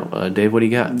hanging out. Dave, what do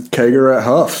you got? Kegger at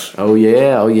Huff's. Oh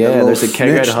yeah. There's a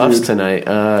kegger at snitch, Huff's dude. tonight.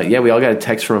 Yeah, we all got a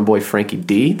text from my boy Frankie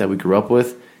D that we grew up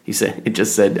with. He said it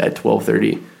just said at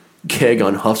 12:30, keg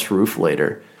on Huff's roof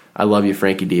later. I love you,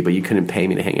 Frankie D, but you couldn't pay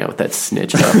me to hang out with that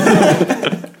snitch. Ben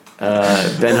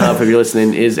Huff, if you're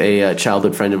listening, is a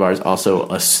childhood friend of ours, also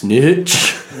a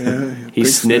snitch. Yeah, he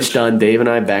snitched on Dave and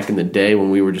I back in the day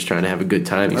when we were just trying to have a good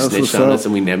time. He snitched on us,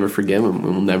 and we never forgive him, and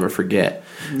we'll never forget.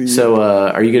 So,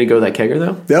 are you going to go to that kegger,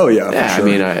 though? Oh, yeah. Yeah, for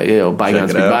sure. I mean,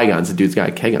 bygones be bygones. The dude's got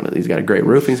a keg on it. He's got a great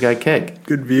roof, and he's got a keg.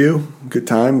 Good view, good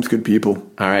times, good people.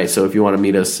 All right, so if you want to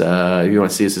meet us, if you want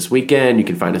to see us this weekend, you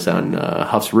can find us on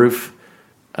Huff's roof,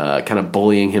 kind of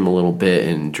bullying him a little bit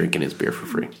and drinking his beer for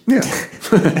free. Yeah.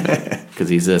 Because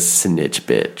he's a snitch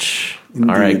bitch. Indeed.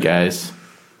 All right, guys.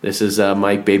 This is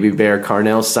Mike Baby Bear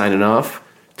Carnell signing off,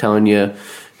 telling you,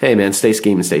 hey, man, stay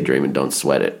scheming, stay dreaming, don't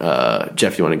sweat it.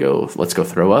 Jeff, you want to go? Let's go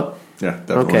throw up? Yeah,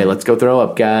 definitely. Okay, let's go throw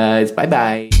up, guys.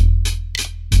 Bye-bye.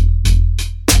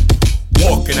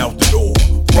 Walking out the door,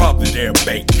 robbed the damn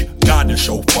bank, got the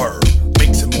chauffeur,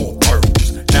 mixing more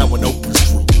pearls, now an open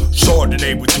screw.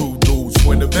 Chardonnay with 2 dudes,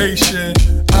 Twinnovation,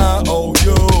 I owe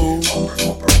you.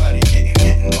 Oprah money,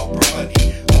 getting Oprah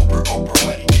money, Oprah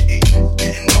money,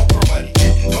 getting Oprah money,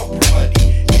 getting Oprah money,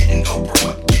 getting Oprah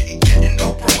money, getting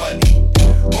Oprah money,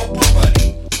 Oprah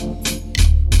money.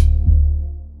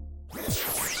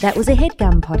 That was a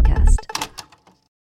HeadGum podcast.